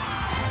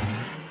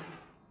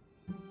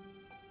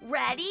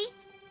 Ready,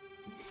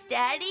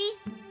 steady,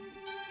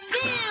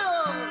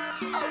 build!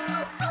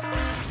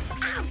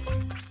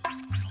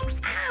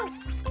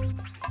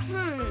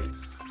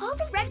 All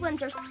the red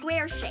ones are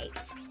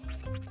square-shaped.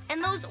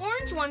 And those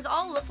orange ones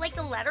all look like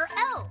the letter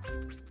L.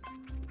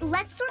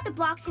 Let's sort the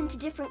blocks into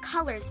different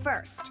colors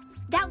first.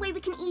 That way we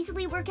can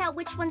easily work out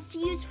which ones to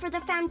use for the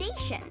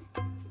foundation.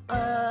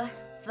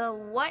 The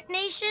what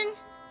nation?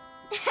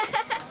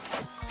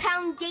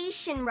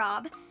 Foundation,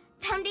 Rob.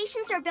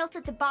 Foundations are built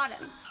at the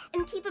bottom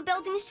and keep a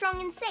building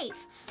strong and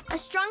safe. A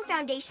strong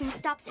foundation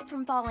stops it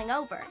from falling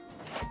over.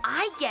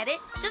 I get it,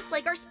 just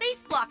like our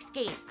space blocks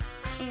game.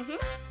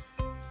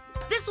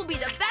 This will be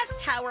the best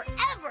tower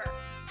ever!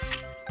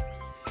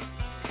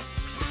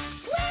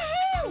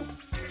 Woohoo!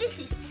 This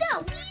is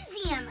so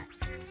easy, Emma.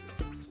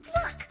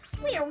 Look,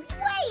 we are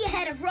way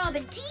ahead of Rob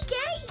and TK.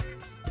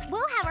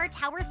 We'll have our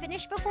tower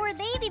finished before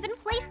they've even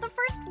placed the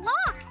first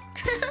block.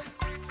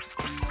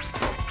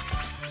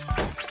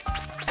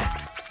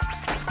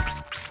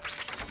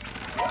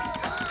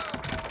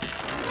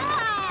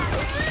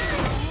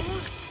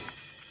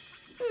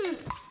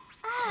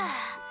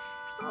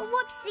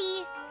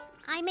 Whoopsie.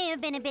 I may have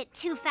been a bit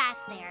too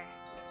fast there.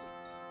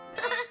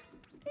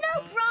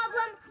 No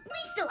problem. We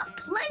still have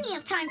plenty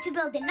of time to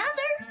build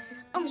another.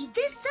 Only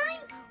this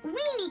time,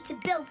 we need to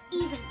build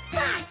even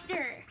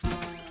faster.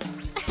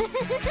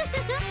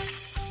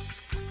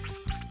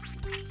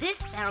 This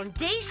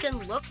foundation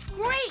looks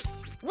great.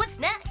 What's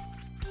next?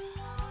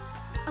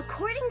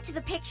 According to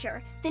the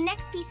picture, the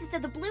next pieces are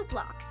the blue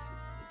blocks.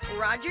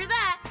 Roger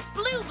that.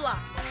 Blue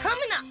blocks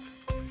coming up.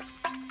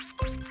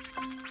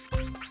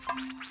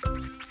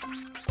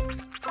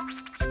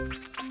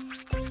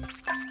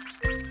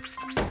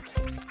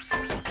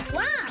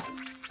 Wow!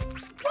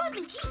 Rob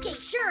and TK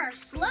sure are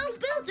slow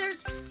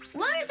builders.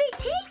 Why are they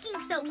taking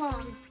so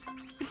long?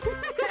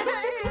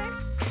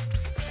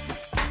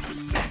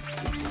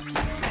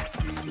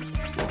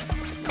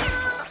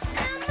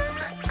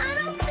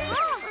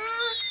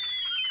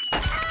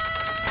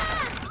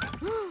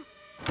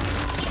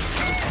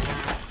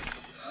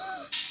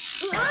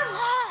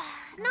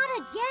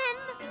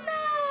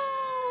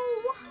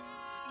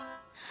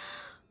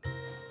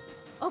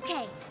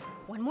 Okay,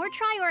 one more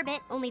try, Orbit.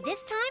 Only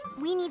this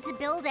time, we need to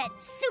build at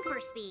super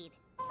speed.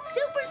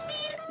 Super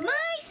speed,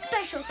 my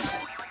specialty.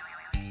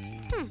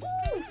 Ooh.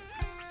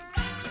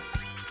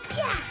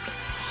 Yeah!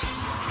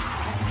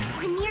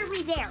 We're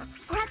nearly there.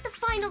 We're at the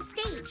final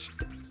stage.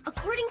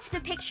 According to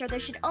the picture, there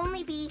should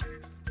only be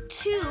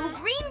 2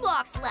 green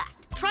blocks left.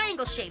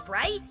 Triangle shape,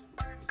 right?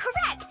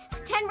 Correct!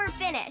 Then we're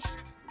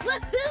finished.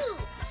 Woohoo!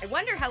 I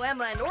wonder how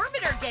Emma and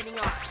Orbit are getting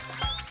on.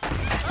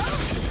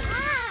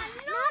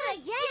 Not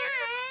again!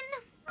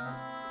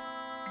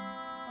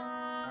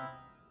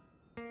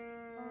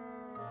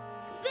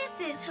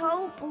 This is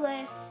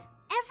hopeless.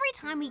 Every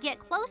time we get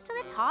close to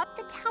the top,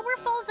 the tower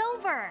falls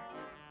over.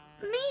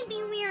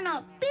 Maybe we are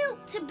not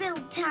built to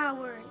build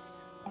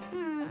towers.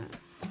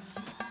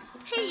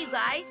 Hey, you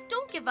guys,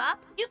 don't give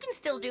up. You can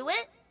still do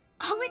it.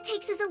 All it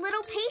takes is a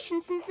little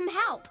patience and some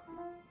help.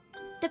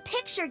 The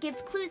picture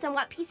gives clues on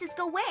what pieces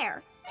go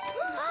where.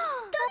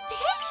 The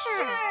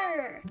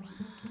picture!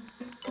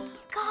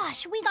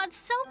 Gosh, we got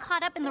so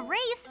caught up in the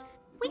race,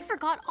 we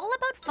forgot all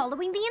about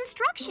following the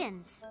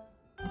instructions.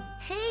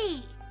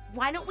 Hey,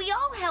 why don't we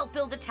all help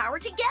build a tower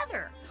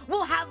together?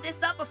 We'll have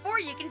this up before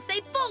you can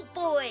say Boat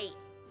Boy.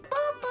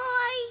 Boat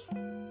Boy!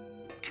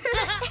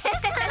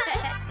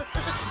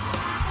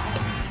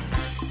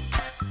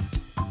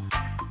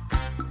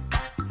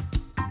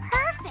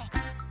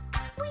 Perfect!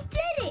 We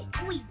did it!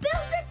 We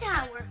built a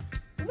tower.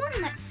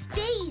 One that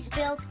stays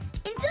built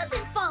and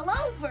doesn't fall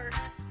over.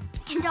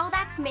 And all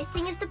that's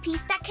missing is the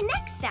piece that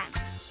connects them.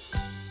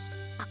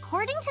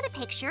 According to the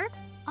picture,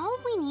 all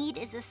we need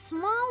is a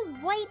small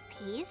white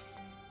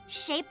piece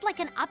shaped like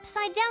an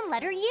upside-down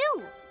letter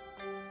U.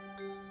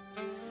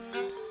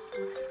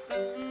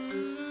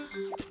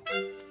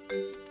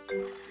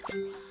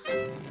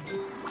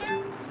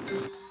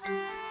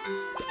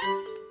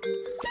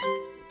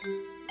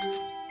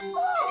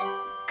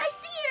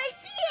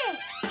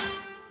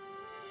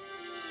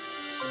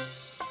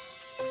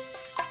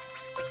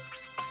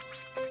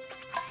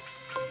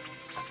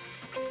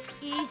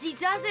 Easy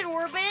does it,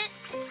 Orbit.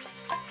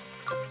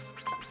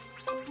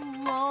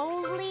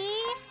 Slowly.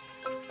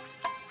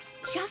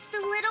 Just a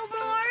little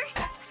more.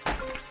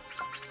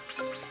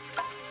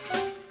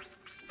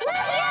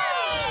 Woohoo!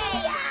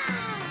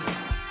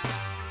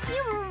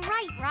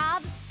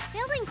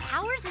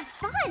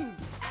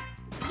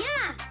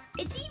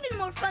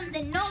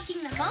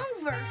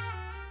 over.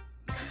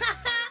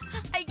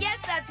 I guess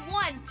that's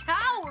one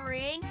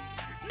towering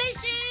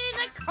mission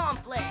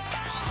accomplished.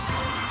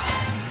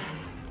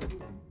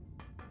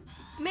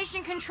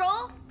 Mission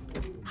Control?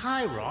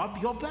 Hi, Rob,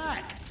 you're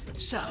back.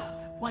 So,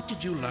 what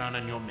did you learn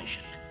on your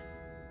mission?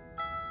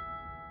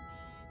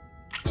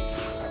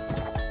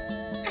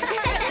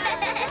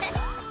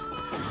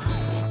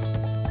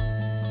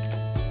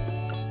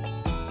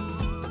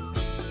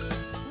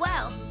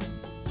 Well,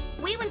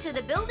 we went to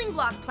the building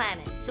block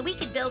planet so we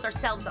could build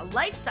ourselves a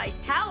life-size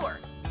tower.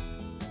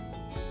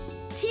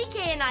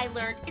 TK and I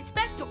learned it's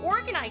best to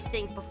organize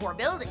things before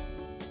building.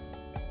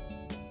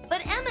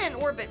 But Emma and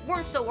Orbit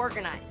weren't so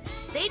organized.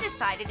 They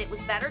decided it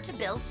was better to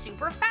build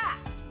super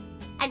fast.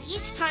 And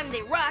each time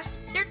they rushed,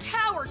 their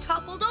tower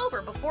toppled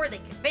over before they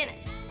could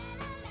finish.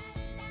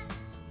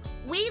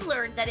 We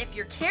learned that if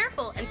you're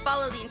careful and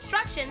follow the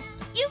instructions,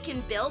 you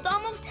can build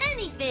almost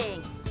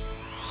anything.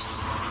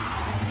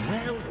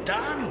 Well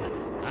done.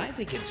 I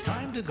think it's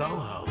time to go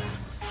home.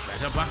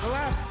 Better buckle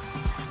up.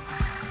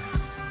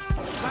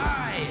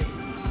 5,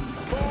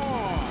 4,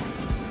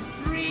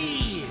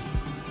 3,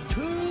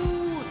 2,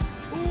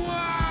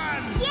 1.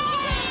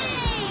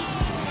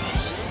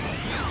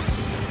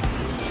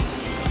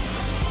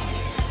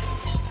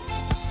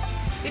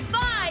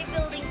 Goodbye,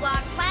 building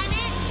block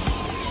planet.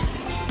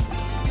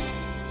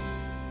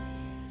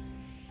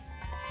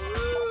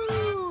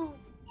 Ooh,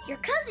 your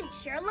cousin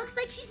sure looks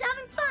like she's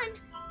having fun.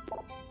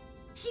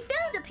 She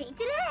found a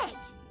painted egg.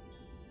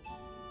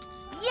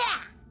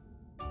 Yeah!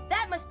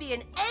 That must be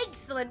an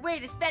excellent way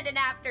to spend an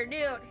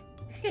afternoon.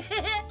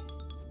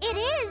 It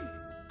is!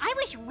 I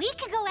wish we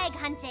could go egg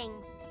hunting.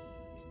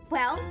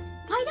 Well,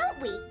 why don't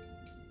we?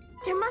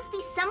 There must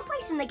be some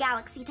place in the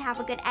galaxy to have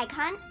a good egg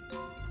hunt.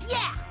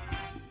 Yeah!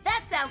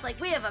 That sounds like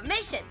we have a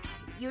mission.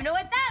 You know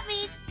what that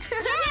means.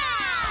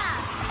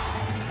 Yeah!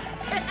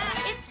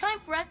 It's time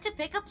for us to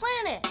pick a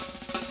planet.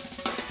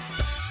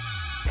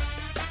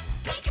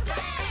 Pick a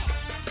planet!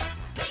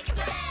 Pick a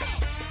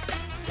planet!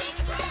 Pick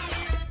a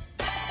planet!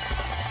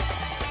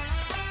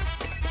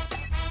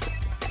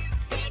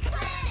 Pick a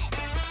planet!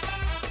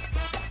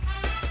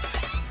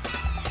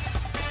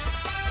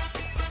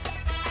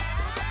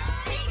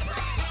 Pick a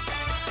planet!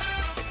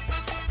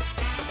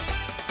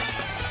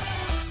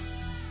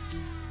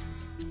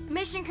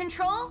 Mission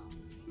Control?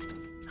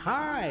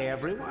 Hi,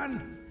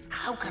 everyone.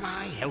 How can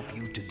I help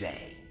you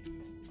today?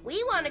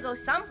 We want to go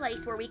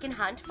someplace where we can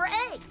hunt for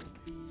eggs.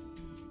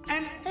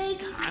 An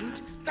egg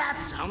hunt?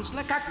 That sounds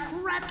like a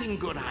cracking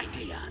good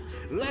idea.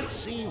 Let's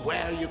see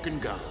where you can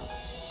go.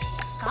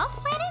 Golf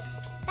planet?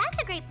 That's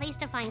a great place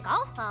to find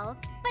golf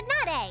balls, but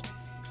not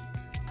eggs.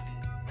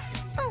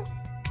 Oh.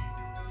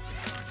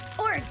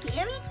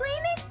 Origami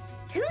planet?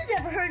 Who's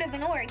ever heard of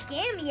an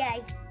origami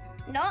egg?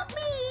 Not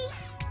me.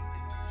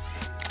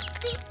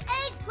 The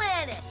egg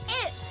planet!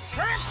 It's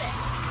perfect!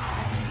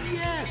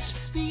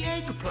 Yes, the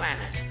egg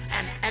planet.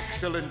 An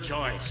excellent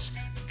choice.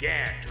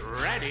 Get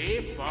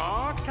ready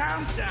for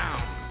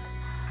countdown.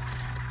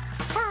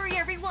 Hurry,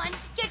 everyone!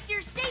 Get to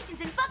your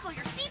stations and buckle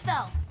your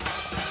seatbelts!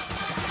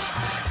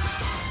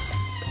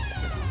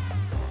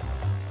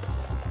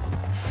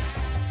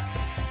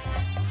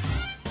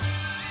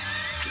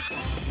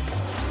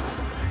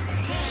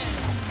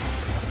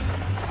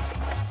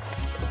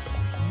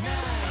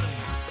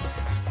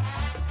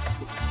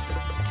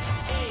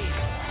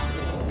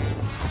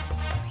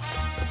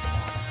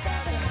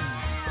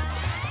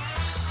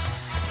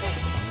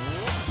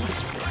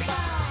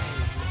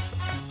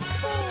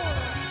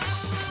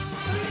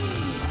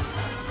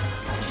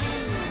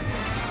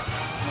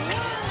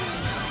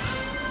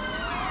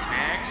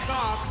 Next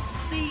stop,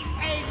 the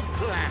egg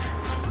planet.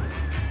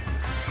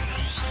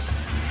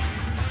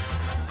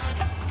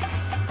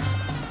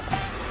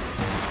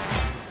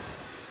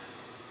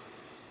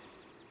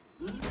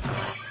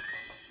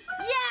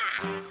 Yeah!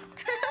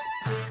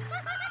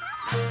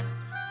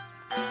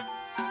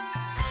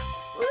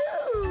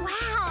 Ooh,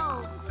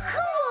 Wow!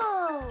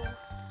 cool.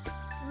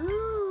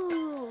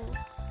 Ooh.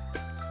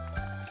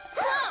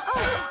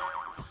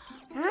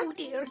 Oh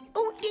dear,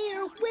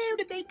 where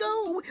did they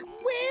go?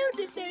 Where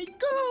did they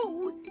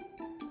go?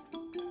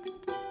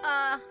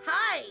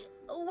 Hi.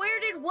 Where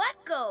did what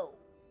go?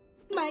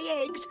 My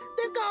eggs,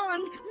 they're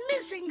gone,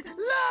 missing,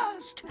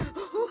 lost.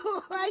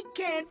 Oh, I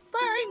can't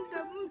find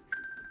them.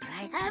 But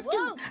I have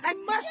Whoa. to. I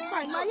must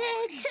find my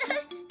eggs.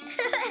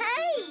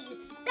 Hey,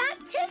 that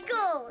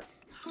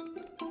tickles.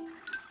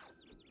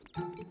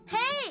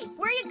 Hey,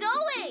 where are you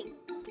going?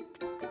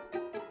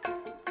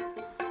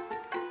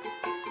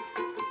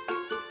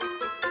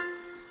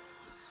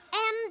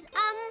 And,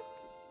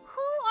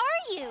 who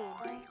are you?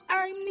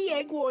 I'm the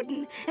egg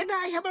warden, and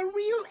I have a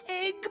real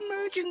egg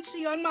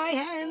emergency on my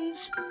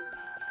hands.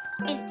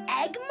 An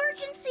egg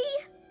emergency?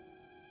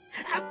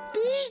 A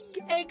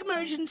big egg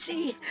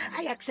emergency.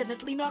 I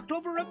accidentally knocked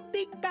over a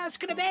big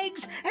basket of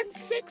eggs, and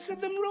 6 of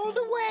them rolled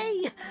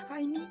away.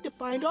 I need to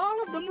find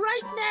all of them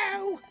right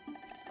now.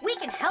 We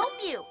can help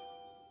you.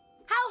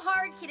 How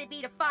hard can it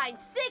be to find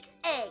 6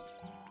 eggs?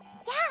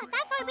 Yeah,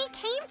 that's why we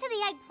came to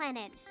the egg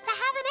planet, to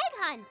have an egg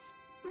hunt.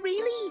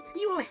 Really?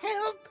 You'll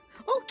help?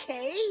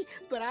 Okay,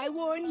 but I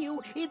warn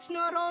you, it's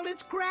not all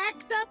it's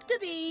cracked up to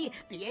be.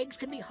 The eggs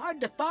can be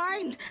hard to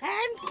find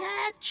and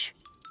catch.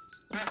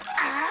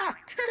 Ah,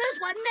 there's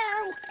one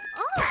now.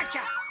 Oh.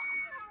 Gotcha.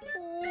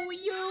 Oh,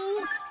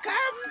 you,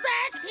 come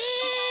back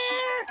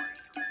here.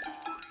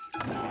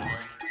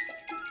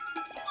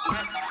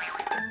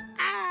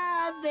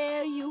 Ah,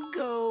 there you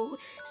go.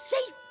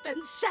 Safe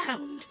and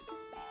sound.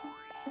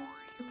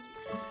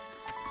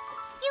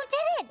 You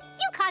did it!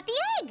 You caught the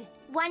egg!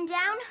 1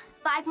 down,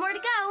 5 more to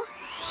go.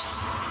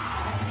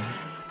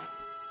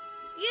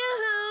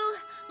 Yoo-hoo!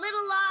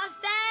 Little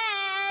lost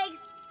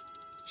eggs!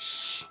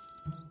 Shh.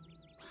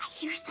 I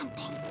hear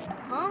something.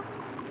 Huh?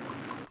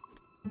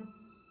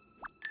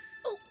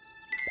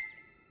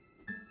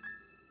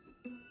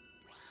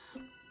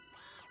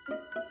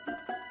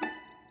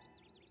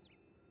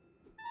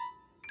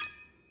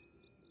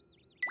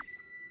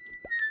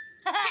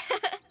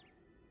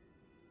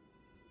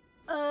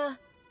 Oh.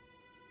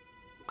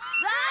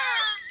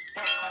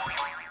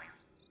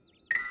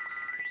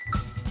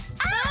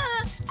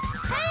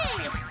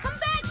 Hey! Come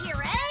back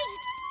here, egg!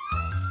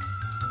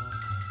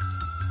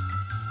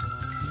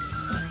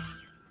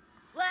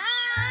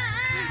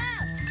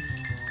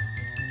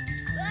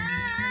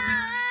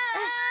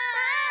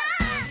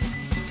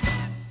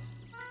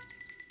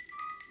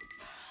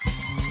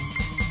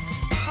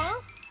 Huh?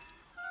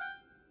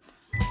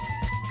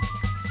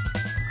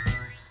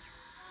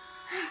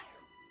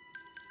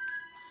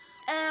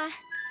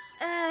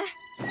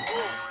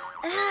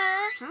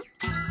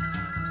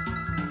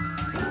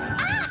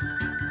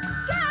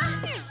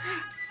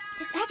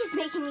 This egg is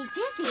making me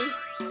dizzy.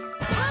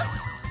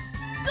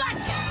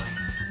 Gotcha!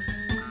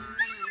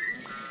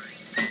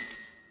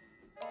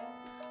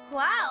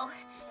 Wow,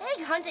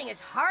 egg hunting is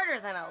harder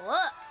than it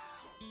looks.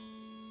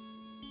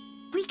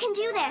 We can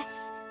do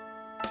this.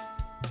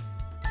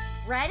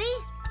 Ready?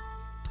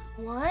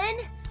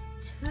 1,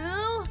 2, 3.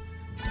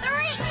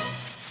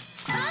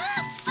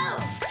 Oh,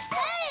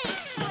 hey!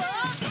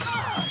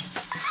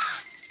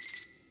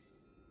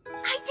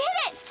 I did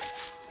it!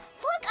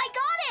 Look, I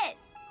got it!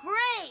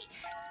 Great!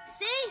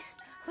 See?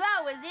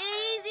 That was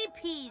easy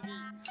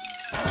peasy.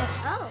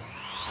 Oh.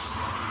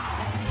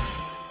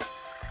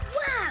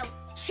 Wow!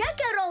 Check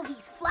out all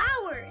these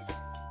flowers.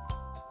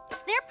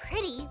 They're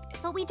pretty,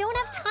 but we don't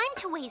have time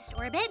to waste,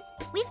 Orbit.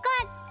 We've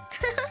got...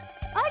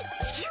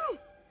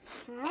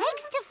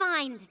 eggs to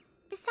find.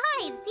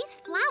 Besides, these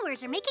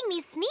flowers are making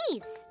me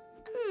sneeze.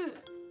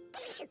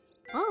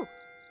 Oh,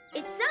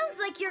 It sounds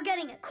like you're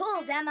getting a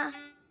cold, Emma.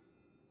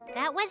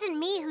 that wasn't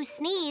me who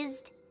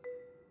sneezed.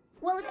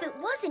 Well, if it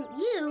wasn't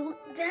you,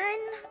 then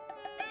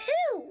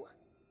who?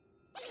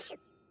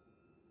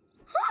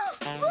 Oh,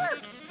 look!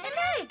 An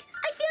egg!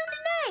 I found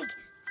an egg!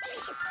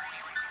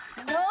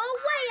 No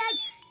way, Egg!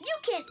 You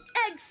can't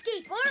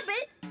egg-scape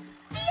Orbit!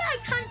 The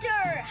Egg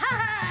Hunter! Ha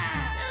ha!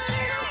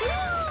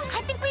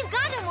 I think we've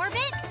got him,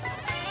 Orbit.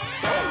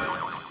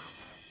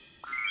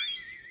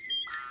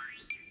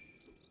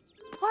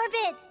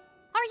 Orbit,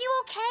 are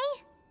you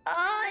okay?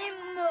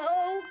 I'm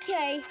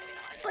okay,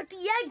 but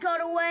the egg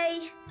got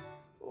away.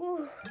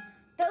 Ooh,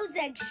 those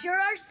eggs sure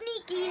are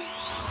sneaky.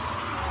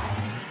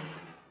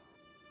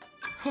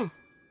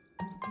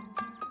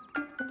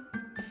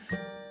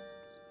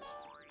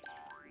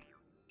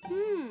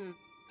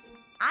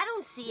 I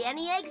don't see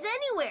any eggs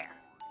anywhere.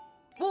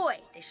 Boy,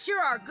 they sure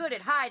are good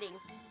at hiding.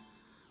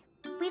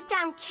 We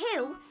found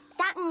 2.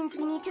 That means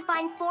we need to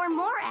find 4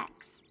 more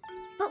eggs.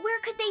 But where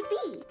could they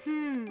be?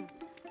 We're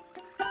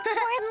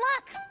in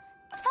luck.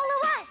 Follow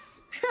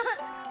us.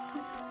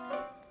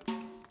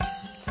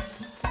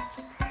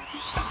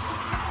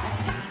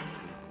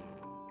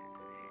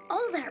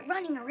 All that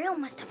running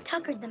around must have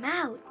tuckered them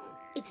out.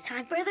 It's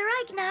time for their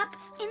egg nap,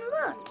 and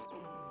look,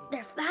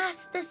 they're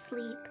fast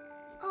asleep.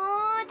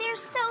 Oh, they're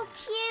so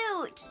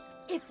cute.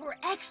 If we're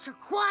extra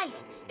quiet,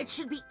 it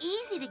should be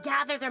easy to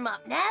gather them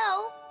up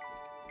now.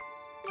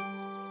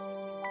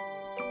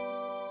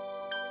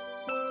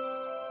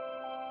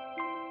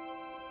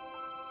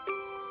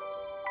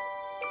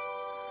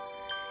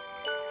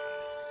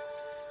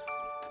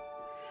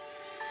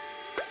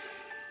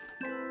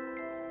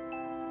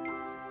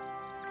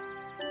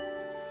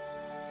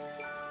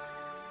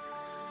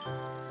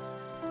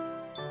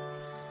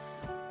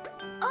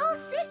 All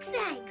 6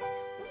 eggs!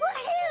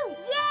 Woohoo!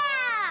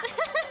 Yeah!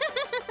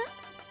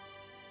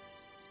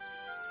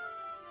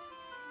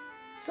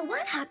 So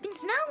what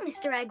happens now,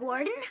 Mr. Egg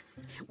Warden?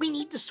 We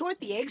need to sort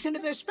the eggs into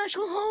their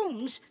special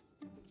homes.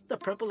 The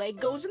purple egg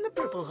goes in the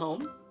purple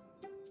home.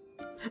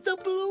 The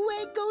blue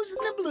egg goes in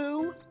the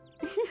blue.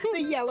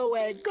 The yellow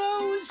egg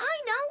goes...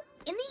 I know,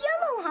 in the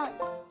yellow home.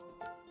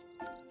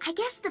 I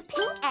guess the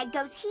pink egg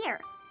goes here.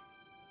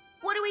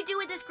 What do we do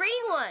with this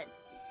green one?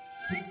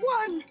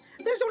 1.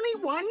 There's only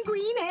 1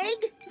 green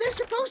egg. There's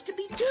supposed to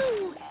be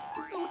 2.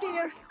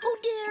 Oh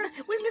dear,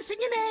 we're missing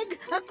an egg,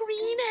 a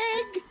green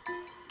egg.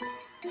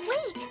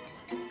 Wait,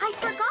 I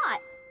forgot.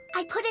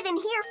 I put it in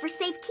here for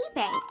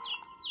safekeeping.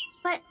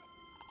 But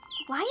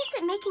why is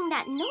it making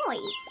that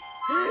noise?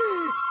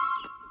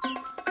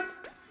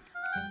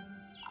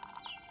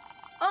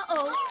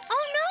 Uh-oh.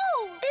 Oh, no!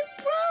 It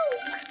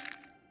broke!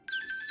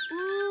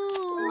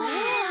 Ooh.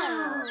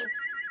 Wow!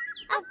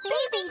 A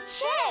baby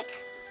chick!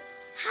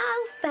 How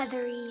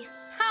feathery.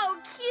 How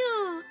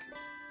cute!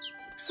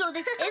 So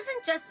this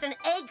isn't just an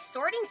egg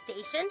sorting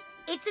station,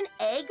 it's an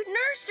egg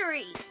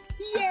nursery.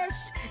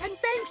 Yes, and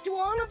thanks to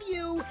all of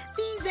you,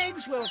 these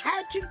eggs will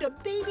hatch into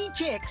baby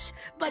chicks.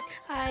 But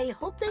I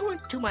hope they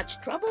weren't too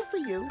much trouble for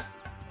you.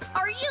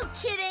 Are you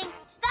kidding?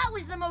 That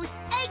was the most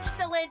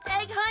excellent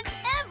egg hunt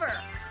ever.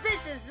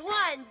 This is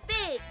one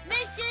big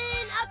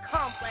mission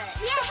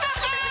accomplished.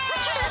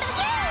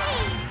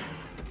 Yay!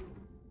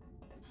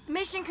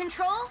 Mission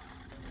control?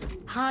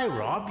 Hi,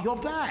 Rob, you're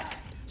back.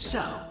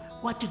 So,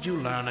 what did you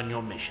learn on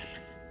your mission?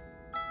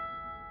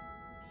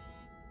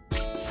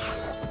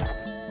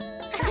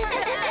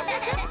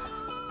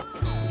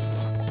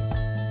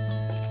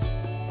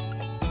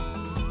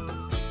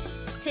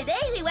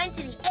 Today we went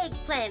to the egg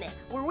planet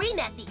where we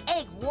met the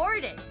egg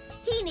warden.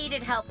 He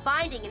needed help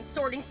finding and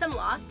sorting some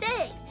lost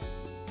eggs.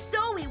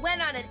 So we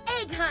went on an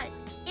egg hunt.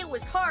 It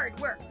was hard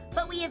work,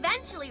 but we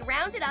eventually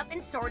rounded up and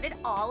sorted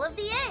all of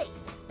the eggs.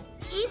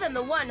 Even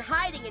the one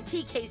hiding in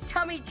TK's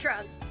tummy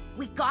trunk.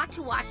 We got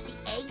to watch the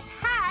eggs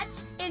hatch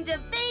into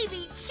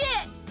baby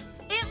chicks.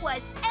 It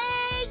was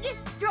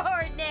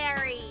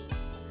egg-extraordinary.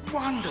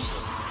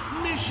 Wonderful.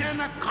 Mission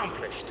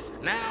accomplished.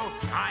 Now,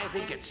 I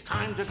think it's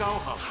time to go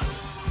home.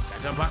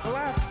 Better buckle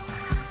up.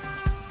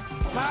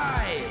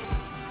 5,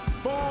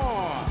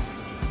 4,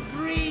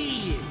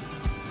 3,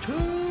 2,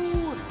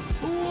 1.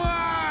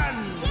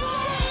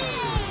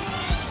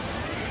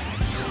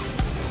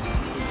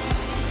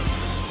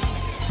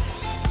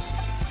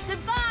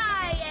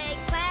 Goodbye, Egg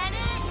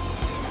Planet.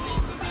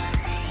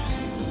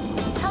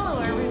 Hello,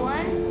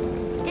 everyone.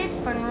 It's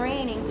been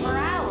raining for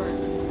hours.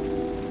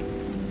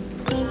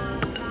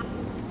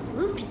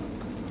 Oops.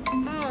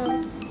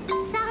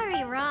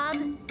 Sorry, Rob.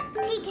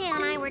 TK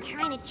and I were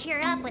trying to cheer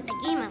up with a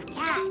game of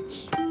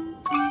catch.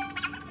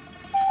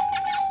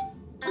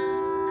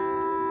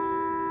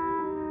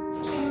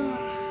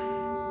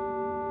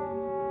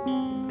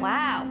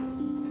 Wow,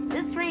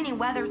 this rainy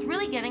weather's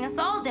really getting us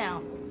all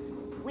down.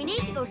 We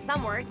need to go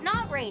somewhere it's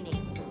not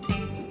raining.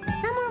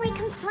 Somewhere we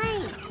can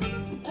play.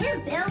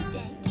 And build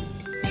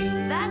things.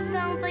 That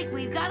sounds like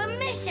we've got a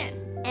mission.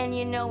 And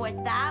you know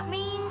what that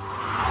means?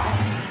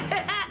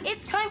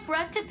 It's time for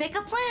us to pick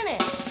a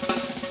planet.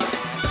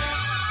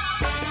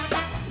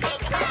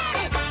 Pick a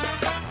planet!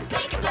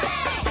 Pick a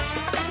planet!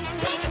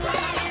 Pick a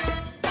planet!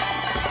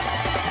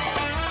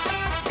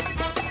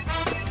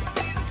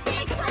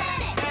 Pick a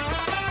planet!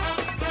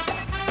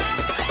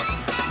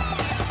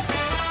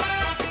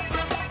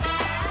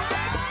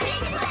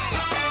 Pick a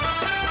planet!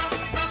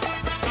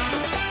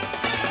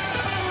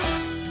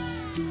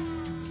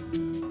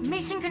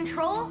 Mission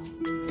control?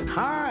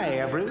 Hi,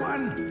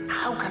 everyone.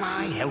 How can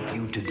I help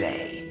you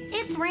today?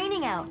 It's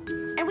raining out,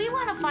 and we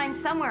want to find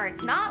somewhere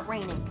it's not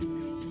raining,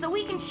 so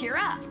we can cheer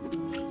up.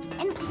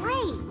 And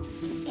play.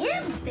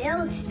 And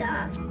build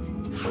stuff.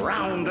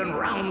 Round and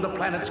round the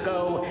planets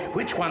go.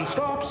 Which one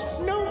stops?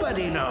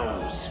 Nobody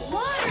knows.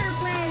 Water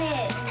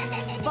planet.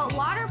 But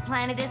Water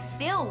Planet is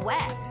still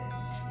wet.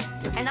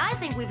 And I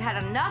think we've had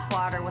enough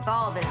water with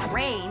all this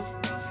rain.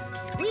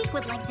 Squeak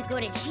would like to go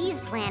to Cheese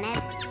Planet.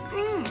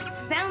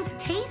 Sounds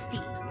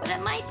tasty, but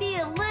it might be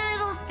a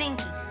little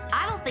stinky.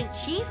 I don't think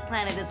Cheese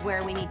Planet is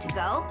where we need to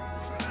go.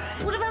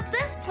 What about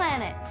this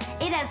planet?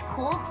 It has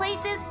cold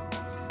places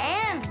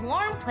and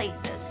warm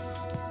places.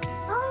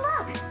 Oh,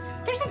 look!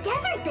 There's a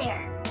desert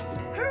there!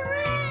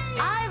 Hooray!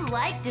 I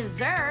like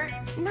dessert.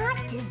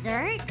 Not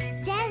dessert,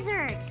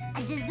 desert.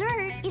 A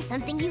dessert is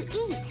something you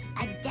eat.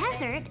 A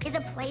desert is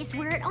a place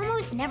where it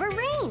almost never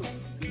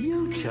rains.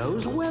 You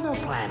chose Weather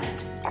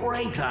Planet.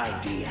 Great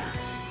idea.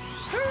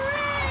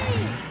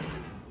 Hooray!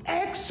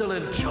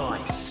 Excellent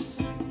choice.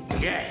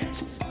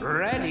 Get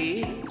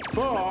ready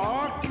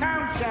for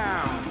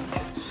countdown.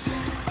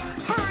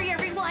 Hurry,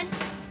 everyone!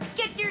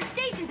 Get to your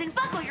stations and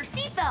buckle your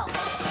seatbelt.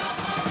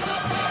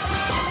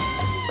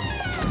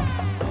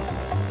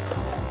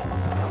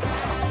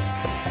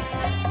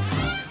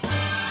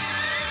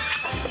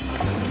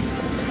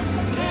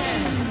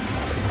 10,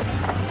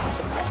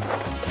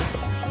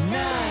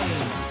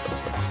 9,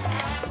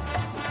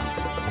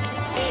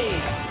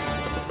 8,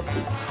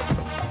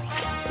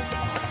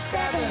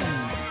 7,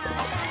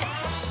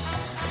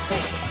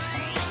 6,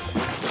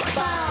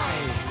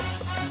 5,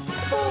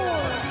 4,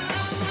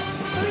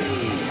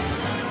 3,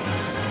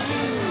 2,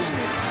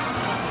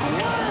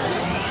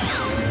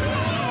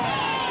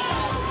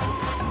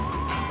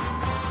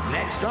 1.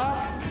 Next up,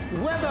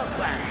 Weather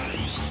Planet.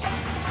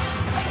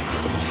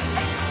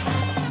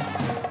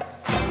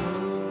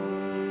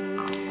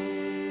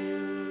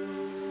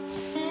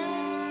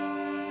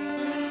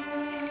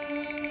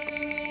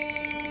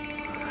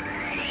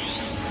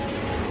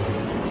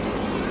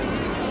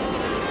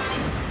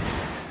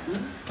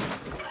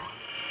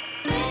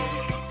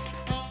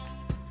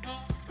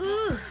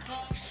 Ooh,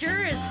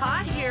 sure is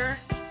hot here.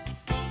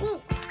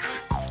 Ooh.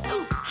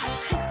 Ooh.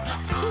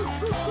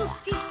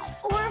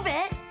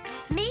 Orbit,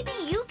 maybe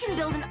you can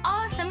build an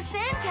awesome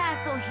sandcastle.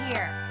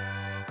 here.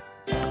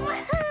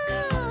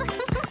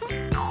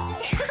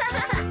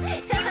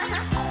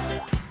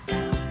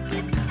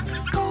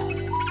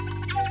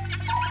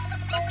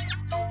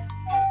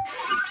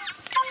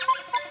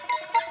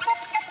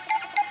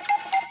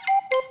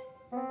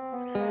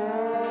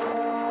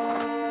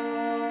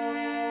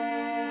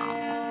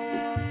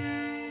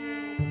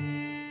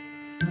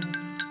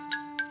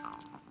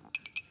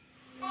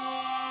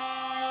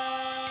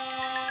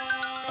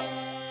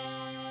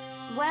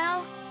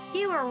 Well,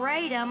 you were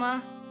right,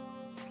 Emma.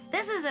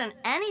 This isn't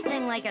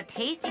anything like a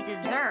tasty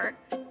dessert.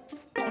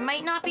 It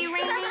might not be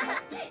raining,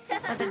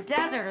 but the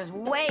desert is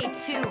way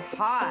too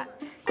hot.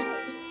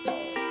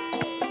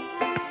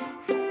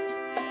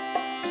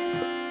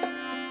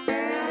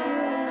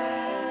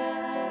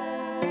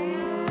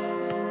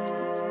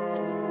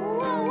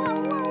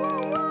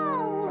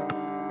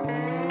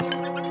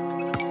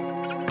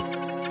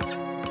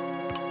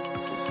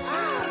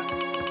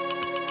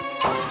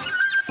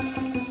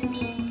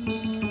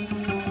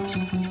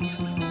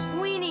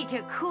 We need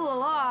to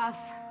cool off.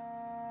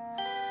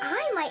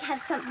 I might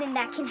have something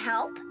that can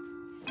help.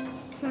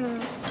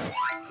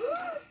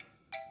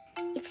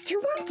 It's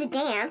too warm to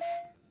dance.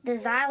 The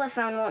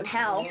xylophone won't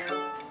help.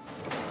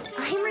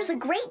 A hammer's a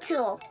great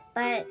tool,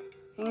 but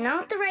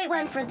not the right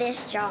one for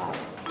this job.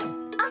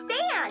 A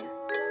fan!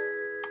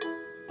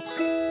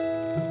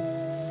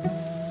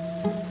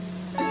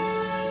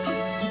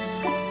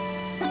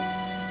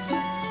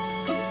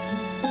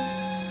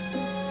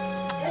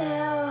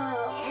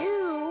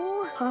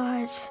 Too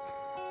hot.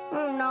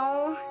 Oh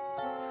no.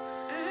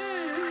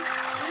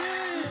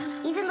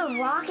 Even the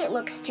rocket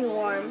looks too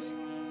warm.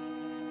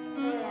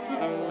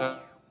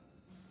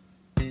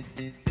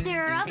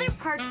 There are other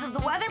parts of the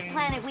weather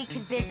planet we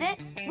could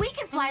visit. We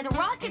could fly the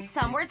rocket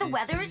somewhere the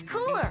weather is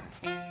cooler.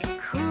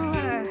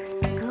 Cooler.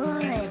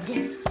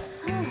 Good.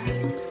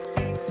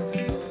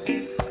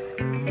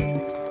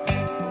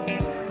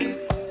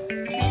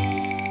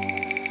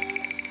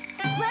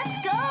 Let's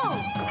go!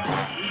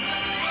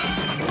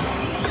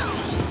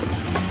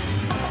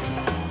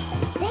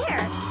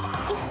 There!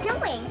 It's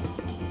snowing!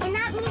 And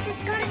that means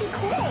it's gotta be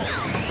cold!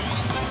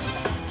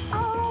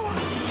 Oh,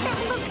 that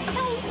looks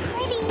so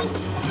pretty.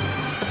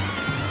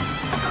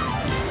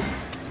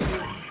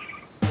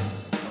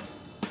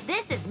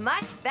 This is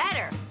much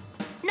better.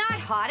 Not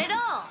hot at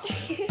all.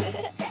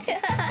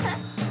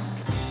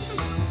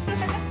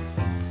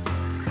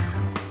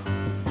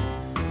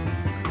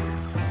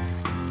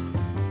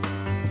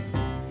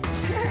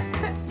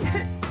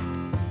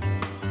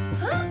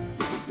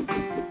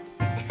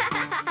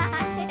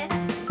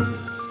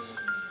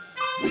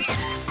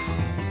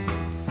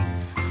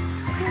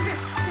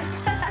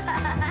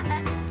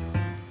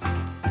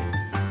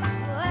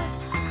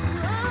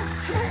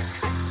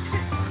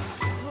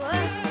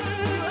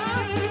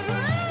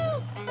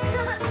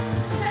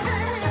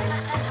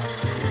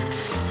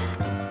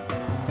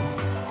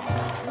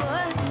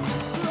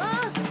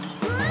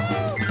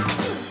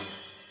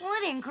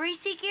 What in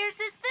greasy gears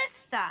is this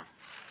stuff?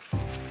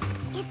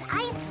 It's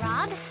ice,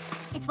 Rob.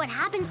 It's what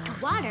happens to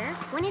water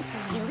when it's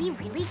really,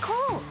 really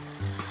cold.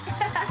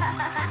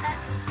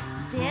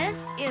 This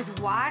is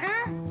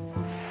water?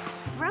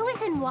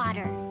 Frozen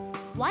water.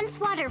 Once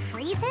water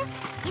freezes,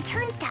 it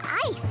turns to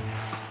ice.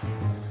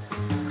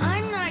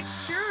 I'm not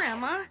sure,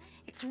 Emma.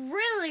 It's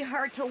really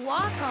hard to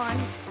walk on.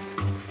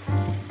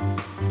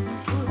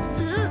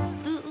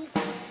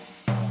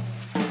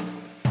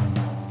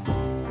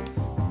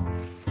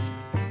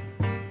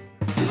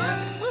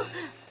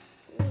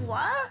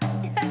 What?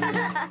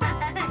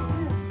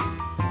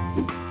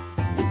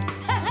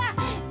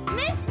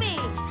 Missed me!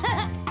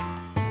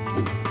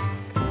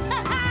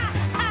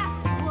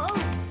 Whoa.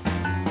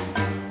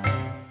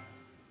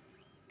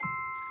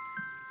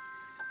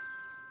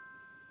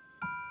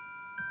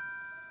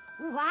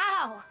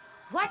 Wow,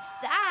 what's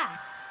that?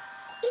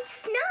 It's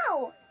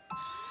snow!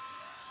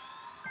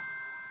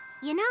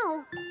 You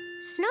know,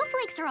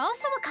 snowflakes are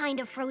also a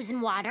kind of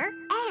frozen water,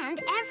 and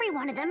every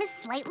one of them is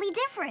slightly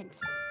different.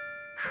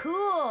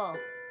 Cool.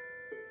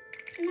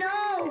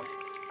 No!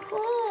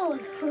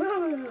 Cold!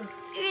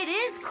 It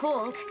is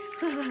cold.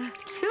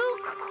 Too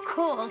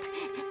cold.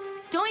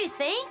 Don't you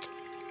think?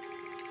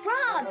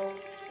 Rob!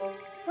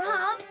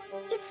 Rob,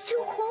 it's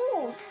too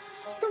cold.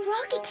 The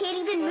rocket can't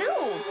even move.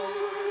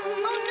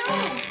 Oh no!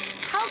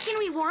 How can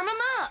we warm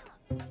him up?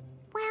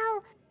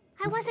 Well,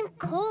 I wasn't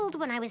cold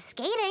when I was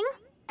skating.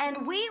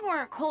 And we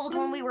weren't cold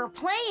when we were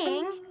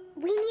playing.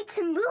 We need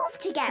to move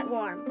to get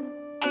warm.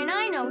 And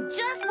I know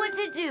just what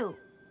to do.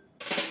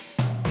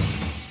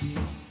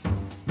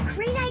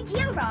 Great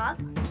idea, Rob.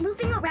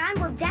 Moving around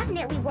will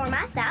definitely warm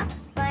us up,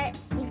 but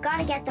we've got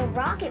to get the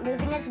rocket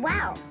moving as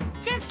well.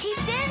 Just keep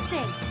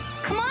dancing.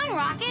 Come on,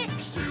 Rocket.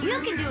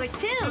 You can do it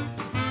too.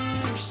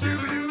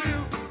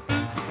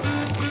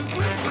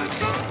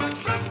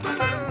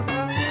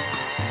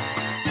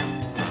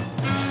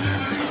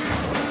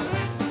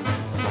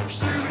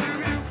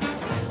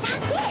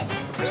 That's it!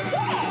 We did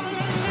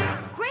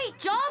it! Great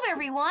job,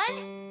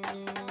 everyone.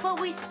 But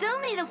we still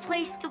need a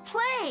place to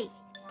play.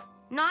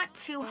 Not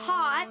too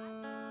hot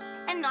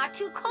and not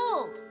too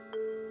cold.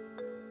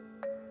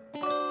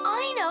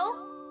 I know.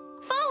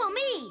 Follow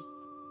me.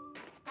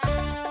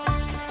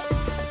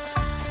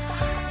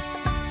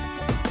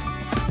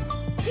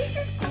 This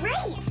is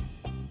great!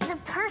 The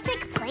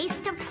perfect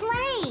place to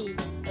play.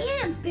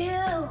 And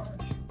build.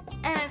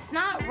 And it's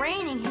not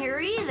raining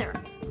here either.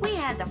 We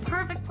had the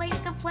perfect place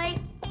to play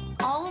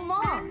all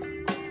along.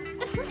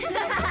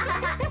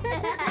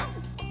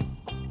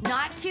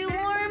 Not too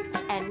warm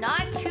and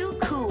not too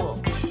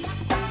cool.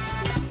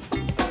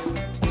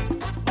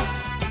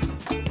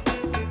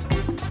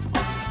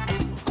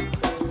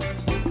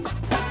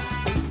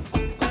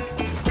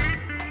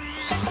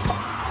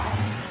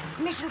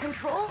 Mission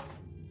Control?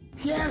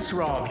 Yes,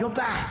 Rob, you're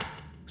back.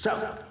 So,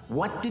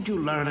 what did you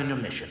learn on your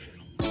mission?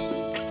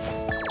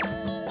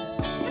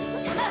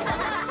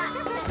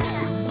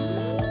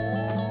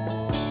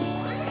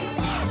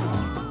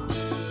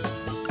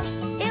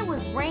 It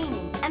was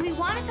raining, and we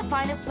wanted to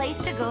find a place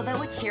to go that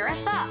would cheer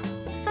us up.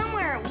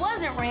 Somewhere it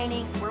wasn't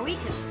raining, where we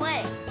could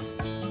play.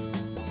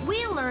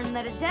 We learned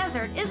that a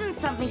desert isn't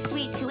something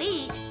sweet to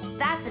eat,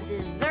 that's a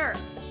dessert.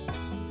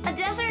 A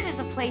desert is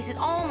a place it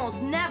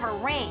almost never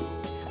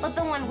rains, but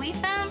the one we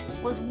found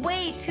was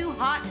way too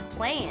hot to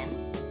play in.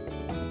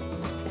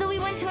 So we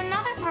went to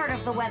another part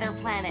of the weather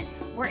planet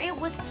where it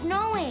was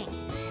snowing.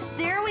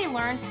 There we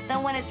learned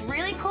that when it's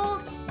really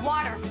cold,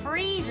 water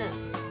freezes.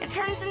 It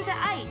turns into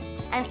ice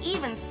and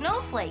even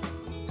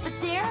snowflakes. But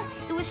there,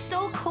 it was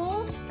so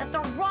cold that the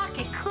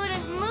rocket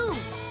couldn't move.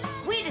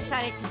 We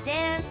decided to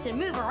dance and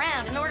move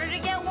around in order to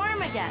get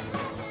warm again.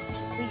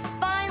 We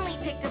finally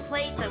picked a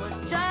place that was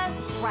just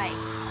right,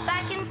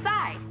 back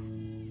inside.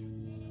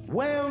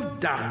 Well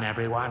done,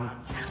 everyone.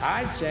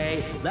 I'd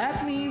say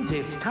that means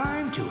it's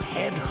time to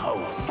head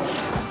home.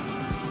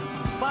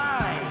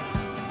 5,